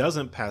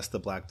doesn't pass the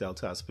Blackdale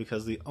test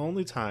because the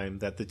only time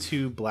that the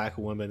two black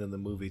women in the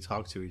movie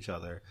talk to each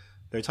other,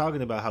 they're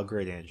talking about how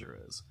great Andrew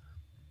is.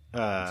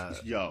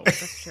 Yo,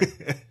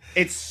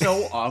 it's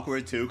so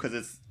awkward too because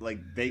it's like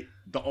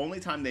the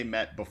only time they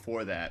met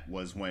before that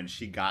was when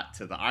she got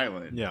to the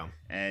island,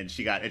 and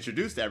she got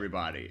introduced to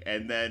everybody,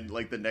 and then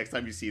like the next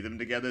time you see them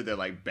together, they're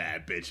like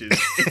bad bitches,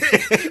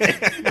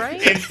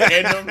 right? In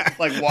tandem,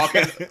 like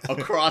walking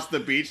across the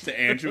beach to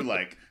Andrew,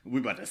 like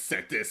we about to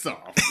set this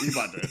off.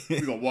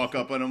 We gonna walk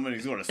up on him and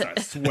he's gonna start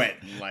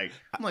sweating. Like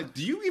I'm like,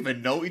 do you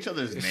even know each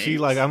other's names? She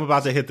like, I'm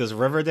about to hit this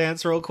river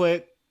dance real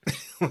quick.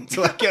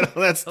 Until I get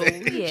on that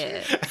stage. Oh,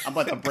 yeah. I'm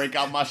about to break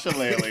out my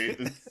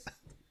shillelagh.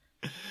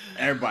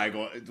 Everybody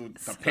going,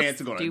 the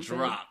pants are going to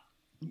drop.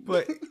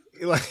 But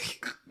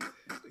like,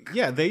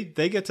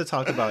 they get to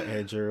talk about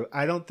Andrew.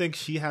 I don't think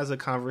she has a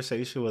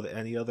conversation with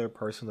any other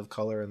person of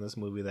color in this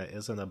movie that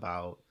isn't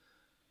about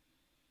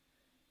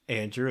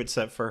Andrew,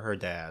 except for her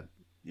dad.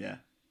 Yeah.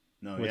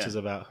 No, which is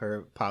about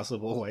her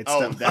possible white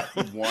stepmom.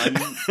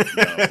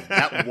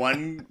 That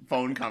one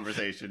phone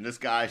conversation. This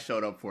guy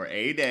showed up for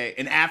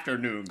an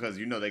afternoon, because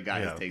you know they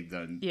got his take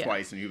done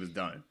twice and he was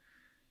done.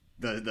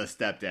 The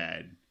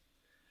stepdad.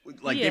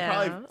 Like they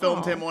probably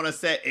filmed him on a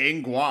set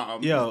in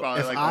Guam. Yo,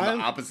 probably like on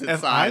the opposite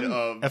side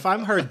of. If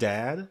I'm her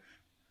dad,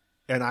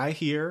 and I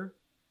hear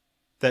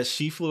that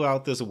she flew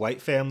out this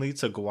white family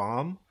to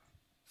Guam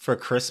for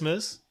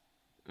Christmas,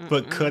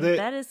 but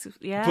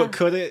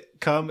couldn't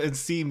come and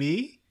see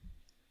me?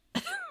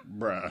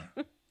 Bruh.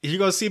 You're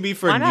going to see me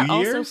for Why not New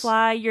Year's? Also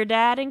fly your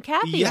dad and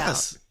Kathy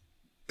Yes.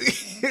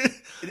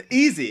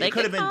 Easy. It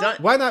could have been done.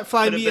 Why not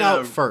fly me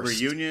out first?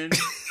 Reunion.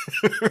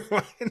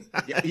 Why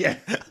not? Yeah.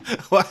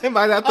 Why am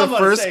I not the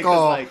first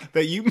call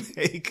that you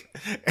make?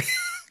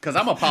 Because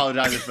I'm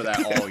apologizing for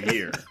that all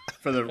year.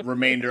 For the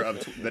remainder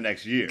of the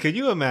next year. Can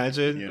you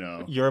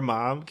imagine your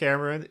mom,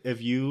 Cameron,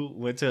 if you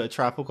went to a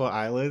tropical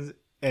island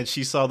and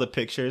she saw the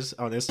pictures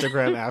on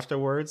Instagram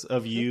afterwards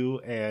of you,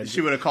 and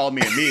she would have called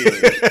me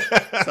immediately.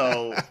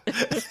 So,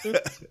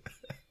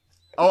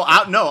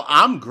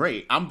 I'm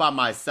great. I'm by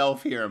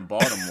myself here in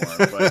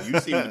Baltimore, but you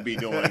seem to be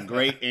doing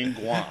great in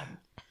Guam.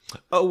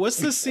 Oh, what's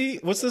this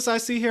I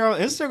see here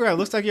on Instagram?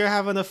 Looks like you're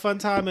having a fun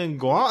time in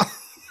Guam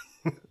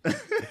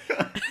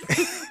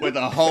with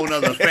a whole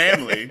nother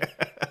family.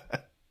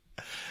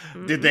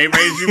 Did they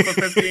raise you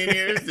for 15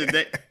 years?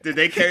 Did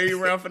they carry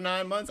you around for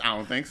 9 months? I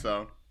don't think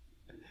so.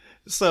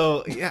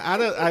 So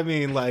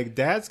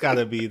that's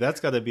gotta be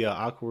an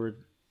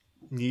awkward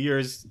New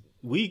Year's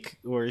week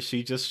where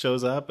she just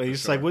shows up and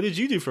he's like, what did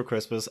you do for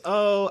Christmas?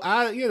 Oh,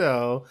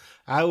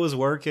 I was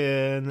working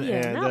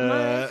and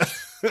not much.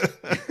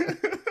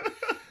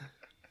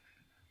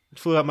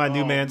 Flew out my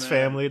new man's man.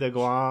 family to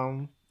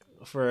Guam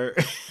for.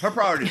 Her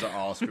priorities are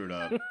all screwed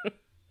up.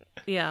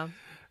 Yeah.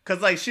 Cause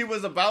like she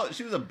was about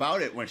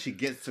it when she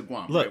gets to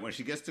Guam. Look. Right? When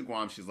she gets to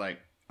Guam, she's like,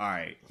 all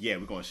right, yeah,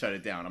 we're gonna shut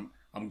it down.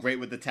 I'm great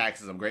with the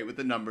taxes. I'm great with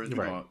the numbers.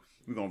 We're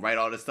gonna write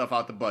all this stuff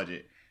out the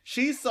budget.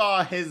 She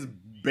saw his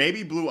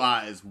baby blue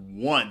eyes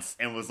once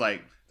and was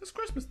like, this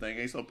Christmas thing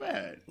ain't so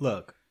bad.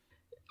 Look,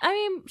 I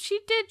mean, she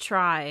did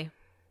try.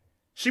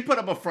 She put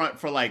up a front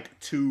for like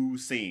 2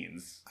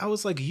 scenes. I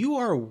was like, you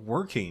are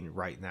working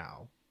right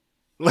now.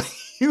 Like,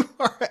 you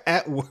are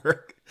at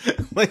work.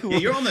 Like, Yeah,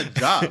 you're on the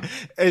job.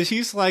 And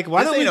she's like,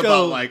 why This don't we ain't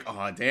go about like,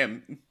 oh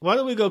damn. why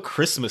don't we go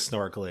Christmas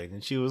snorkeling?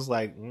 And she was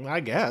like, I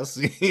guess.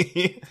 By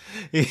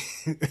the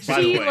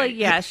She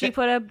way. she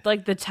put up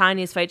like the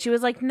tiniest fight. She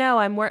was like, "No,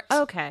 I'm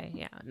okay,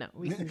 yeah, no,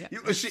 we can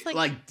go." She Like-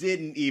 like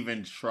didn't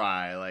even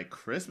try like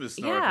Christmas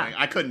snorkeling.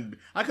 Yeah.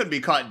 I couldn't be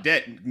caught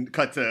dead.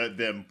 Cut to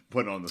them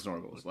putting on the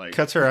snorkels. Like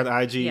Cuts her on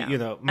IG. Yeah. You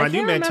know, I my new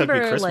can't man took me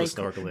remember, Christmas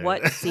like, snorkeling.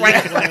 What scene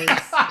it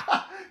was?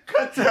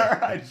 cut to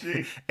her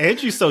IG.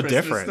 Andrew's so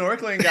Christmas different.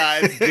 snorkeling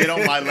guys, get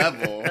on my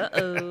level.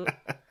 Uh-oh.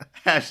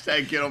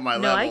 Hashtag get on my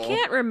No, level. I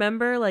can't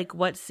remember like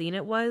what scene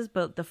it was,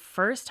 but the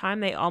first time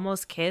they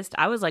almost kissed,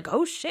 I was like,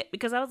 "Oh shit,"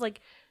 because I was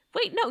like,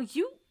 "Wait, no,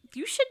 you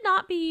should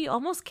not be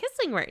almost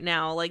kissing right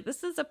now. Like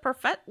this is a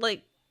perfect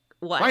like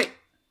what?" Right.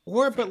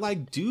 But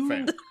like,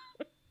 Fair.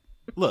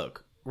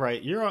 look,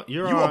 right? You're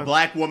You on a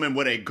black woman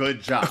with a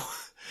good job.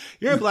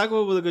 You're a black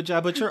woman with a good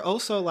job, but you're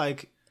also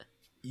like,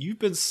 you've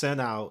been sent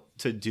out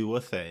to do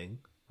a thing,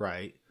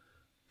 right?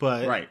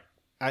 But Right.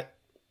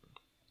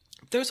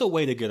 there's a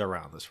way to get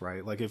around this,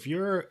 right? Like if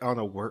you're on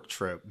a work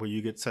trip where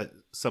you get sent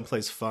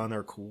someplace fun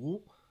or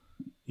cool,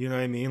 you know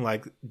what I mean?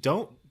 Like,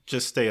 don't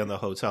just stay in the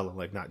hotel and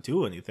like not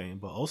do anything,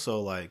 but also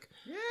like,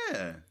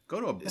 Yeah.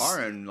 Go to a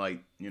bar and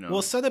like,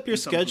 well, set up your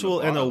do something from the schedule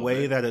in bar a little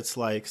way bit. that it's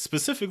like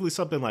specifically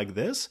something like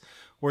this,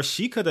 where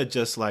she could have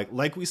just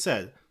like we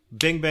said,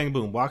 bing, bang,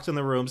 boom, walked in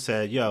the room,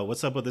 said, yo,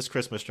 what's up with this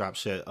Christmas drop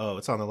shit? Oh,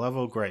 it's on the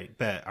level? Great,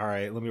 bet. All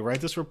right, let me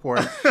write this report.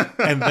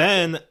 And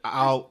then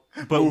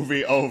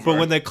movie over. But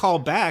when they call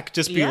back,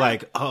 just be Yeah.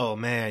 like, oh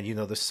man,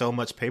 there's so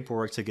much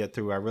paperwork to get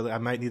through. I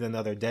might need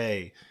another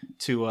day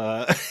to,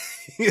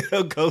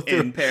 go through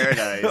in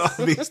paradise.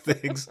 all these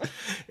things.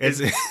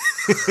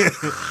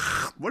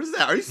 What is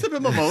that? Are you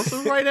sipping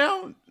mimosas right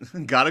now?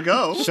 Gotta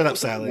go. Shut up,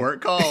 Sally.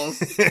 Work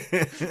calls.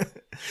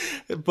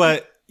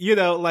 But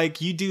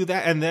like you do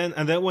that, and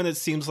then when it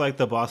seems like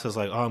the boss is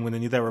like, oh, I'm going to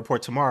need that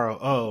report tomorrow.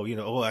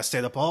 Oh, I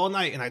stayed up all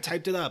night and I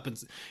typed it up and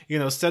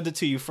sent it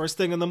to you first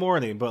thing in the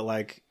morning. But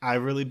like,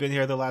 I've really been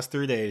here the last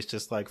 3 days,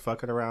 just like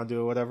fucking around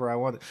doing whatever I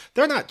want.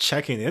 They're not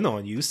checking in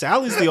on you.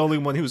 Sally's the only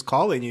one who's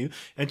calling you,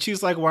 and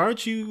she's like, why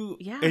aren't you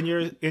in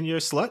your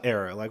slut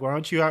era? Like, why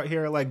aren't you out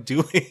here like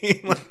doing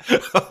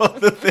like all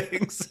the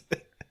things?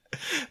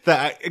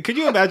 Could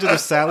you imagine if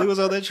Sally was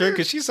on that trip?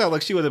 Because she sounded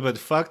like she would have been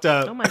fucked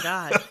up. Oh my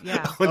god,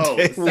 yeah. on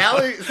day one.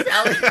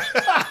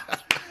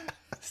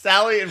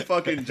 Sally and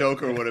fucking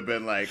Joker would have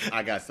been like,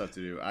 I got stuff to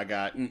do. I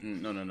got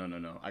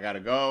no. I gotta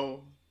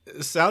go.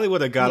 Sally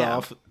would have got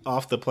Yeah.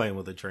 off the plane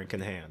with a drink in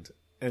hand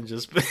and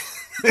just.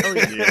 Oh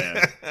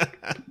yeah.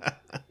 Yeah.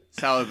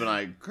 Sally would have been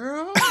like,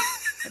 girl,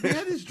 have you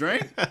had this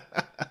drink?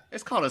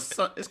 It's called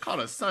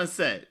a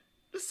sunset.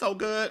 It's so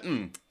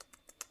good.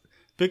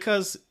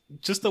 Because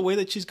just the way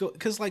that she's going,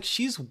 because like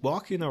she's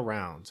walking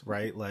around,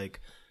 right?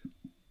 Like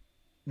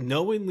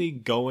knowingly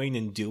going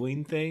and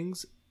doing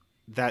things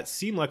that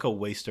seem like a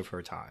waste of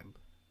her time,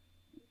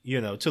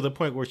 to the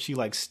point where she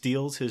like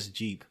steals his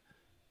Jeep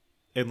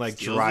and like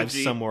Steals drives the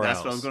Jeep. somewhere else.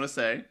 That's what I was gonna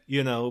say.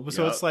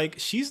 So Yup. it's like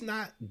she's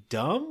not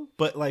dumb,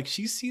 but like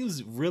she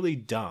seems really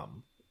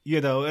dumb,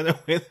 in a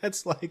way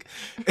that's like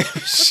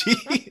if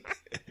she.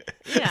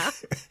 Yeah.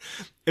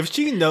 If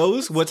she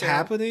knows what's true.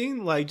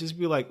 happening, like just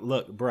be like,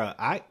 look, bruh,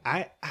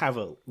 I have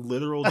a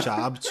literal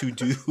job to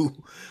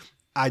do.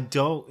 I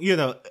don't,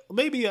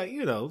 maybe,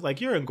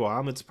 like you're in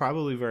Guam, it's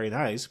probably very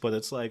nice, but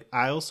it's like,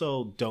 I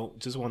also don't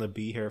just want to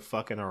be here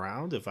fucking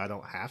around if I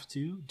don't have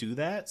to do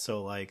that.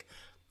 So like,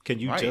 can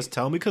you Right. just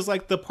tell me? Cause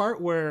like the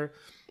part where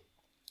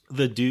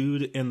the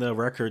dude in the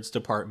records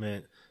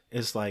department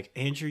is like,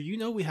 Andrew,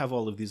 we have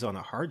all of these on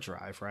a hard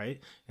drive,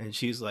 right? And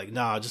she's like,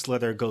 nah, just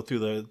let her go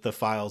through the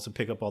files and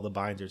pick up all the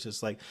binders.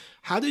 It's like,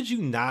 how did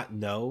you not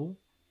know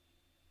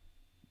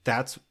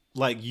that's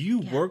like you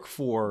work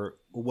for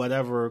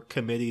whatever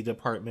committee,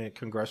 department,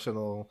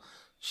 congressional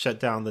shut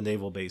down the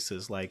naval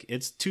bases? Like,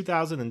 it's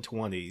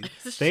 2020.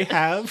 They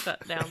have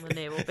shut down the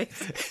naval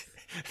base.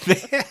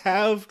 they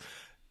have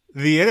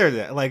the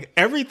internet. Like,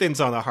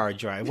 everything's on a hard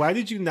drive. Why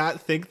did you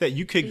not think that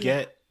you could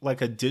get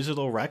like a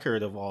digital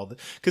record of all the,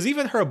 because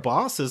even her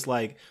boss is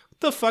like, what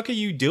the fuck are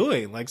you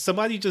doing? Like,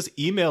 somebody just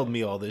emailed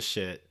me all this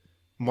shit.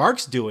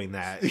 Mark's doing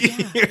that. You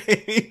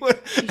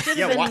should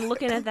have been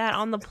looking at that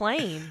on the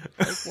plane.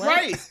 Like, what?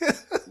 Right.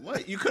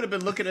 What? You could have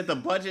been looking at the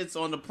budgets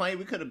on the plane.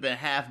 We could have been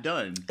half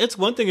done. It's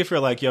one thing if you're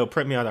like, yo,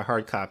 print me out a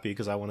hard copy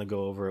because I want to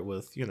go over it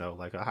with,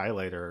 like a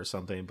highlighter or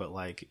something. But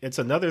like, it's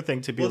another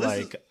thing to be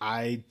like,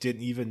 I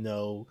didn't even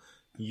know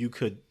you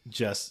could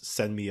just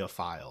send me a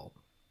file.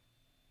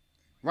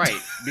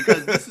 Right,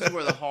 because this is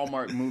where the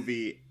Hallmark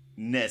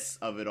movie-ness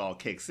of it all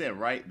kicks in,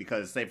 right?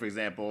 Because, say, for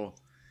example,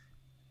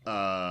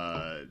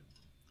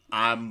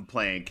 I'm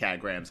playing Cat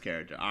Graham's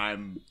character.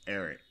 I'm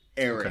Eric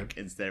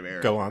instead of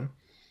Eric. Go on.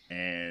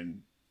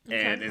 And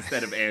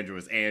instead of Andrew,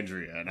 it's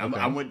Andrea. And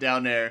I went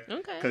down there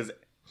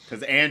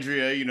because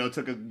Andrea,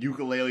 took a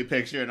ukulele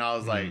picture, and I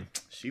was like,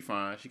 she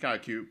fine, she kind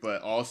of cute,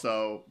 but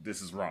also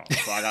this is wrong,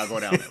 so I gotta go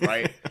down there,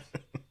 right?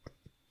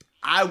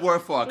 I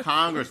work for a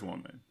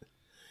congresswoman.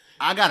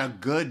 I got a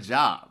good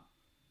job.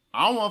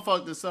 I don't want to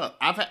fuck this up.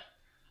 I've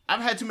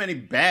had too many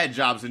bad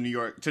jobs in New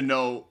York to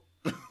know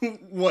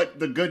what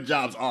the good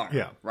jobs are.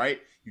 Yeah. Right?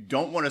 You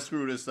don't want to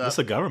screw this up. It's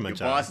a government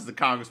job. Your boss is a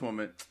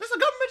congresswoman. It's a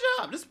government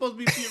job. This is supposed to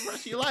be for the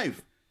rest of your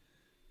life.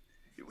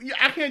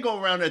 I can't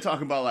go around there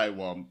talking about like,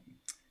 well,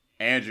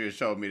 Andrea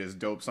showed me this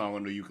dope song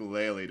on the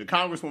ukulele. The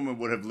congresswoman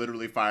would have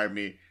literally fired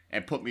me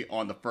and put me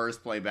on the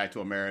first plane back to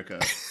America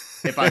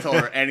if I told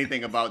her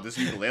anything about this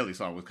ukulele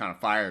song. Was kind of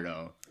fire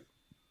though.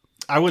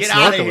 I went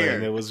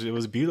snorkeling. It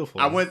was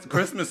beautiful. I went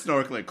Christmas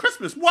snorkeling.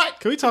 Christmas what?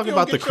 Can we talk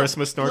about the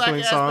Christmas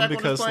snorkeling song?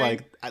 Because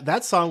like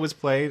that song was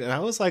played and I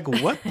was like,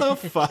 what the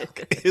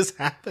fuck is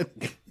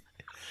happening?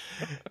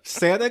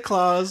 Santa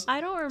Claus. I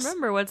don't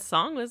remember what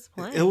song was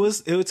playing. It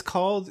was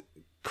called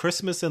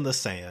Christmas in the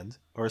Sand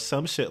or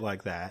some shit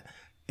like that.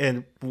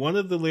 And one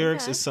of the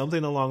lyrics is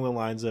something along the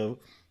lines of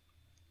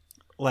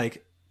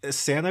like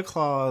Santa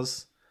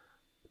Claus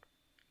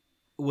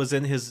was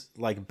in his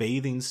like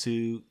bathing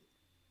suit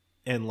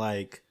and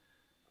like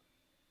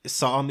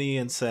saw me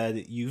and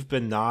said, "You've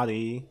been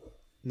naughty."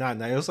 Not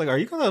nice. I was like, "Are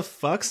you gonna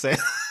fuck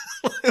Santa?"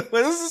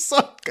 What is this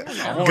song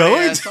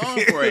going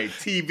song for a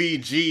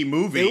TVG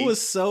movie? It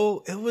was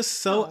so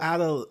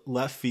out of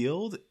left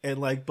field and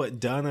like, but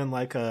done in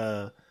like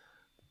a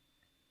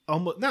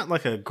almost not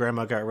like a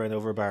grandma got ran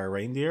over by a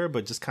reindeer,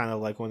 but just kind of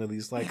like one of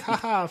these like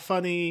haha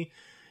funny,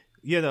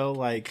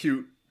 like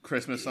cute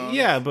Christmas songs.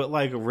 Yeah, but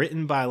like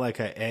written by like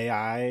an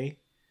AI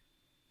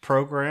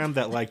program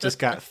that like just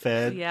got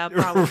fed. Yeah,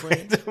 probably.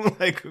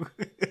 Random,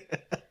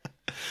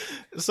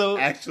 so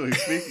actually,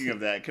 speaking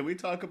of that, can we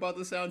talk about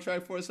the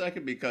soundtrack for a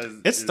second? Because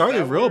it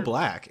started real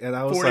black, and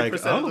I was 40%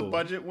 like, of the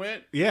budget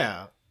went.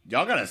 Yeah,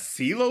 y'all got a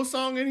CeeLo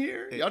song in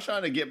here? Y'all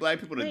trying to get black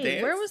people to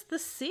dance? Where was the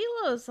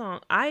CeeLo song?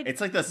 It's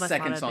like the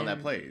second song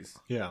that plays.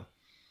 Yeah,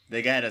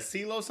 they got a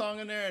CeeLo song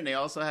in there, and they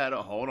also had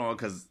a hold on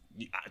because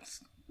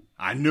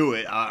I knew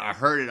it. I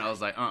heard it. I was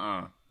like,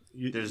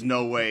 there's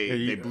no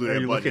way they blew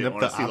their budget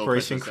on a CeeLo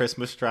Operation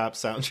Christmas Drop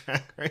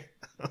soundtrack right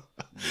now?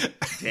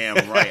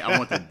 Damn right. I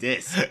want the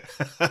disc.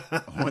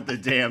 I want the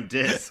damn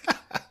disc.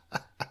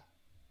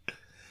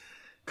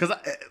 Because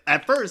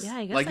at first,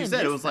 like you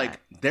said, it was like,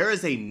 there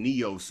is a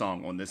Neo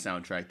song on this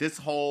soundtrack.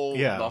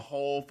 The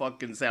whole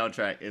fucking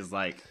soundtrack is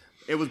like,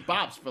 it was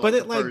bops for but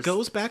it like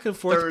goes back and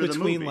forth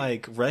between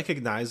like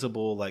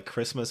recognizable like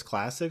Christmas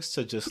classics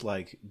to just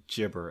like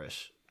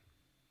gibberish.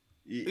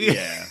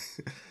 Yeah.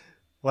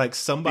 Like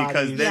somebody,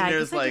 because then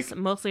there's I just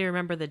mostly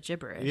remember the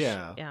gibberish.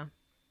 Yeah.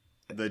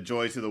 The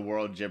Joy to the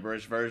World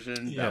gibberish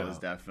version, that was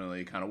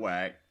definitely kind of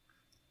whack.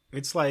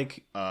 It's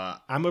like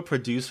I'm a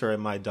producer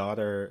and my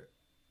daughter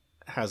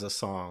has a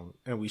song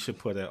and we should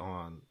put it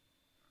on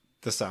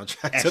the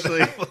soundtrack.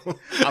 Actually,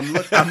 I'm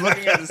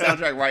looking at the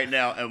soundtrack right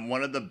now, and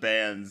one of the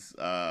bands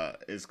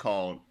is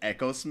called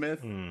Echo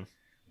Smith,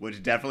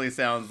 which definitely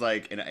sounds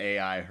like an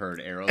AI heard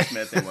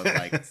Aerosmith and was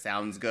like,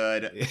 sounds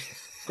good.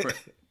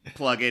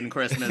 Plug in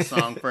Christmas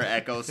song for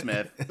Echo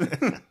Smith.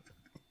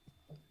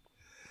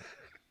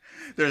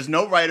 There's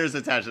no writers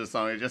attached to the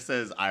song. It just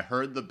says, I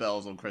heard the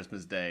bells on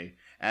Christmas Day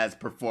as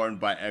performed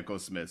by Echo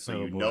Smith.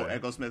 So know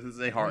Echo Smith is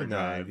a hard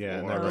drive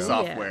or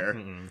software.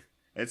 Yeah.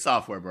 It's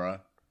software, bro.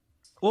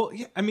 Well,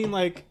 yeah, I mean,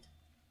 like,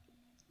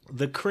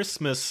 the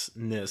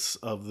Christmasness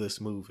of this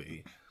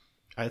movie,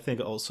 I think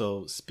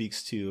also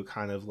speaks to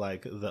kind of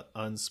like the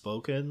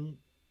unspoken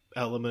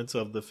elements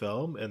of the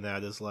film. And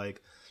that is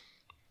like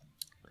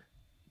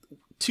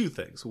two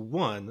things.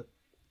 One,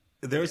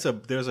 there's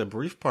a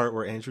brief part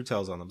where Andrew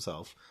tells on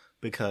himself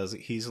because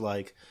he's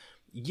like,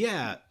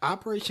 yeah,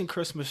 Operation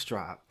Christmas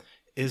Drop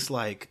is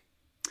like,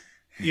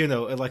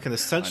 like an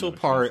essential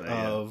part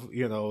of,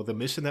 the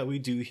mission that we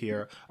do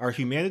here, our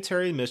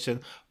humanitarian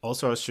mission,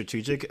 also our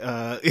strategic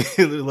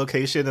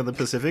location in the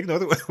Pacific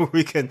Northwest where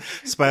we can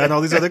spy on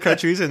all these other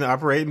countries and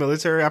operate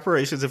military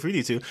operations if we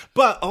need to,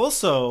 but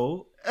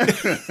also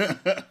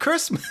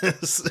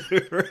Christmas,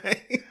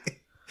 right?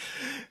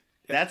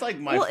 That's like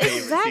my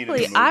favorite scene in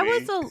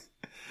the movie.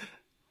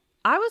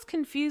 I was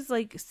confused,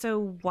 like,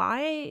 so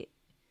why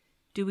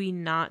do we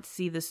not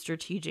see the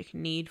strategic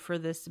need for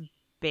this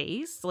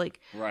base? Like,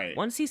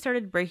 once he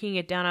started breaking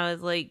it down, I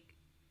was like,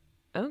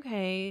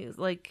 okay,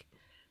 like,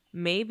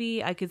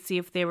 maybe I could see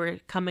if they were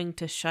coming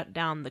to shut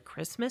down the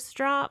Christmas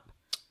drop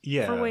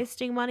for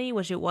wasting money,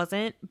 which it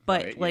wasn't.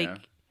 But,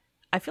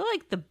 I feel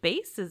like the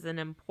base is an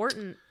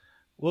important...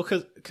 Well,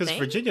 because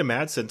Virginia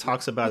Madsen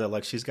talks about it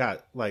like she's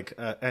got like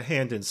a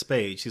hand in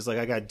spades. She's like,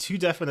 I got two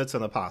definites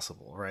and a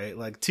possible, right?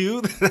 Like two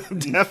that I'm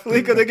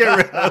definitely going to get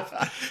rid of.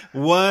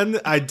 One,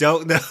 I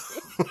don't know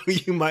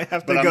you might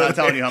have to But go. I'm not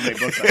telling you how many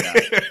books I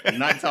got. I'm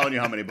not telling you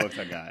how many books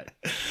I got.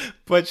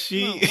 But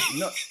she,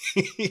 No.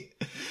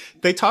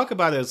 they talk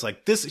about it as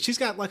like this. She's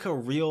got like a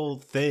real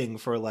thing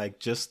for like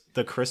just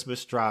the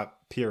Christmas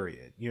drop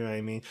period. You know what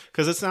I mean?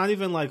 Because it's not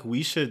even like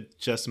we should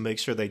just make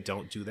sure they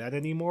don't do that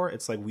anymore.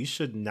 It's like we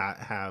should not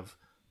have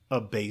a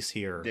base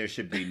here. There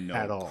should be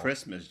at no all.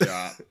 Christmas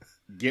drop.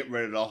 Get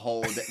rid of the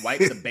whole, wipe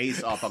the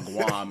base off of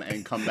Guam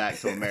and come back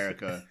to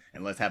America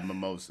and let's have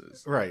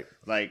mimosas. Right.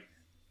 Like,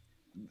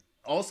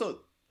 also,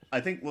 I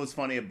think what's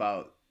funny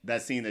about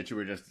that scene that you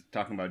were just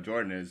talking about,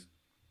 Jordan, is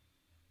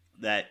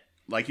that,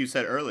 like you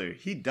said earlier,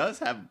 he does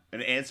have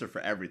an answer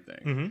for everything.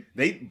 Mm-hmm.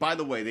 They, by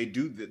the way, they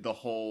do the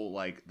whole,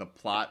 like, the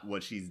plot,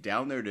 what she's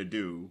down there to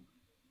do,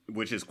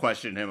 which is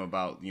question him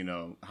about, you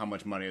know, how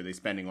much money are they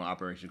spending on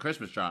Operation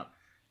Christmas Drop.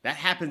 That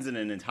happens in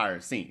an entire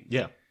scene.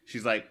 Yeah.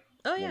 She's like,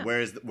 Oh, yeah.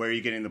 well, where are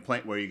you getting the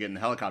plane? Where are you getting the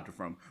helicopter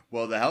from?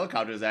 Well, the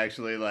helicopter is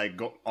actually like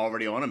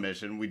already on a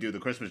mission. We do the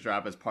Christmas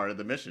drop as part of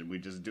the mission.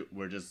 It's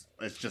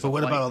just. But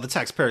what flight. about all the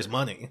taxpayers'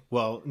 money?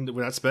 Well,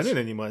 we're not spending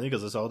any money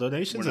because it's all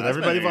donations We're and not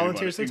everybody spending any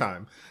volunteers their money.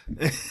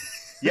 time.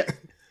 Yeah,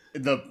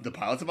 the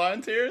pilots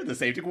volunteer, the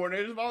safety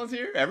coordinators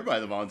volunteer,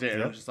 everybody volunteer. And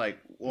Yep. I'm just like,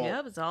 well,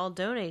 Yep, it's all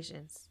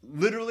donations.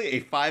 literally a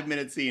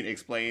 5-minute scene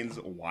explains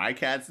why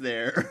Kat's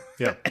there.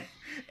 Yeah.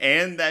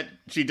 And that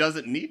she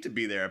doesn't need to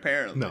be there.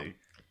 Apparently, No.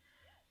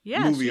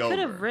 Yeah, Movie she could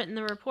over. have written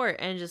the report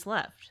and just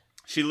left.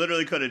 She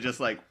literally could have just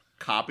like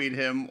copied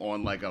him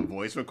on like a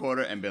voice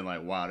recorder and been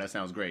like, "Wow, that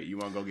sounds great. You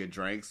want to go get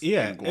drinks?"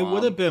 Yeah, in it Guam?"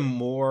 would have been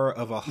more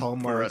of a rest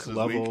Hallmark of the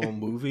level week.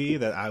 movie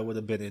that I would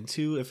have been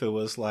into if it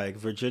was like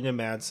Virginia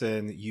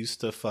Madsen used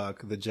to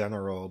fuck the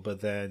general, but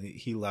then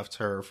he left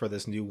her for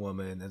this new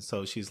woman, and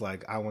so she's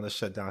like, I want to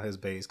shut down his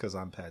base because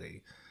I'm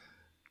petty.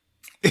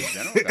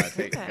 General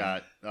Okay.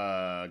 got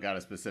a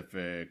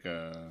specific.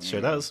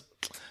 Sure does.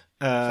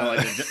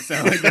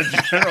 Sound like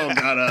the general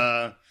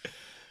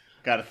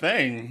got a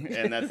thing,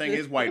 and that thing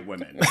is white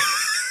women.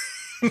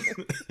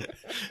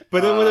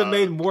 But it would have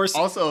made more sense.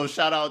 Also,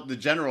 shout out the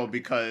general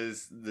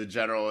because the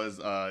general is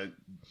a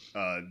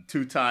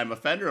 2-time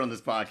offender on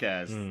this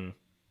podcast. Mm.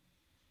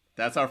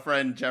 That's our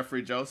friend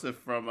Jeffrey Joseph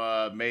from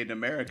Made in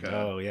America.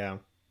 Oh, yeah,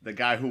 The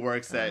guy who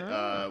works at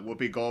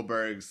Whoopi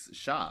Goldberg's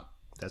shop.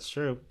 that's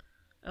true.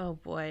 Oh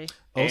boy.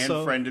 Also,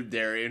 And friend of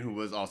Darian, who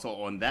was also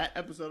on that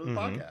episode of the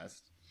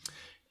podcast.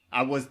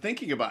 I was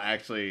thinking about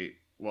actually,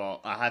 well,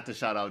 I have to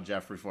shout out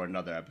Jeffrey for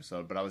another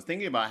episode, but I was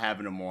thinking about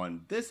having him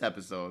on this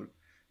episode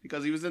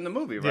because he was in the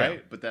movie, right? Yeah.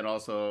 But then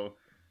also,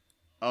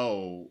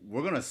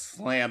 we're going to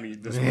slam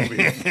this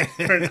movie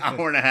for an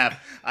hour and a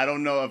half. I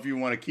don't know if you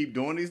want to keep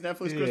doing these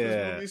Netflix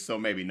Christmas movies, so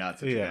maybe not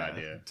such a good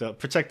idea. So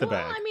protect the Well,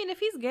 bag. I mean, if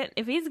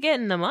he's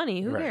getting the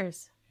money, who Right.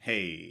 cares?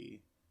 Hey.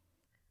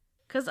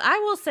 Because I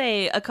will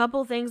say a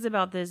couple things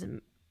about this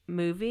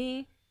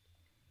movie.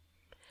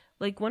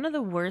 Like, one of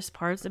the worst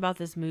parts about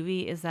this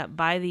movie is that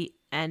by the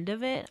end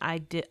of it,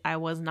 I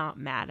was not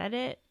mad at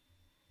it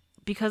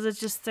because it's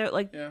just so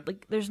like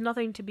there's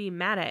nothing to be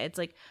mad at. It's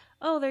like,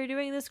 oh, they're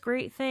doing this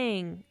great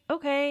thing.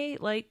 Okay,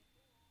 like,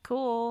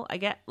 cool. I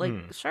get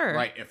sure,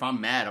 Right. If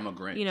I'm mad, I'm a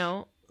Grinch. you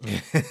know,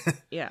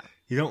 yeah.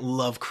 You don't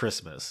love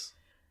Christmas.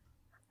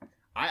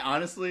 I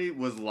honestly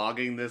was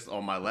logging this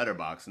on my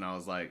letterbox, and I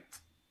was like,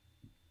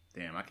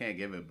 damn, I can't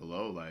give it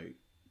below like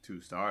 2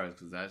 stars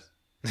because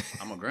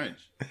I'm a Grinch.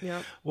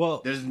 Yep.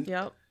 Well,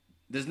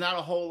 There's not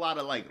a whole lot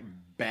of like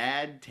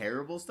bad,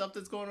 terrible stuff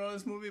that's going on in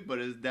this movie, but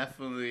it's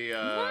definitely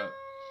Well,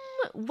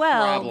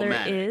 there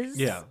problematic. is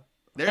yeah.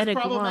 there's an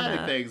problematic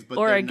iguana things, but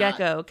or they're a not-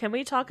 gecko. Can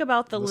we talk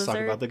about the Let's lizard?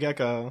 talk about the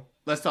gecko.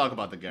 Let's talk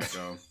about the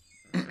gecko.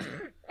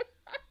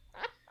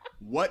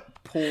 What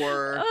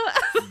poor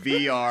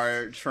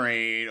VR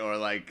train or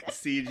like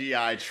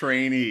CGI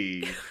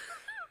trainee?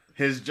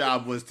 His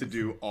job was to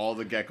do all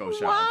the gecko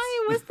shots.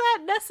 Why was that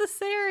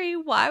necessary?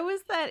 Why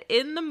was that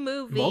in the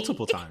movie?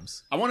 Multiple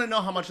times. I want to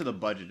know how much of the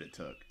budget it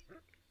took.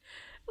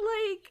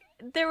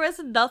 Like, there was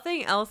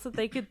nothing else that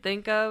they could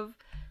think of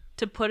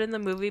to put in the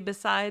movie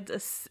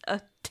besides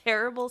a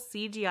terrible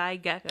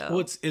CGI gecko. Well,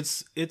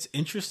 it's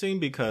interesting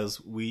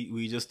because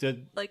we just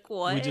did like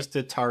what? we just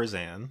did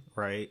Tarzan,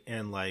 right?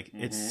 And like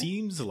it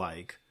seems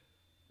like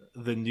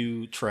the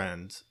new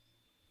trend,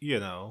 you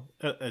know,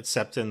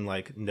 except in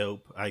like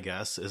Nope, I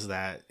guess, is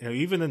that, you know,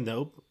 even in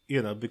Nope,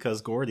 you know,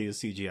 because Gordy is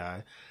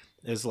CGI,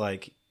 is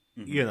like,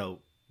 you know,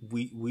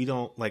 we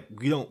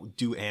don't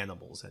do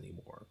animals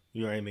anymore.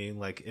 You know what I mean?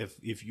 Like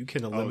if you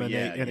can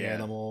eliminate an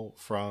animal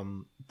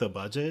from the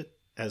budget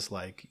as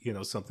like, you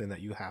know, something that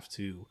you have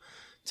to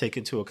take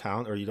into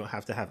account, or you don't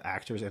have to have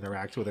actors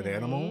interact with an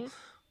animal,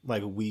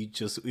 like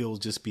it'll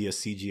just be a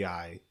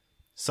CGI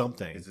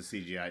something. It's a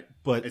CGI,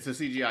 but it's a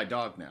CGI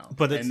dog now.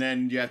 But and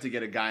then you have to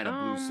get a guy in a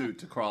blue suit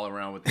to crawl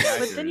around with the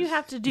actors. But then you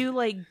have to do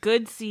like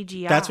good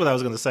CGI. that's what I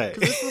was gonna say.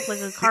 Because this looks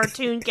like a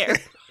cartoon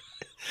character.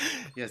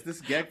 Yes,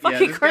 this gecko.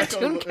 Fucking this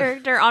cartoon gecko,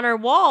 character on her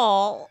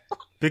wall.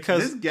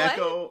 Because this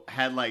gecko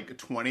had like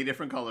 20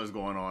 different colors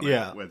going on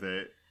Yeah. with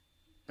it.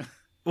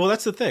 Well,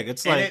 that's the thing.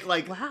 It's And like, it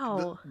like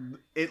Wow.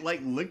 it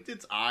like licked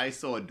its eye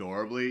so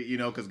adorably, you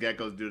know, because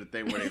geckos do the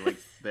thing where they lick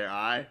their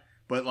eye.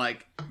 But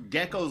like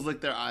geckos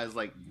lick their eyes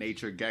like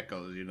nature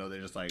geckos, you know,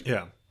 they're just like,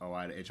 yeah. oh,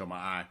 I had an itch on my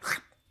eye.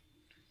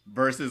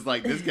 Versus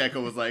like this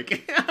gecko was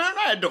like, I'm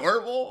not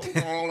adorable.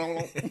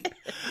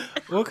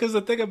 Well, because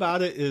the thing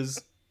about it is,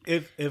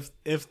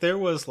 if there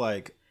was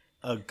like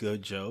a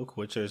good joke,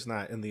 which there's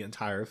not in the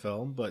entire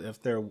film, but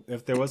if there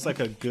was like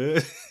a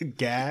good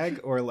gag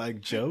or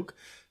like joke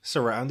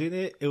surrounding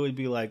it, it would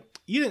be like,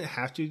 you didn't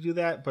have to do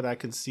that, but I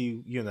can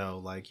see, you know,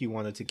 like you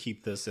wanted to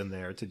keep this in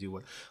there to do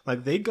what,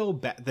 like they go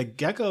back. The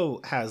gecko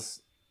has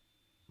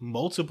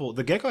more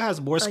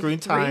Like screen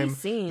 3 time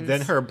scenes.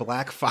 than her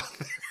black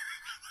father.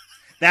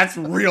 That's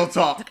real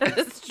talk.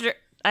 It's true.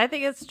 I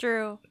think it's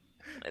true.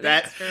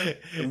 That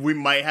we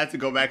might have to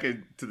go back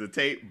into the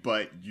tape,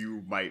 but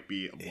you might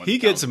be. He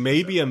gets 1000%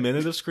 maybe a right.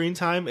 minute of screen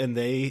time, and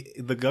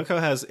the gecko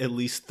has at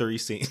least 3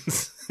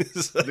 scenes.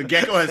 The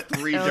gecko has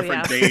 3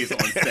 different days on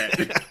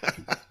set.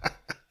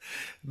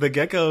 The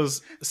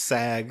geckos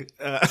sag.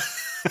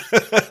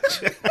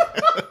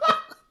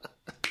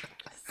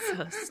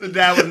 The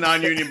dad was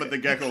non-union, but the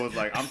gecko was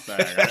like, I'm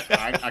sad.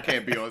 I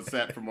can't be on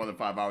set for more than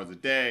 5 hours a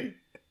day.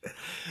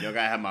 You know,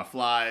 gotta have my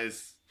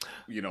flies.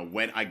 You know,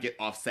 when I get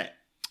off set,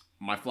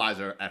 my flies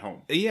are at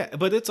home. Yeah,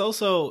 but it's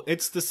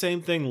the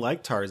same thing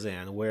like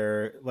Tarzan,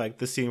 where like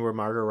the scene where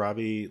Margot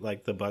Robbie,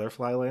 like the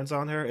butterfly lands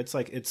on her. It's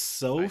like I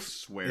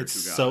swear to God.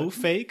 so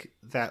fake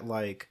that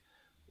like,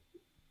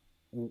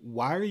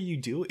 why are you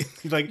doing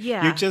like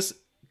Yeah. you're just.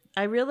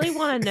 I really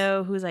want to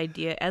know whose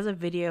idea. As a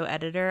video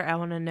editor, I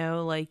want to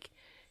know, like,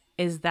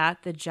 is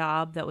that the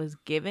job that was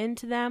given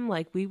to them?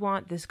 Like, we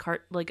want this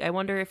cart. Like, I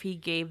wonder if he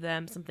gave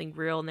them something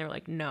real, and they were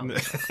like, "No,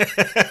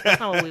 that's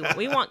not what we want.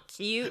 We want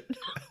cute."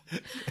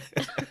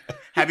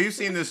 Have you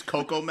seen this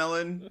Coco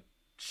Melon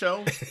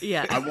show?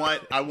 Yeah.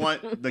 I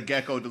want the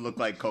gecko to look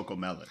like Coco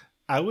Melon.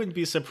 I wouldn't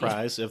be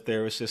surprised if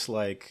there was just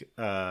like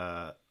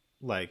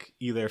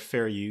either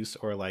fair use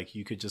or like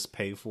you could just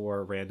pay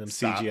for random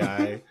Stop.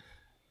 CGI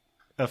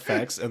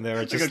effects, and they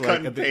were just a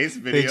cut and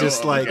paste they video just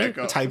of a like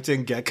gecko. typed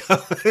in gecko.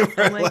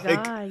 Oh my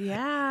god!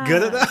 Yeah.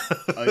 Good enough.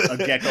 A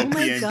gecko Oh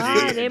my PNG.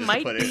 god! and It just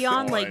might put be it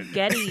on like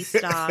Getty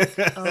stock.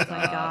 Oh my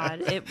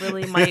god! It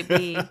really might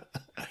be.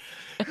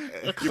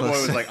 Your boy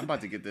was like, I'm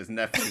about to get this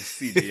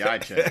Netflix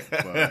CGI check,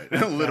 but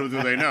little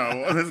do they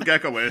know, this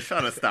gecko is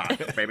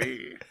Shutterstock,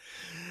 baby.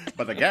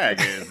 But the gag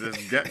is, this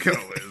gecko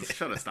is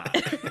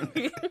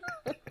Shutterstock.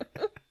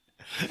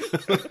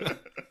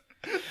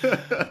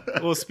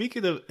 Well,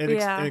 speaking of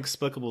Yeah.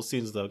 inexplicable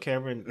scenes, though,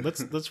 Cameron,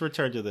 let's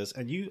return to this,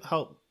 and you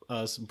help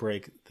us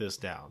break this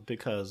down,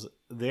 because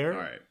All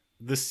right.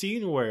 the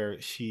scene where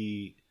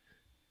she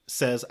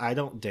says "I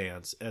don't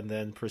dance" and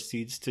then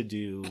proceeds to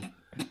do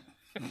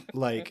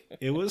like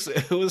it was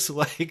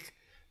like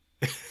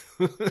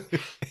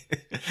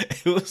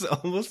it was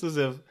almost as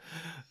if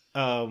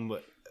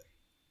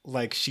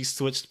like she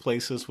switched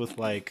places with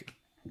like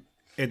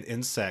an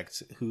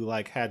insect who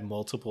like had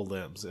multiple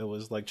limbs. It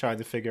was like trying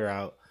to figure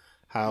out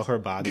how her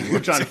body We're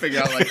works. trying to figure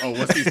out, like, oh,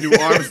 what's these new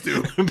arms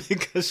do?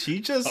 Because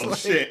she just Oh, like,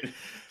 shit.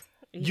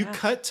 you Yeah.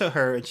 cut to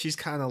her and she's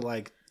kind of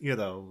like, you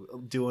know,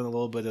 doing a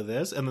little bit of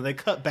this, and then they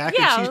cut back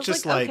Yeah, I and was she's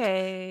just like,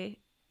 okay.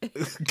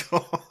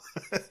 gone.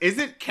 Is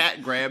it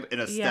Cat Grab in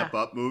a Yeah. Step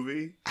Up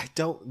movie? I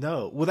don't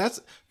know. Well,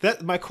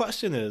 that. My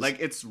question is, Like,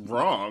 it's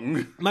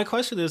wrong.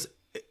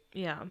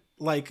 Yeah.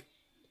 like,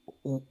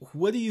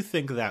 what do you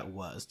think that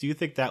was? Do you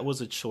think that was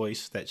a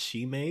choice that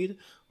she made,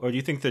 or do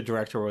you think the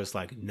director was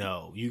like,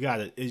 no,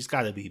 it's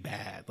gotta be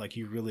bad. Like,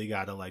 you really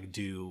gotta like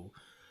do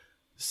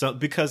so,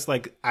 because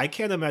like I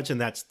can't imagine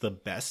that's the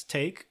best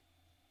take,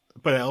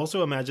 but I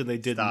also imagine they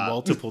did Stop.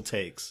 multiple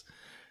takes,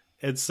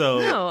 and so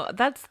No,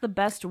 that's the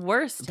best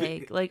worst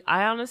take. Like,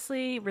 I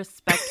honestly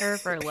respect her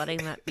for letting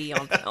that be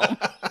on film.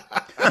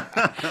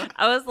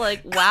 I was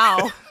like,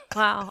 wow,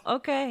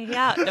 okay,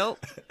 yeah,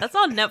 nope, that's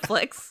on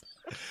Netflix.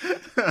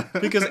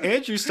 because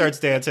Andrew starts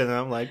dancing, and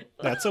I'm like,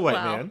 that's a white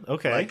Wow. man.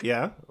 Okay, Like,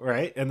 yeah,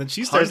 right. And then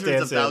she starts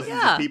Hundreds of dancing thousands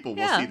Yeah, of people will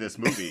yeah. see this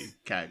movie,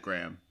 Cat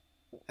Graham.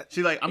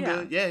 She's like, I'm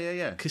Yeah. good.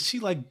 Yeah. because she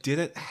like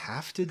didn't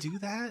have to do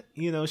that.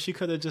 You know, she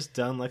could have just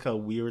done like a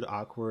weird,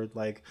 awkward,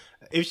 like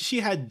if she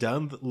had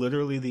done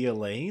literally the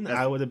Elaine,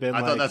 I would have been I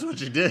like, thought that's what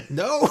you did.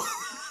 no,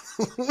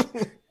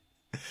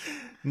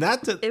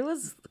 not to. It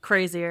was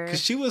crazier.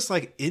 Because she was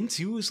like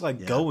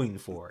Yeah. going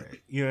for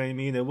it. You know what I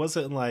mean? It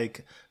wasn't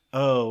like,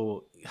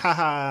 oh,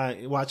 haha,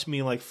 watch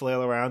me like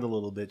flail around a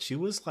little bit. She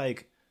was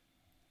like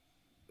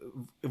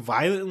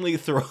violently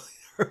throwing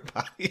her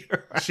body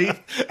around.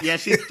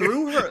 She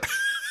threw her.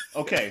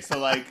 Okay, so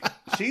like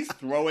she's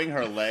throwing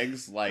her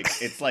legs like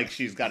it's like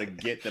she's got to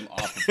get them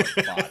off of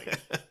her body.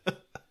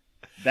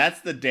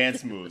 That's the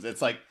dance moves.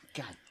 It's like,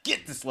 God,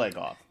 get this leg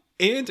off.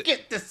 And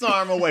Get this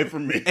arm away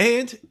from me.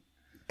 and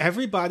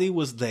everybody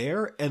was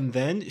there, and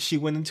then she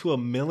went into a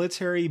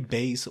military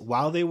base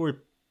while they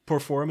were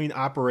performing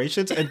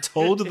operations and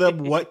told them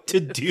what to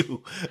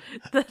do.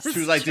 This She is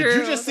was like, true. "Did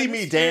you just see That me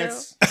is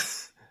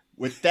dance?"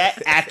 With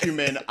that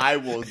acumen, I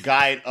will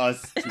guide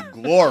us to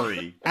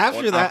glory.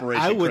 After on that,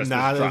 Operation I would Christmas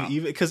not Drop.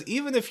 have because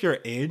even if you're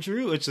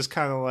Andrew, it's just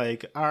kind of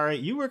like, all right,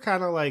 you were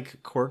kind of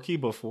like quirky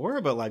before,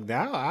 but like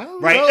now, I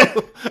don't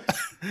know.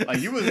 Like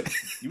you was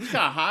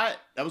kind of hot.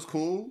 That was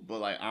cool, but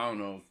like I don't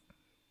know.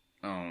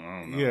 I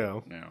don't know. Yeah.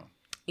 No.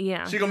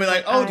 Yeah. She gonna be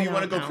like, oh, I do you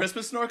want to don't go know.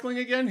 Christmas snorkeling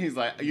again? He's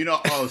like,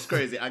 it's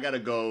crazy. I gotta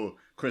go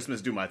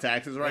Christmas do my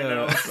taxes right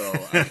now,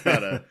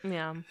 so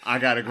Yeah. I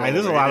gotta go.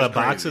 There's a over. lot It's of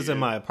boxes crazy. in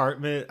my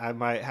apartment. I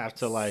might have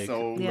to like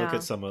So- look Yeah.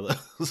 at some of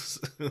those.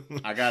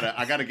 I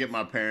gotta get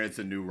my parents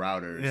a new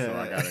router, so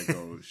Yeah. I gotta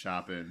go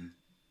shopping.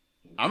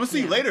 I'm gonna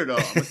see you later, though.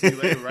 I'm gonna see you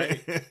later,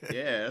 right?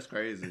 Yeah, that's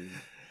crazy.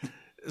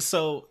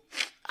 So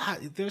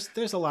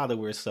there's a lot of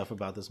weird stuff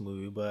about this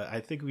movie, but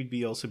I think we'd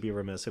be also be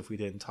remiss if we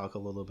didn't talk a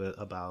little bit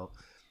about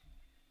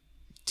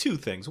two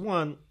things.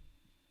 One,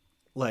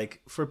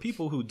 like for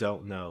people who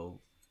don't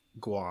know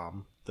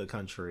Guam, the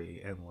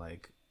country, and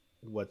like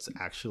what's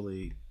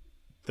actually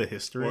the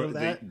history Or of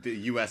that, the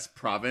U.S.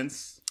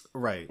 province,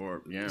 right?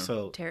 or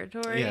So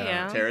Territory. Yeah.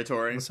 Yeah.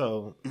 territory.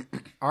 So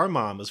our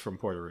mom is from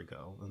Puerto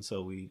Rico, and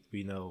so we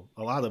know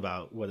a lot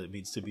about what it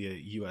means to be a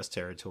U.S.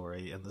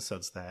 territory in the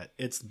sense that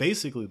it's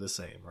basically the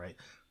same, right?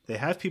 They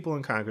have people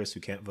in Congress who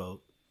can't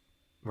vote,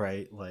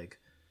 right? Like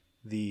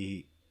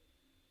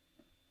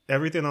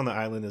everything on the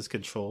island is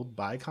controlled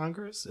by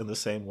Congress in the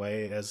same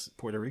way as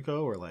Puerto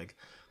Rico, or like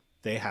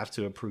they have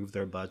to approve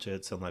their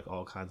budgets and like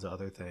all kinds of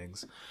other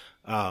things.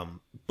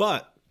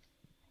 But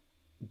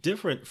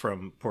different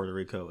from Puerto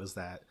Rico is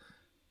that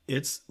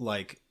it's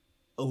like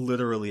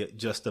literally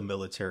just a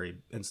military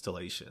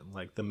installation.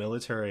 Like the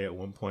military at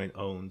one point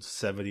owned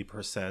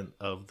 70%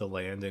 of the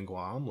land in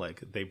Guam.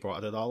 Like they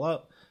brought it all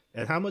up.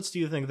 And how much do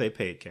you think they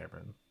paid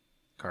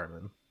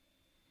Carmen?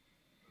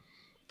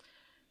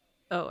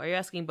 Oh, are you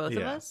asking both of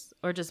Yeah. us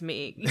or just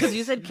me? Because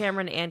you said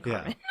Cameron and Yeah.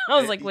 Carmen. I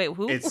was like, wait,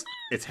 who?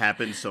 It's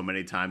happened so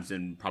many times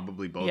in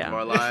probably both Yeah. of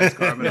our lives,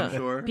 Carmen. I'm No,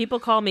 sure. people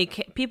call me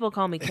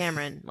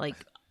Cameron like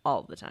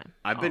all the time.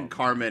 I've been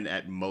Carmen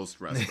at most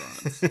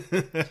restaurants.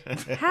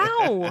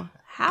 How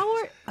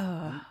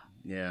are?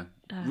 Yeah.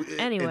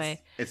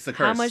 Anyway, it's the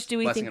curse. how much do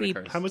we Blessing think and a we-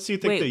 curse. How much do you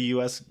think Wait, the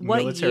U.S. what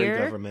military year?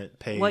 government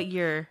paid? What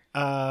year?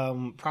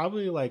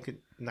 Probably like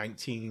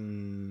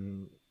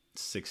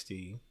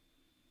 1960,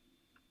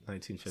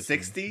 1950.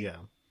 60?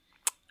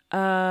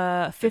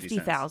 Yeah.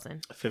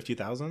 50,000.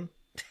 50,000?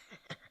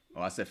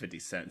 Oh, I said 50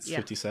 cents. Yeah.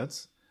 50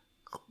 cents?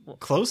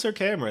 Closer,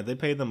 Cameron. They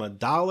paid them $1.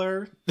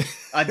 $1.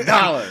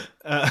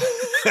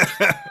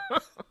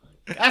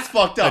 That's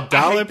fucked up.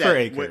 I hate $1 per that.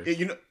 acre.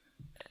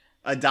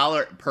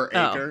 $1 per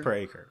Oh. acre. Per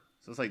acre.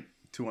 So it's like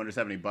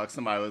 $270.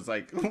 Somebody was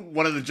like,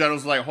 one of the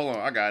generals was like, hold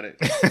on, I got it.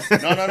 No.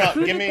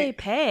 Who give did me. they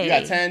pay? You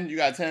got 10. You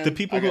got 10. The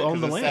people who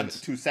own the land.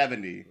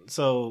 $270.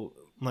 So,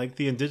 like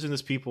the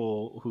indigenous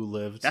people who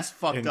lived That's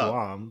fucked in up.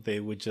 Guam, they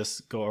would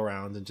just go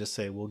around and just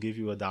say, "We'll give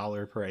you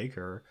 $1 per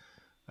acre."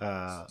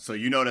 So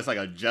that's like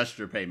a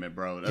gesture payment,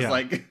 bro. That's Yeah.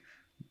 like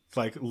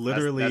Like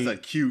literally, that's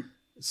a cute.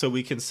 so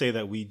we can say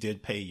that we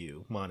did pay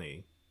you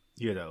money,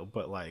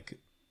 but like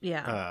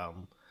Yeah.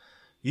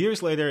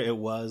 years later, it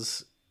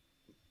was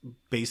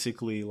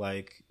basically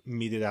like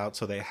meted out,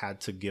 so they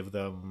had to give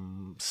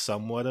them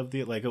somewhat of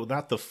the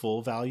not the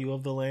full value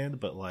of the land,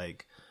 but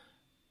like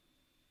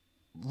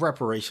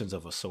reparations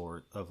of a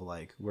sort of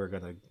like we're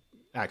gonna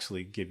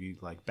actually give you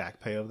like back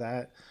pay of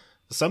that.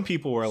 Some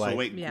people were like, So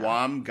wait, Yeah.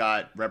 Guam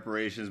got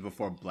reparations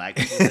before black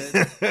people did?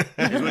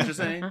 Is what you're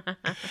saying?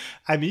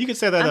 I mean, you could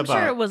say that I'm about,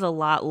 sure it was a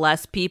lot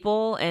less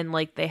people, and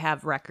like they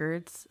have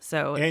records,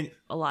 so it's and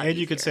a lot. and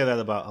you could say easier.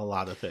 that about a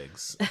lot of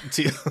things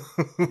too.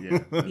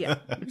 Yeah. Yeah.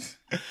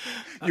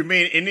 You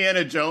mean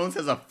Indiana Jones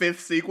has a 5th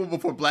sequel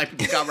before black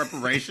people got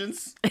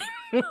reparations?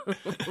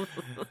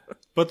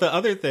 But the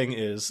other thing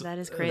is That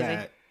is crazy.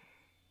 that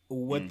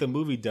what the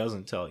movie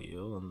doesn't tell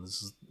you, and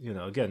this is,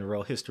 again,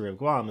 real history of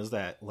Guam, is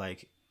that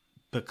like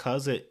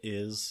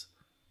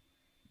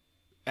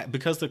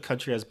because the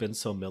country has been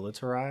so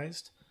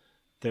militarized,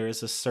 there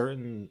is a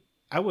certain,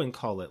 I wouldn't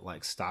call it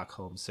like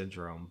Stockholm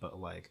syndrome, but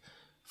like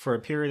for a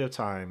period of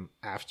time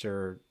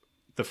after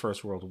the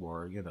First World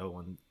War,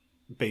 when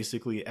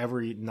basically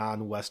every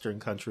non-Western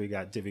country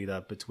got divvied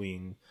up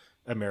between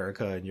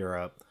America and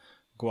Europe,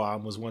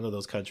 Guam was one of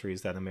those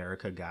countries that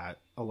America got,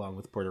 along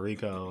with Puerto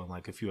Rico and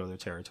like a few other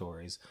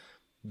territories.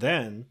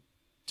 Then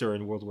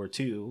during World War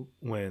II,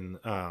 when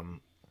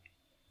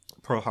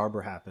Pearl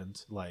Harbor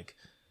happened, like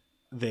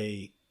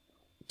they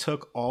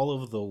took all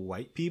of the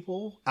white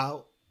people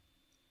out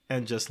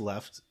and just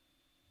left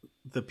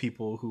the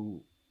people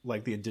who,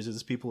 like the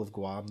indigenous people of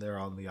Guam, there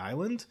on the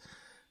island.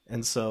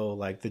 And so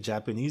like the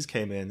Japanese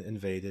came in,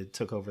 invaded,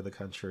 took over the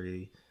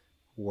country,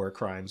 war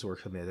crimes were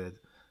committed.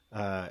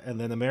 And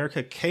then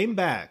America came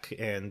back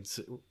and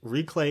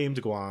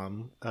reclaimed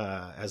Guam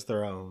as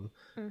their own.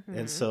 Mm-hmm.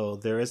 And so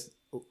there is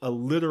a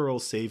literal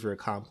savior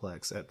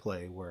complex at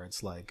play where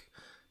it's like,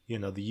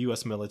 the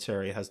U.S.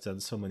 military has done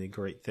so many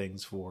great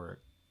things for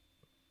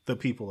the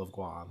people of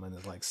Guam and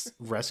it like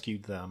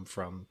rescued them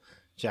from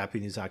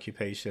Japanese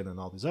occupation and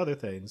all these other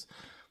things.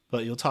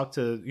 But you'll talk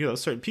to,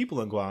 certain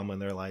people in Guam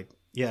and they're like,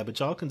 yeah, but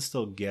y'all can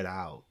still get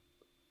out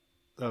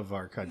of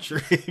our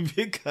country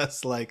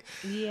because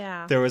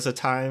there was a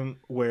time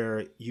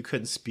where you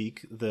couldn't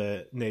speak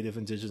the native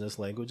indigenous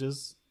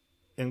languages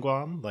in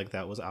Guam. Like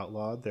that was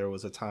outlawed. There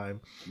was a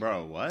time.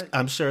 Bro, what?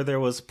 I'm sure there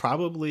was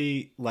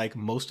probably like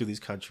most of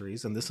these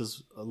countries. And this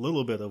is a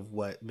little bit of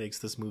what makes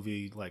this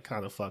movie like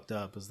kind of fucked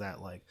up is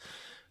that like,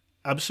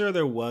 I'm sure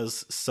there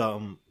was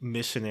some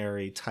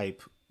missionary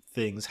type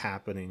things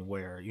happening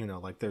where,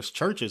 like there's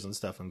churches and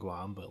stuff in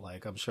Guam, but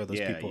like, I'm sure those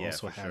people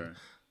also had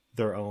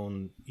their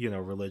own,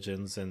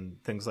 religions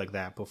and things like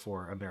that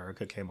before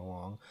America came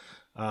along.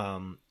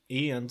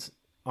 And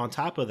on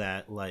top of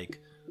that,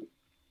 like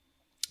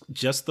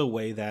just the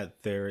way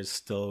that there is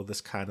still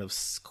this kind of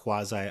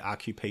quasi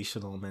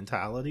occupational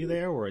mentality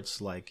there where it's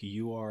like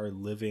you are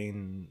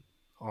living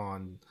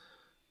on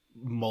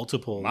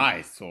multiple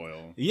my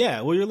soil.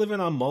 Yeah. Well, you're living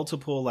on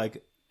multiple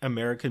like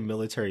American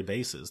military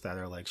bases that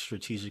are like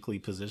strategically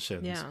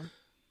positioned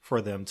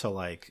for them to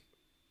like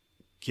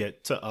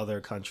get to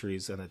other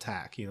countries and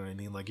attack. You know what I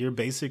mean? Like you're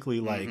basically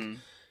like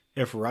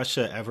if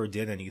Russia ever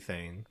did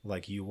anything,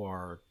 like you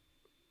are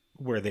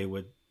where they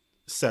would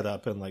set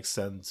up and like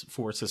send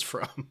forces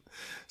from.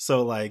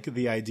 So like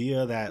the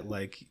idea that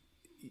like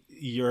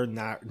you're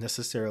not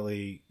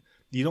necessarily,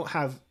 you don't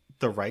have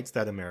the rights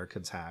that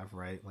Americans have,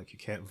 right? Like you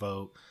can't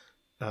vote.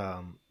 You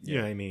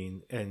know what I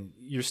mean? And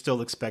you're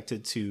still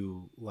expected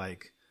to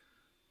like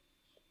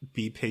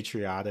be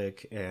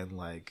patriotic and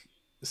like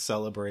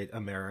celebrate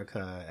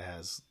America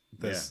as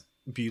this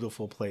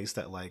beautiful place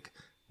that like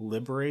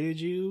liberated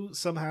you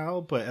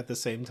somehow, but at the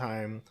same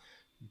time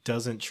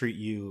doesn't treat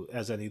you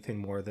as anything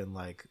more than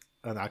like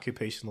an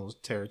occupational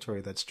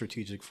territory that's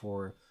strategic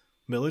for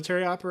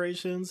military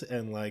operations.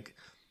 And like,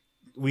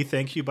 we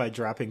thank you by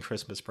dropping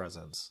Christmas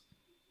presents.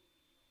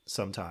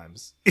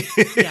 Sometimes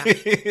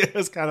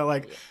it's kind of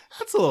like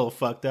that's a little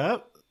fucked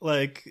up.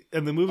 Like,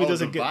 and the movie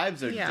doesn't get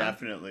vibes are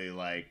definitely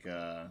like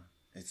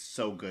it's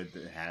so good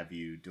to have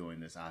you doing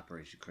this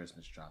Operation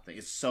Christmas drop thing.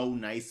 It's so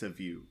nice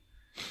of you.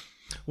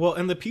 Well,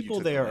 and the people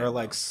there are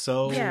like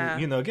so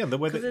again the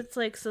way that it's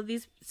like so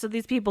these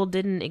people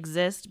didn't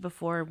exist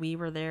before we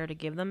were there to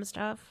give them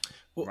stuff.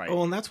 Well, right.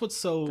 Well, and that's what's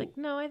so like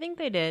no, I think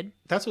they did.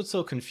 That's what's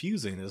so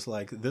confusing is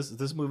like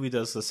this movie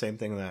does the same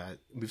thing that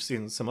we've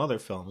seen in some other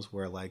films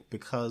where like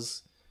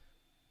because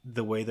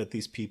the way that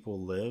these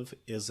people live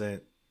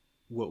isn't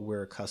what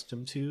we're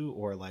accustomed to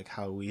or like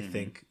how we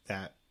think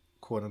that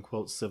quote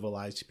unquote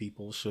civilized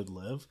people should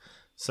live,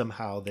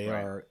 somehow they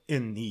are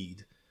in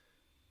need.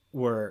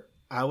 Where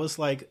I was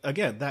like,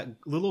 again, that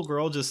little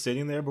girl just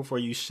sitting there before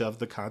you shove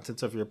the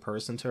contents of your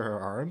purse into her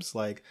arms,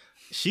 like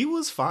she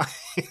was fine.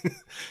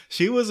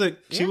 She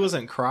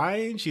wasn't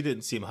crying. She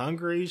didn't seem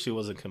hungry. She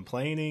wasn't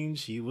complaining.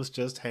 She was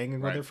just hanging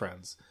with her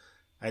friends.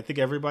 I think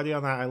everybody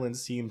on that island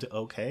seemed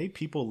okay.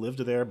 People lived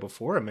there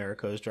before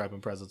America was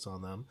dropping presents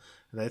on them.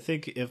 And I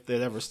think if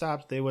it ever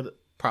stopped, they would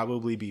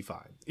probably be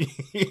fine.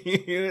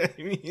 You know what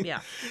I mean?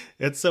 Yeah.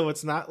 And so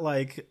it's not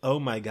like, oh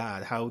my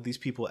God, how would these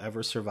people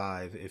ever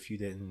survive if you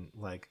didn't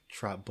like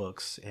drop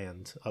books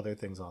and other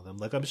things on them?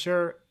 Like I'm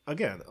sure,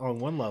 again, on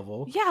one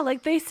level. Yeah,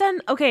 like they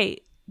send,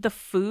 the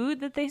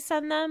food that they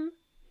send them.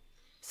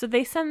 So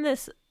they send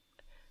this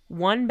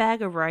one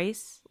bag of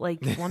rice like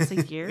once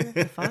a year.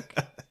 The fuck?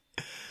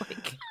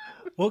 Like,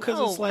 well, because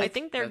it's like, I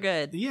think they're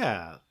good.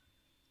 Yeah.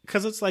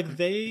 Because it's like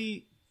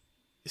they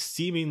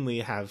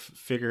seemingly have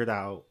figured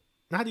out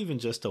not even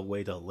just a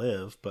way to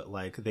live, but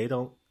like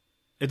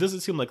it doesn't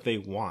seem like they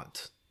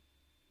want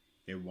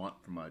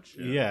for much.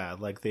 Yeah,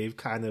 like they've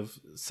kind of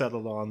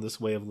settled on this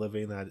way of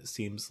living that it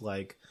seems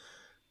like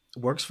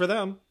works for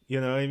them. You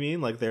know what I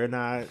mean? Like they're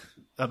not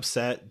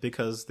upset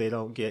because they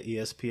don't get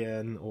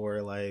ESPN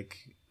or like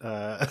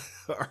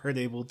aren't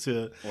able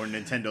to, or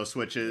Nintendo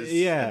Switches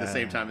at the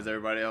same time as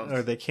everybody else,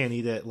 or they can't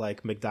eat at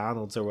like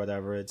McDonald's or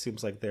whatever. It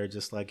seems like they're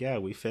just like, yeah,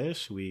 we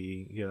fish,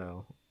 we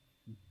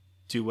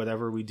do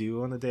whatever we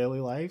do on a daily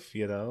life,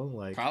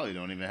 like probably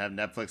don't even have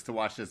Netflix to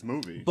watch this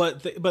movie.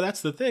 But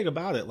that's the thing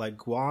about it. Like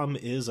Guam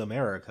is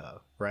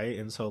America, right?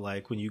 And so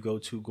like when you go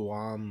to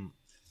Guam,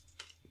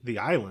 the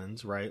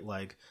islands, right?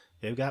 Like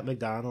they've got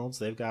McDonald's,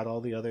 they've got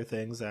all the other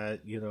things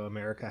that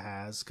America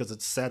has because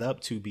it's set up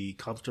to be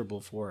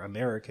comfortable for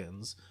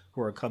Americans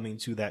who are coming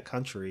to that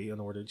country in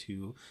order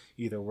to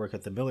either work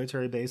at the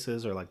military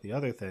bases or like the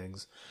other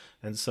things.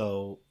 And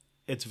so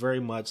it's very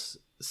much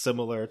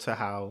similar to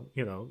how,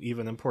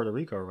 even in Puerto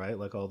Rico, right?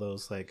 Like all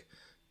those like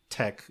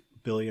tech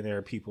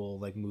billionaire people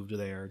like moved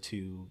there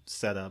to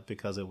set up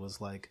because it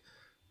was like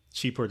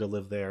cheaper to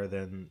live there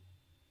than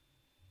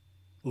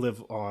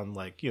live on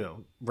like,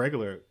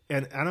 regular.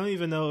 And I don't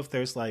even know if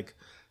there's like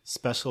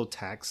special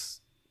tax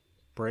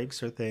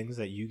breaks or things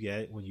that you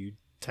get when you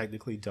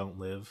technically don't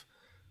live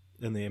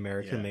in the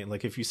American main.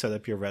 Like if you set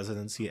up your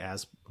residency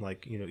as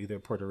like, either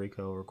Puerto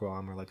Rico or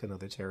Guam or like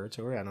another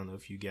territory, I don't know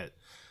if you get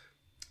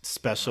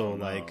special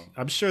like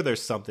I'm sure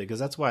there's something because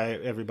that's why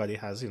everybody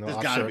has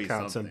offshore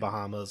accounts in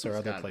Bahamas or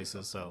other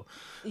places. So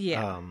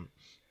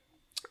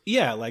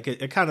Yeah, like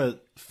it kind of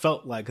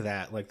felt like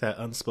that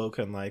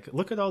unspoken, like,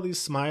 look at all these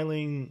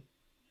smiling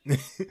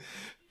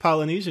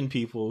Polynesian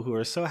people who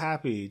are so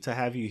happy to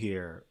have you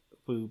here,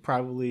 who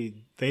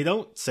probably, they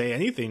don't say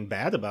anything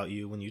bad about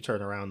you when you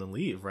turn around and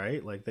leave,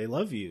 right? Like, they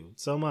love you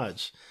so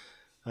much,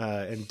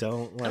 and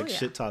don't like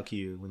shit talk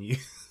you when you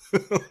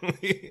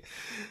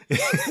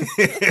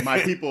my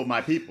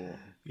people.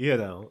 You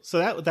know,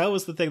 so that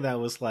was the thing that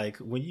was like,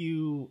 when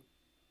you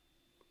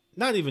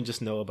not even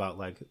just know about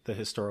like the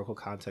historical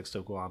context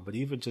of Guam, but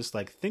even just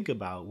like think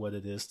about what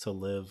it is to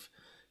live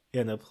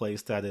in a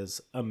place that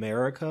is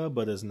America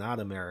but is not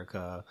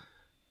America.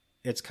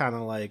 It's kind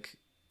of like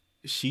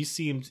she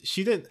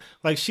didn't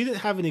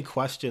have any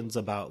questions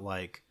about,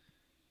 like,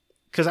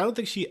 because I don't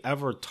think she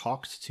ever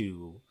talked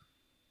to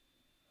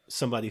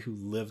somebody who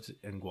lived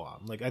in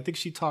Guam. Like, I think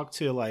she talked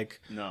to like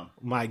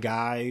my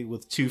guy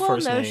with two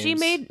first names. She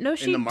did.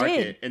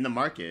 In the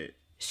market.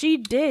 She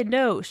did.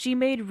 No, she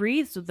made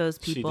wreaths with those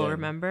people,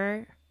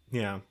 remember?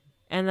 Yeah.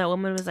 And that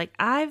woman was like,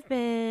 I've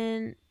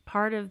been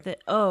part of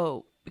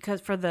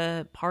because for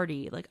the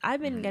party. Like, I've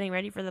been getting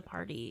ready for the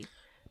party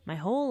my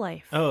whole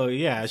life. Oh,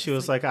 yeah. She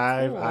was like, cool.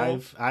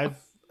 I've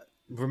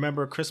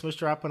remember Christmas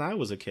drop when I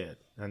was a kid,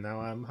 and now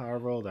I'm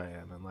however old I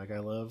am. And like, I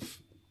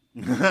love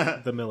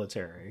the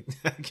military,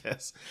 I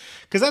guess.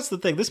 Because that's the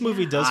thing. This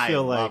movie does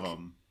feel like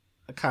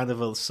a kind of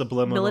a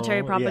subliminal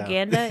military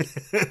propaganda.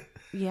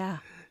 Yeah.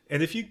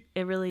 And if you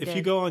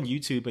go on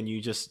YouTube and you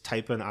just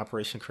type in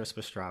Operation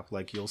Christmas Drop,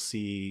 like, you'll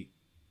see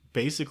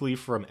basically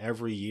from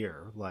every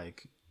year,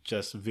 like,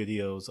 just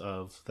videos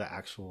of the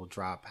actual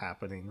drop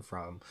happening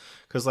from,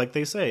 because like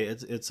they say,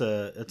 it's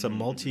a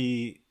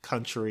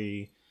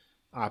multi-country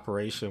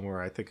operation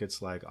where I think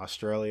it's like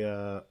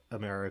Australia,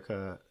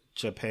 America,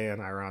 Japan,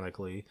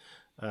 ironically,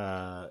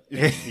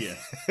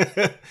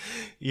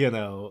 you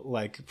know,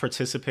 like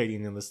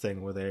participating in this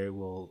thing where they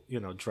will, you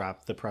know,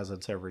 drop the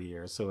presents every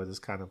year. So it is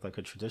kind of like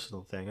a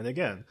traditional thing. And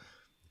again,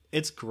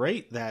 it's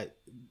great that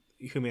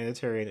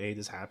humanitarian aid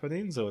is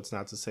happening. So it's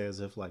not to say as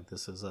if like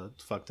this is a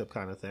fucked up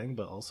kind of thing,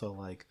 but also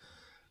like,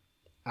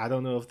 I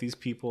don't know if these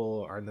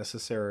people are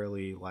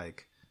necessarily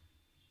like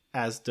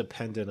as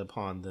dependent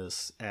upon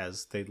this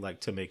as they'd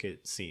like to make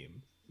it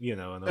seem. You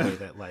know, in a way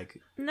that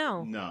like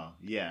no,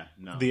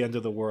 the end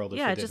of the world.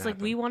 Yeah, just like,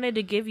 we wanted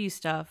to give you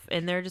stuff,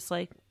 and they're just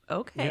like,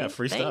 okay, yeah,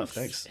 free stuff,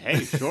 thanks.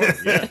 Hey, sure,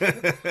 yeah.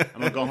 I'm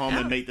gonna go home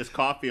and make this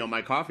coffee on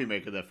my coffee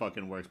maker that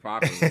fucking works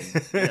properly.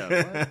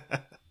 Yeah.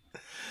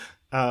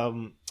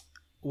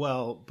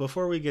 Well,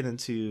 before we get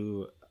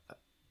into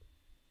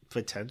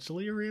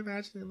potentially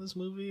reimagining this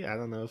movie, I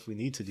don't know if we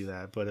need to do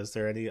that, but is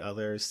there any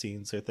other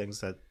scenes or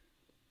things that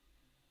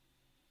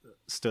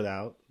stood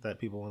out that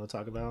people want to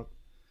talk about?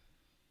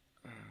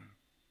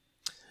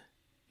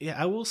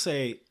 Yeah, I will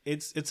say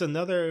it's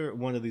another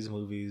one of these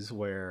movies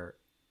where,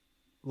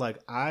 like,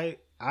 I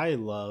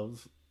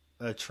love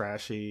a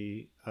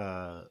trashy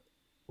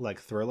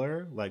like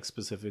thriller, like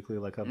specifically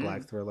like a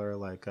black thriller,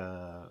 like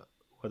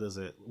what is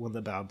it, When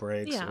the Bow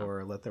Breaks,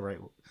 or Let the Right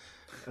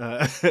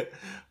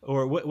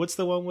or what's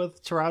the one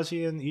with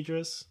Taraji and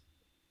Idris?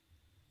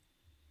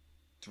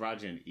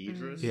 Taraji and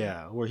Idris?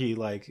 Yeah, where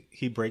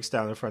he breaks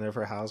down in front of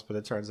her house, but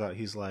it turns out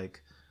he's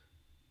like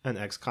an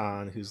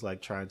ex-con who's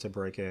like trying to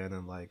break in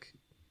and like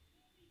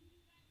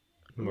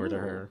murder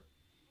her.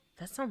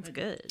 That sounds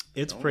good.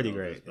 It's pretty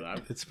great.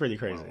 It's pretty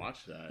crazy.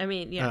 Watch that. I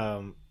mean,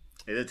 yeah.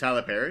 Is it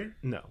Tyler Perry?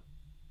 No.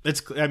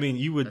 It's. I mean,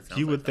 you would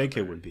like think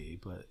it would be,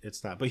 but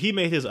it's not. But he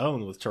made his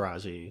own with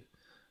Taraji.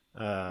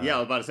 Yeah, I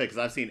was about to say, because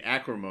I've seen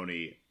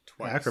Acrimony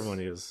twice.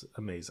 Acrimony is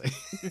amazing.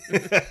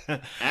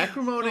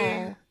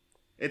 Acrimony.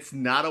 It's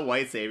not a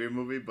white savior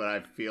movie, but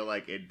I feel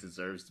like it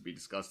deserves to be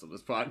discussed on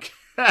this podcast.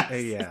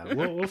 Yeah,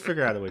 we'll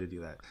figure out a way to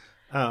do that.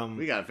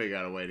 We gotta figure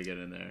out a way to get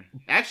in there.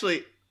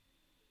 Actually,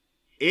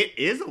 it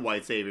is a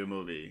white savior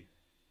movie.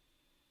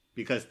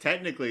 Because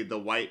technically the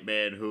white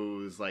man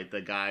who's like the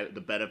guy,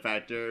 the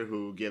benefactor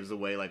who gives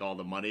away like all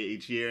the money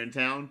each year in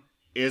town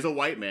is a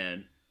white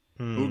man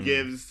who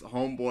gives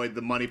Homeboy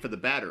the money for the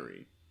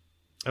battery.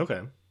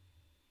 Okay.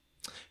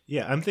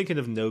 Yeah, I'm thinking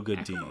of No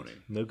Good Deed.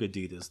 No Good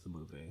Deed is the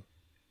movie.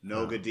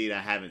 No Good Deed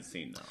I haven't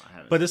seen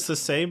though. But it's the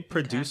same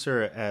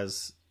producer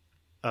as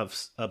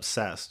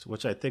Obsessed,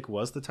 which I think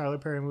was the Tyler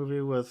Perry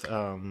movie with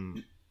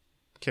Kim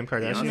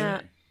Kardashian. Yeah.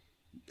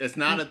 It's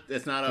not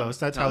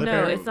Tyler Perry.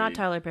 No, it's not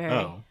Tyler Perry.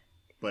 Oh.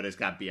 But it's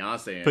got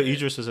Beyonce in But it.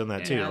 Idris is in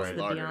that too, That's right?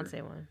 the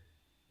Beyonce one.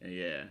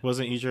 Yeah.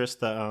 Wasn't Idris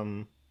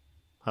the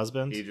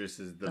husband? Idris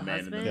is the man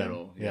husband? in the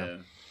middle. Yeah.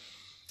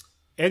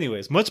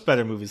 Anyways, much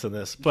better movies than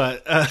this,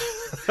 but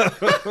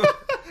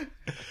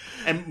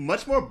and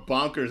much more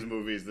bonkers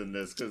movies than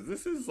this, because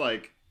this is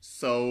like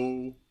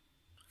so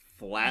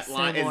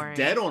flatline. It's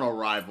dead on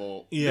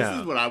arrival. Yeah. This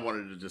is what I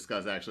wanted to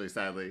discuss, actually,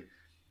 sadly.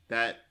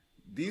 That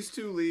these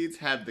two leads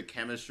have the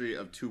chemistry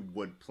of two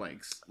wood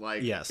planks.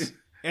 Like, yes.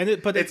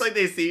 But it's like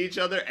they see each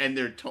other and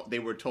they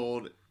were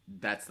told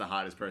that's the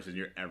hottest person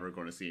you're ever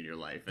going to see in your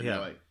life. And they're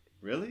like,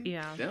 really?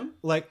 Yeah. Them?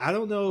 Like, I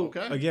don't know,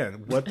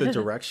 again, what the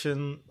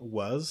direction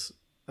was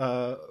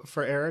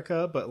for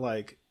Erica, but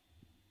like,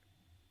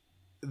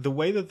 the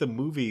way that the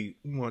movie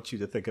wants you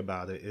to think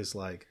about it is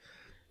like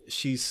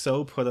she's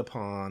so put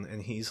upon,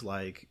 and he's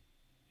like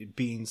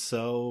being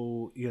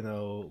so, you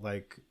know,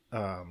 like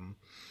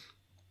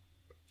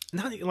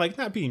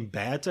not being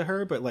bad to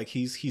her, but like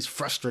he's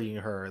frustrating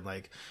her, and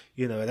like,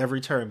 you know, at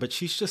every turn, but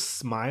she's just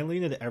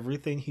smiling at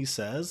everything he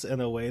says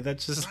in a way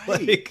that's just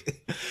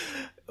like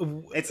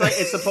it's like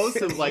it's supposed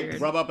to like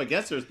rub up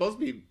against her. It's supposed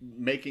to be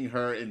making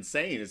her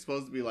insane. It's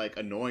supposed to be like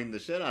annoying the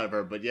shit out of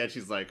her, but yet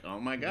she's like, oh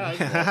my god,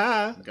 well,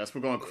 I guess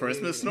we're going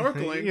Christmas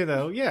snorkeling. You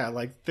know, yeah,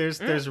 like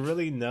there's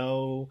really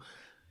no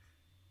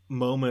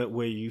moment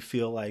where you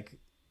feel like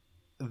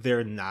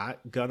they're not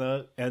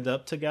gonna end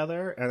up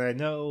together. And I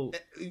know,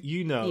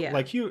 you know,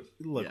 like you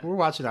look, we're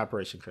watching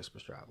Operation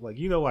Christmas Drop. Like,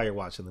 you know why you're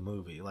watching the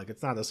movie. Like,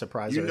 it's not a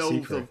surprise or a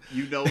secret.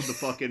 You know the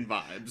fucking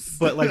vibes.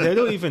 But like, they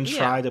don't even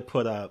try to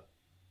put up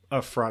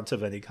a front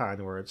of any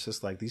kind where it's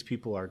just like, these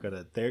people are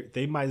gonna,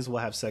 they might as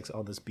well have sex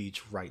on this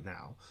beach right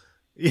now.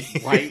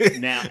 Right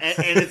now.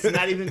 And it's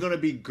not even gonna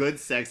be good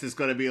sex. It's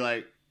gonna be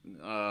like,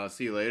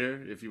 see you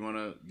later. If you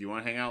wanna, do you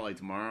wanna hang out like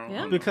tomorrow?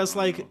 Yeah. Because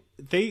like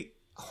they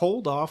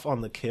hold off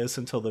on the kiss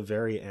until the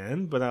very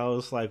end, but I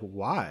was like,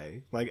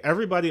 why? Like,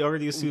 everybody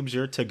already assumes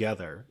you're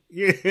together.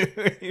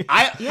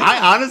 I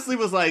honestly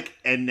was like,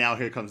 and now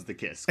here comes the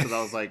kiss, because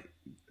I was like,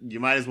 you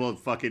might as well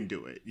fucking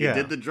do it. You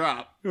did the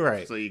drop,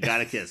 right? So you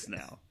gotta kiss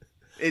now.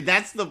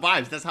 That's the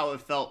vibes. That's how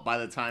it felt by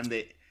the time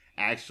they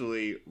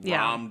actually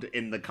rommed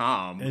in the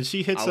calm. And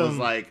she hits him.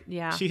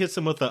 She hits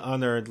him with the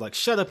unearned, like,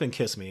 shut up and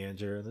kiss me,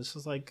 Andrew. And it's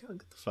just like, oh,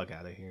 get the fuck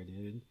out of here,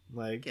 dude.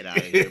 Like, get out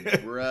of here,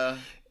 bruh.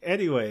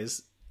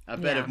 Anyways, I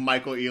bet if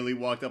Michael Ealy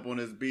walked up on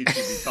his beach,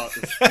 he'd be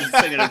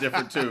singing a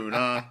different tune,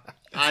 huh?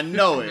 I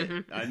know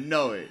it. I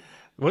know it.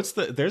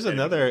 There's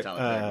another,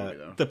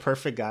 The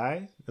Perfect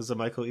Guy is a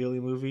Michael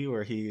Ealy movie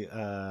where he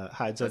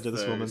hides under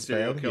this woman's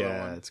bed.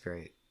 Yeah, one. It's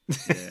great.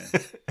 Yeah.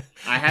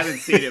 I haven't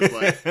seen it,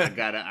 but I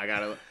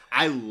gotta.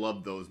 I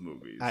love those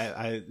movies.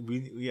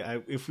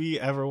 If we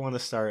ever want to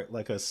start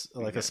like a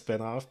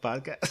spinoff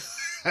podcast,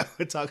 I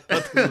would talk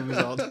about the movies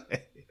all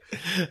day.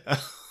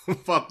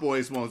 Fuck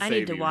Boys Won't Save You. I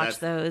need to watch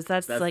those.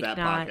 That's like that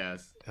not.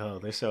 Podcast. Oh,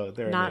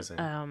 they're not,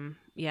 amazing.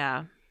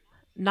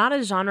 Not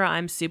a genre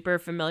I'm super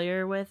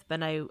familiar with,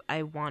 but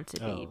I want to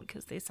be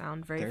because they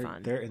sound very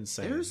fun. They're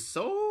insane. They're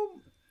so.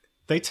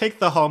 They take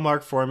the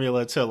Hallmark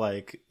formula to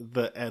like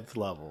the nth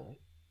level.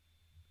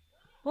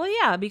 Well,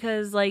 yeah,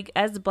 because like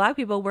as Black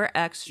people, we're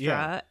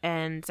extra,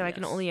 and so I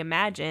can only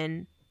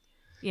imagine.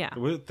 Yeah.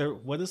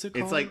 What is it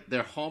called? It's like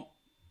their home.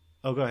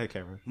 Oh, go ahead,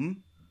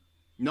 Cameron.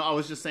 No, I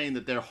was just saying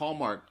that they're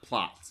Hallmark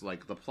plots.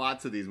 Like, the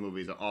plots of these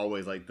movies are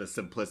always like the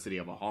simplicity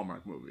of a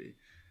Hallmark movie,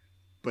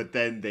 but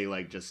then they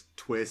like just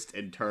twist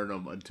and turn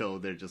them until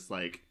they're just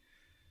like,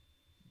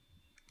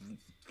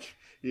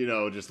 you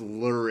know, just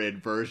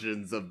lurid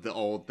versions of the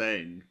old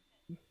thing.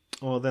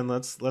 Well, then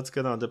let's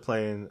get on to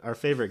playing our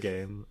favorite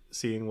game,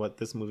 seeing what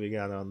this movie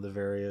got on the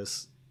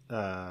various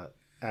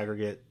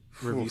aggregate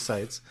review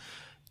sites.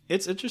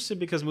 It's interesting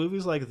because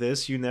movies like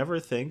this, you never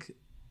think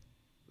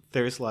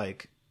there's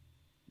like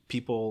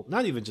people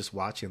not even just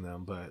watching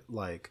them, but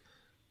like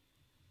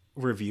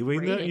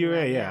reviewing them.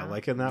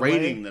 Like in that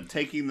rating way. Them,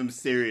 taking them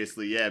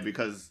seriously,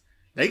 because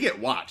they get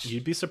watched.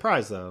 You'd be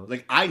surprised though.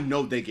 Like, I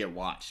know they get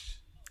watched.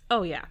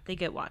 Oh yeah, they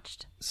get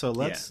watched. So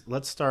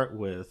let's start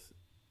with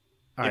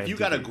IMDb. If you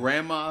got a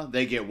grandma,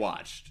 they get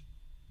watched.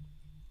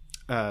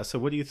 So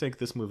what do you think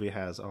this movie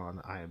has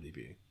on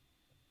IMDb?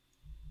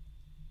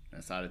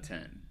 That's out of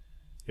 10.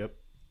 Yep.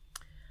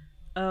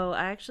 Oh,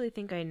 I actually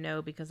think I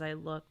know because I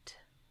looked.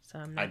 So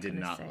I'm not. I did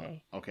not look.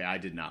 Okay, I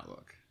did not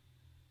look.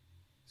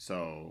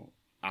 So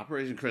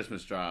Operation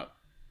Christmas Drop.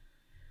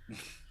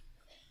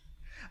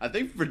 I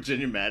think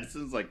Virginia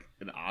Madsen's like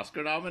an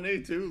Oscar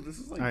nominee too. This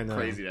is like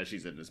crazy that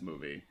she's in this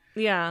movie.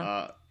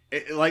 Yeah.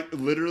 Like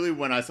literally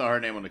when I saw her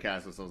name on the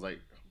cast list, I was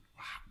like,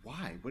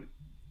 why? What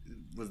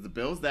was the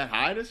bills that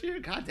high this year?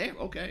 God damn.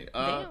 Okay.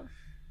 Damn.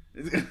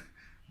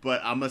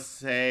 But I'm gonna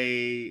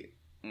say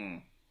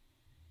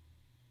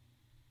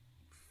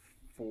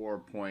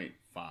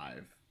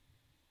 4.5.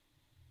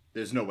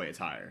 There's no way it's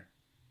higher.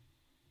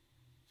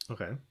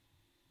 Okay.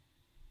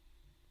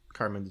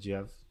 Carmen, did you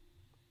have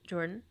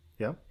Jordan?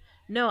 Yeah.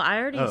 No, I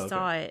already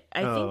saw it.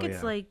 I think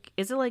it's like,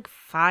 is it like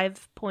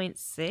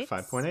 5.6?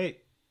 5.8.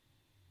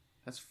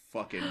 That's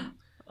fucking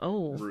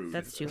rude.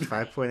 That's too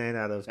 5.8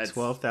 out of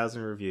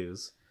 12,000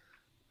 reviews.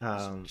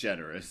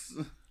 Generous.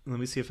 Let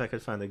me see if I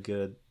could find a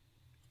good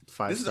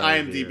 5-star This is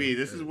IMDb. Review.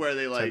 This is where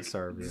they like.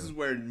 This is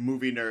where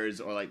movie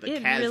nerds or like the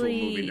casual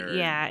movie nerd.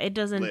 Yeah, it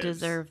doesn't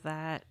deserve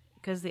that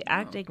because the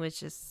acting was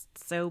just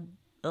so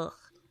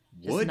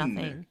just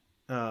nothing.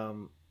 Yeah.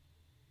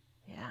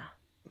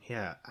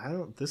 Yeah,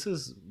 this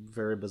is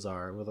very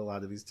bizarre with a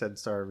lot of these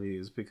 10-star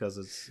reviews because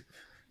it's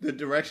the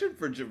direction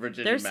for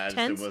Virginia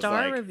Madsen was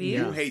like, reviews?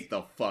 You hate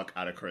the fuck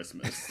out of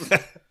Christmas.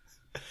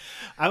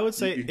 I would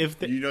say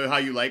you know how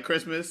you like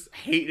Christmas,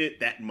 hate it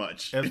that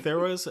much. If there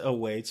was a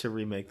way to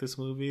remake this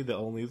movie, the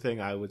only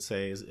thing I would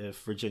say is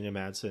if Virginia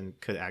Madsen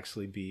could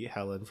actually be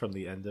Helen from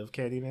the end of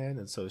Candyman,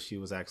 and so she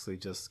was actually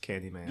just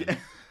Candyman.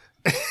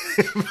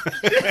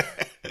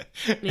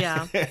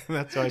 Yeah.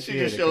 That's why She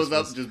just shows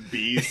up, just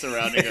bees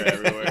surrounding her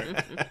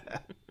everywhere.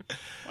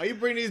 Why you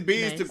bring these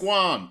bees to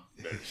Guam?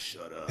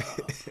 Shut up.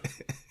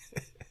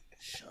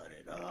 Shut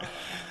it up.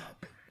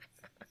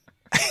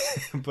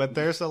 But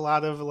there's a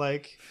lot of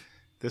like,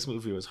 this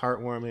movie was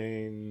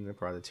heartwarming. It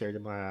brought a tear to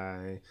my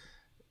eye.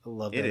 I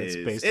love that it's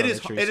based on a true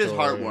story. It is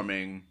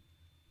heartwarming.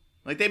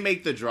 Like, they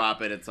make the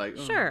drop and it's like,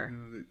 oh, sure,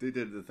 they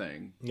did the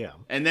thing. Yeah.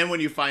 And then when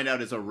you find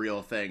out it's a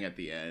real thing at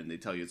the end, they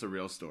tell you it's a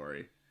real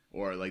story.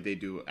 Or like they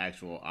do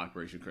actual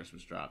Operation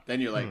Christmas Drop.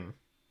 Then you're like,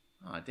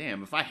 oh,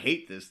 damn, if I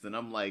hate this, then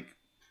I'm like,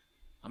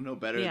 I'm no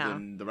better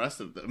than the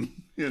rest of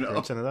them. You know?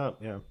 Grinching it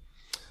up, yeah.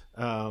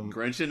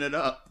 Grinching it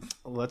up.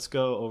 Let's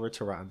go over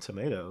to Rotten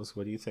Tomatoes.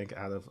 What do you think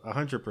out of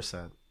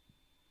 100%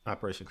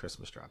 Operation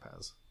Christmas Drop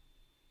has?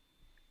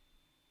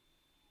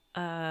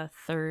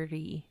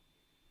 30.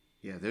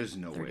 Yeah, there's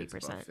no 30%. Way it's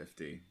above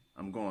 50.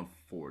 I'm going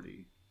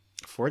 40.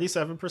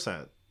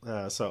 47%.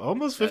 So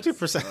almost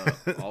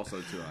 50%.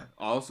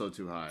 Also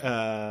too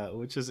high.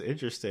 Which is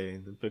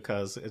interesting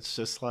because it's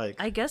just like,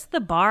 I guess the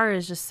bar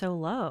is just so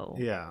low.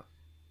 Yeah.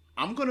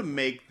 I'm going to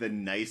make the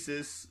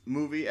nicest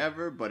movie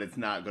ever, but it's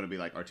not going to be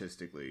like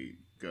artistically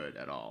good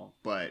at all.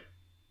 But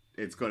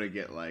it's going to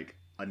get like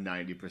a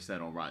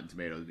 90% on Rotten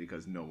Tomatoes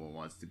because no one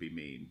wants to be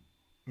mean.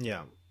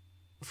 Yeah.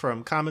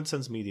 From Common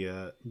Sense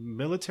Media,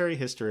 military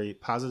history,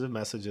 positive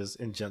messages,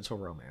 and gentle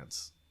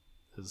romance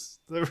is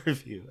the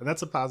review. And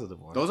that's a positive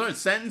one. Those aren't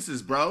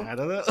sentences, bro. I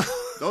don't know.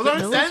 Those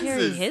aren't military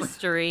sentences.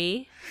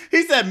 History.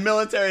 He said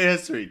military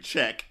history.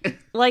 Check.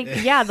 Like,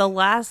 yeah, the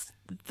last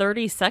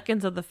 30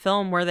 seconds of the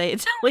film where they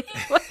tell you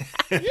what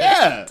happened.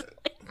 Yeah.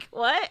 Like,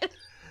 what?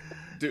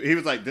 Dude, he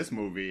was like, this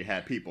movie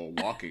had people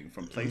walking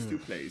from place to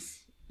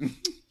place.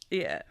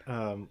 Yeah.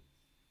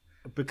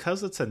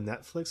 Because it's a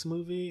Netflix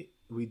movie,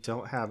 we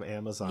don't have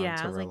Amazon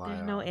to rely like,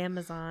 there's on. no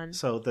Amazon.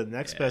 So the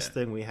next best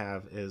thing we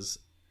have is,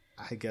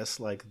 I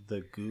guess, like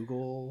the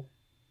Google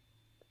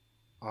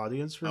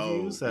audience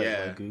reviews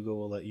like Google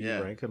will let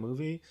you rank a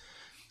movie.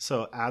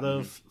 So out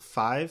of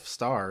 5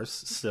 stars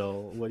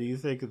still, what do you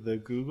think the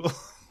Google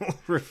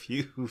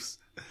reviews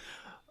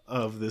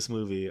of this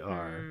movie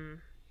are?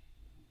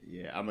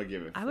 Yeah, I'm gonna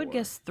give it 4. I would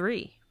guess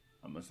 3.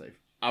 I'm gonna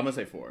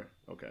say 4.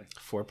 Okay.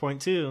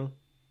 4.2.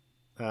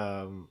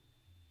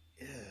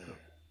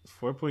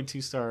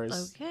 4.2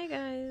 stars. Okay,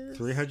 guys.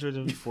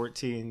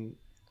 314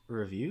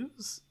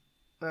 reviews.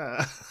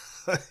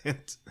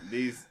 This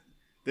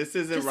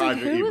isn't just Roger like,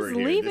 who Ebert is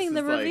here. leaving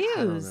this the is reviews?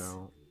 I don't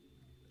know.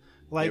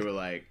 Like, they were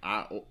like,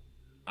 I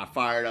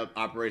fired up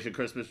Operation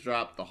Christmas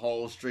Drop. The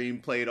whole stream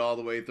played all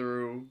the way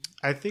through.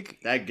 I think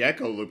that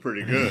gecko looked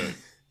pretty good.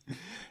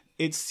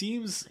 It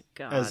seems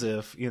as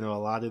if, a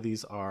lot of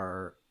these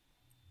are,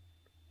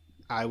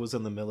 I was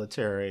in the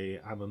military,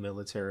 I'm a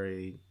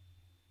military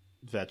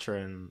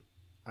veteran,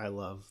 I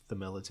love the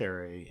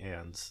military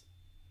and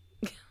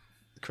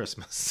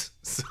Christmas.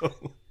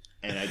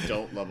 And I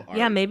don't love art.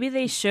 Yeah, maybe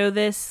they show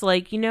this,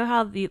 like, you know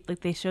how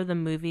they show the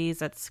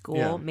movies at school?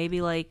 Yeah.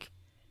 Maybe like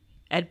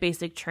at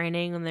basic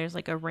training when there's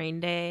like a rain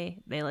day,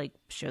 they like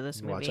show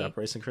this movie. Watch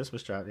Operation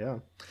Christmas Drop, yeah.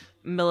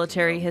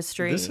 Military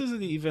history. This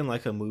isn't even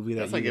like a movie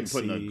that's that like you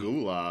getting put in see. a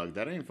gulag.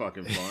 That ain't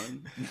fucking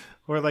fun.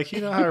 Or like,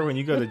 how when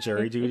you go to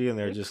jury duty and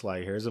they're just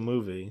like, here's a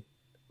movie.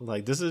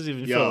 Like, this doesn't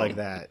even feel like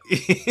that.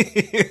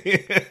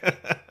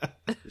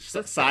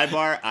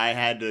 Sidebar, I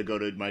had to go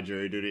to my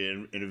jury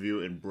duty interview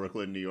in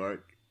Brooklyn, New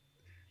York.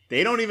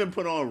 They don't even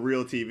put on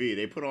real TV.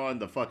 They put on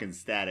the fucking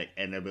static,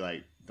 and they'll be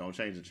like, don't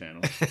change the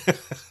channel.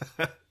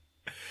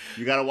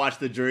 You got to watch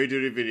the jury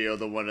duty video,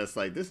 the one that's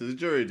like, this is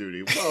jury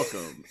duty,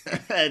 welcome.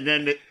 And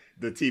then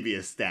the TV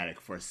is static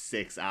for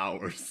 6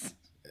 hours.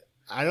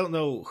 I don't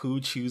know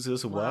who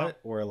chooses what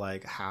or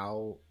like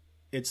how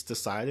it's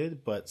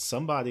decided, but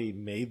somebody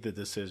made the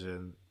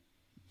decision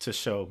to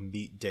show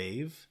Meet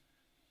Dave.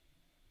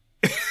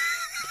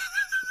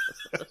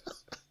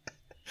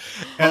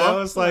 And I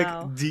was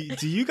like,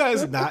 do you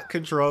guys not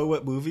control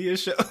what movie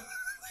is shown?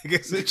 Like,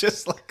 is it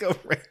just like a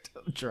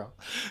random draw?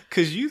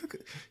 Because you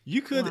could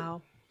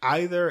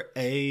either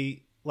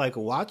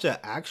watch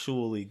a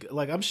actually,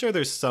 like, I'm sure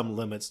there's some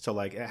limits to,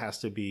 like, it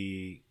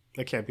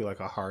can't be like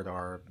a hard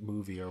R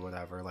movie or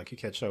whatever. Like, you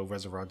can't show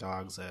Reservoir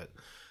Dogs at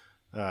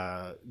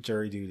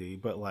jury duty,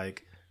 but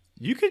like,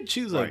 you could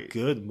choose a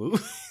good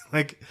movie.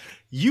 Like,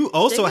 you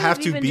also have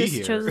to be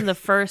here. Chosen the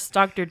first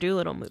Dr.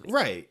 Dolittle movie,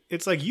 right?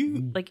 It's like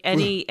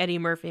Eddie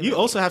Murphy. You movie.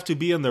 also have to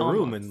be in the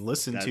room and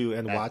listen to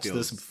and watch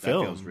this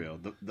film. That feels real.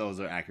 Those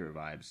are accurate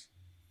vibes.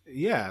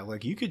 Yeah,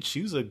 like you could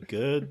choose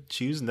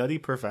Nutty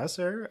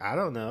Professor. I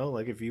don't know,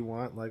 like if you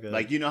want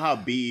like you know how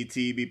BET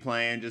be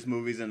playing just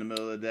movies in the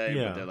middle of the day,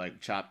 but they're like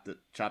chop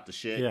the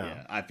shit.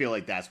 Yeah, I feel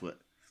like that's what.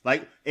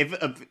 Like, if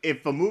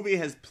a movie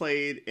has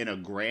played in a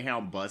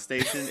Greyhound bus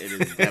station, it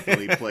is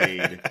definitely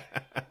played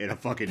in a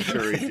fucking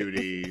jury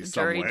duty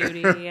somewhere.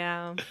 Jury duty,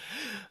 yeah.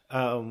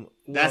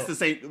 That's the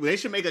same. They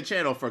should make a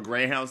channel for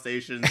Greyhound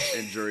stations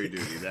and jury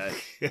duty.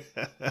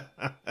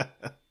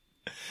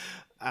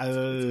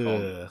 I'm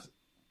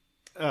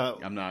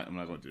I'm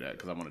not going to do that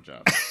because I'm on a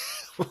job.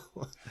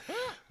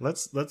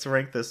 Let's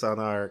rank this on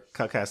our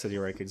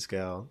caucasity ranking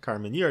scale.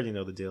 Carmen, you already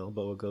know the deal,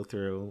 but we'll go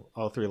through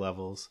all 3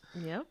 levels.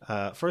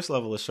 Yep. First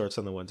level is shorts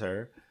in the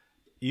winter.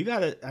 You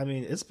got it. I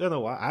mean, it's been a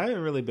while. I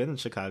haven't really been in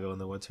Chicago in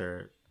the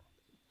winter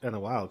in a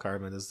while.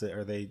 Carmen,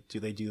 do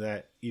they do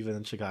that even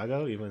in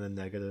Chicago, even in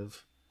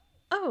negative?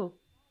 Oh,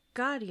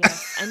 God,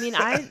 yes. I mean,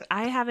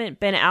 I haven't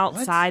been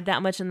outside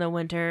that much in the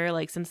winter,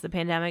 like since the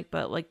pandemic,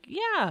 but like,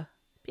 yeah,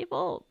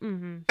 people.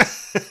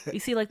 You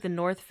see, like the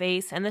North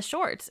Face and the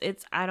shorts.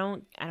 I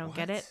don't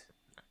get it.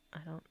 I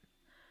don't.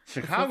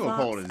 Chicago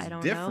cold is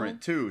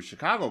different too.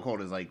 Chicago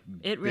cold is like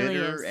it bitter really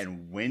is.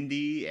 and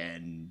windy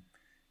and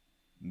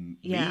mean.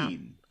 Yeah.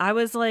 I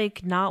was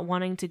like not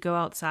wanting to go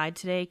outside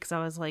today because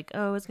I was like,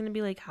 oh, it's gonna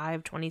be like high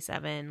of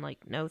 27.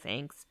 Like, no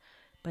thanks.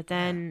 But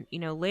then,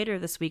 later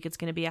this week, it's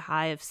going to be a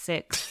high of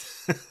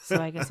 6. So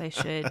I guess I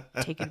should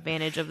take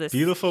advantage of this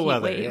beautiful heat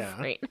weather wave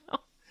right now.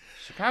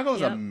 Chicago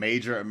is a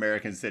major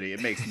American city.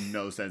 It makes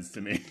no sense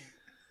to me.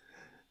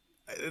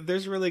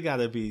 There's really got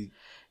to be...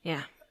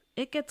 Yeah,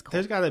 it gets cold.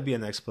 There's got to be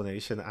an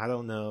explanation. I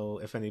don't know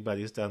if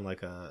anybody's done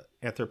like a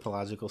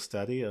anthropological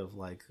study of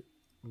like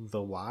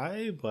the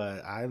why,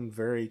 but I'm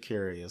very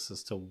curious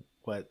as to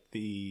what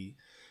the...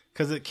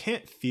 Because it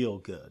can't feel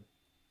good.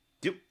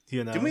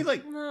 Didn't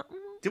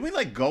we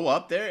like go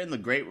up there in the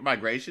Great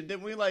Migration?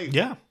 Didn't we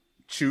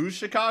choose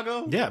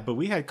Chicago? Yeah, but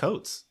we had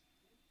coats.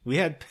 We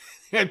had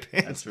pants.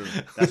 That's true.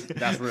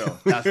 That's real.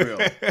 That's real.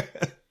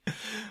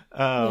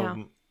 Yeah.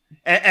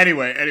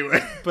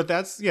 Anyway. But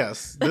this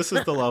is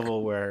the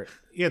level where,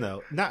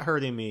 not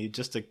hurting me,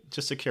 just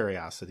a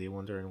curiosity,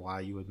 wondering why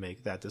you would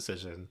make that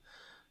decision.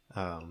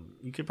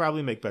 You could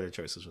probably make better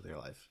choices with your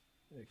life.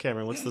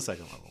 Cameron, what's the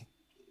second level?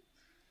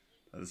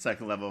 The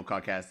second level of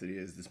caucasity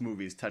is this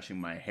movie is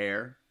touching my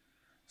hair.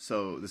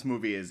 So this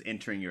movie is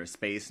entering your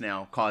space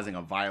now, causing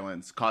a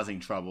violence, causing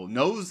trouble,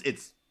 knows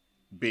it's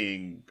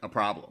being a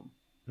problem,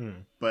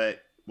 but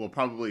will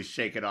probably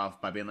shake it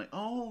off by being like,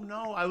 oh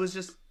no,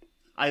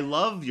 I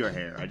love your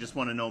hair. I just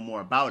want to know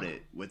more about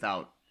it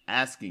without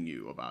asking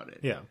you about it.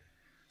 Yeah.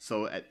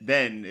 So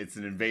then it's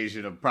an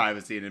invasion of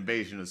privacy, an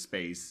invasion of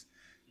space.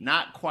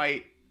 Not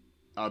quite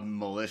a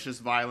malicious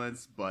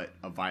violence, but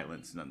a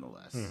violence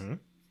nonetheless. Mm-hmm.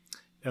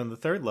 And the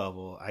third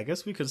level, I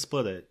guess we could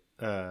split it,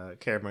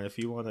 Cameron, if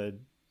you want to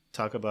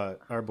talk about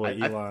our boy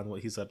Elon,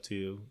 what he's up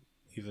to,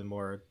 even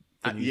more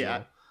than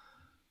usual.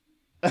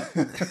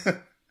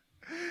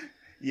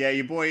 Yeah,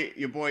 your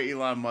boy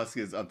Elon Musk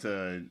is up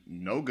to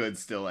no good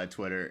still at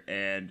Twitter,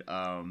 and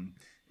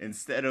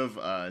instead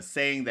of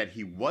saying that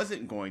he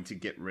wasn't going to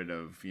get rid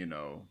of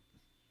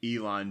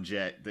Elon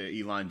Jet, the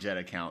Elon Jet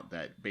account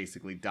that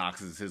basically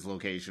doxes his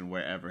location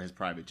wherever his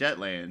private jet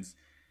lands,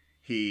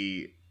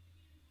 he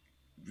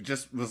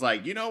just was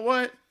like, you know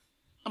what?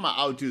 I'm gonna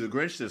outdo the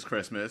Grinch this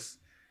Christmas.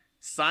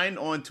 Signed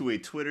on to a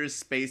Twitter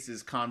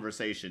Spaces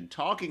conversation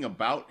talking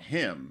about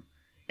him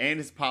and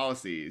his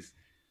policies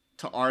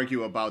to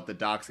argue about the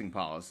doxing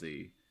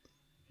policy.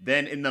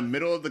 Then in the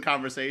middle of the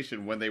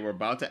conversation, when they were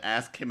about to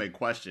ask him a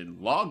question,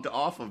 logged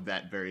off of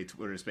that very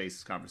Twitter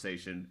Spaces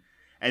conversation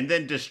and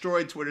then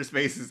destroyed Twitter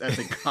Spaces as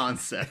a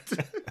concept.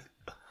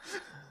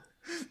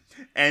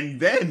 And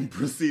then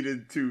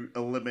proceeded to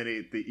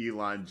eliminate the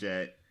Elon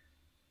Jet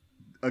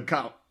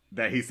account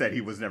that he said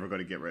he was never going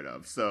to get rid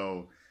of.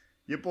 So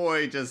your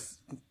boy just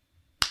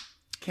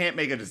can't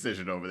make a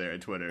decision over there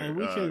at Twitter.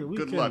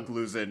 Good luck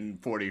losing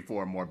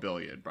 44 more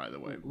billion, by the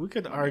way. We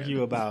could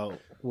argue about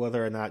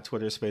whether or not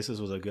Twitter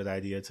Spaces was a good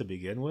idea to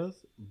begin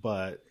with,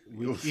 but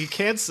you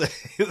can't say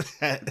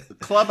that.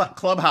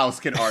 Clubhouse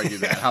can argue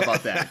that. How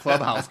about that?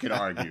 Clubhouse can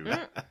argue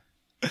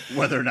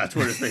whether or not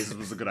Twitter Spaces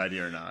was a good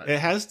idea or not. It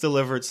has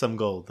delivered some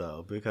gold,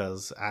 though,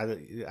 because I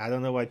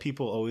don't know why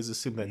people always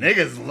assume that...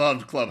 Niggas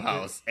loved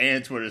Clubhouse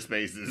and Twitter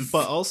Spaces.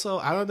 But also,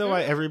 I don't know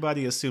why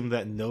everybody assumed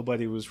that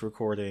nobody was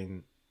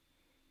recording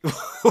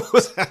what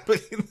was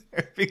happening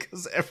there,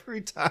 because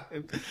every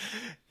time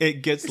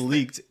it gets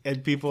leaked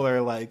and people are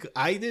like,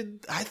 I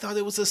thought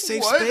it was a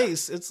safe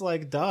space. It's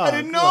like, dog, I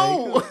didn't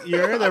know. Like,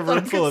 you're in a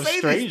room full of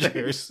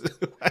strangers.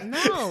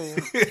 No.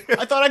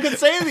 I thought I could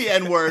say the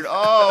N-word.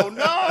 Oh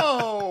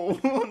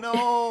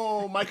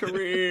no, my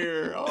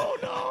career.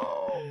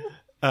 Oh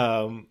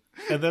no.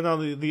 And then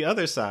on the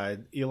other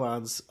side,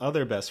 Elon's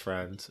other best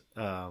friend,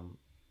 Donald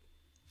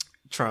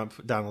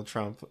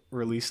Trump,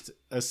 released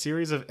a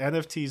series of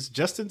NFTs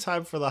just in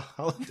time for the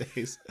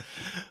holidays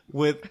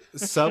with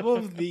some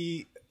of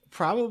the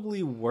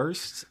probably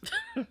worst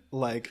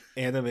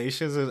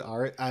animations and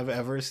art I've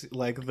ever seen.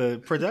 Like,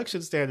 the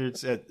production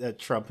standards at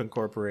Trump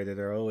Incorporated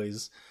are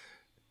always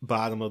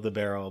bottom of the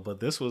barrel,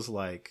 but this was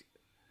like,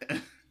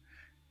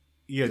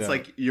 it's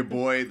like your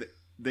boy.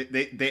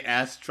 They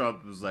asked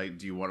Trump, was like,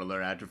 do you want to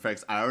learn After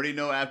Effects? I already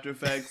know After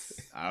Effects.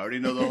 I already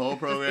know the whole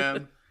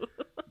program.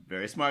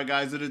 Very smart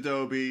guys at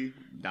Adobe.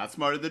 Not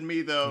smarter than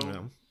me, though.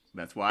 No.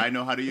 That's why I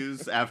know how to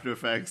use After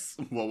Effects.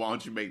 Well, why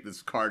don't you make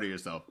this car to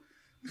yourself?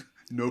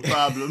 No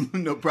problem.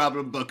 No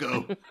problem,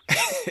 bucko.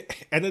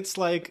 And it's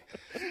like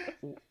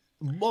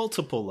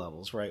multiple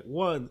levels, right?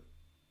 One,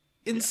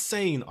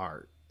 insane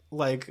art.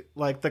 like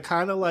the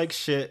kind of like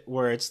shit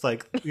where it's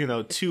like, you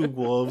know, two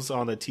wolves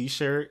on a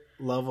t-shirt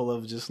level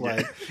of just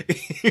like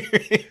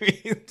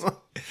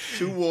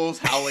two wolves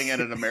howling at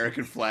an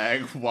American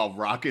flag while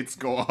rockets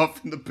go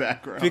off in the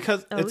background.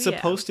 Because it's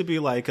supposed to be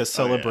like a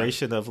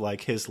celebration of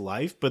like his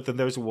life, but then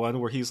there's one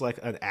where he's like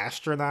an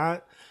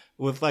astronaut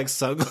with like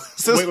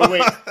sunglasses.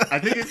 Wait. I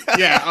think it's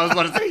I was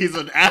about to say he's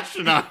an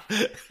astronaut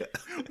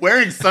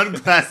wearing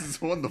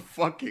sunglasses on the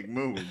fucking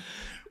moon.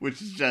 Which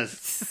is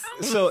just...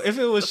 So if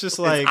it was just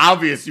like... It's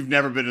obvious you've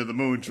never been to the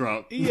moon,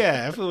 Trump.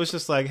 Yeah, if it was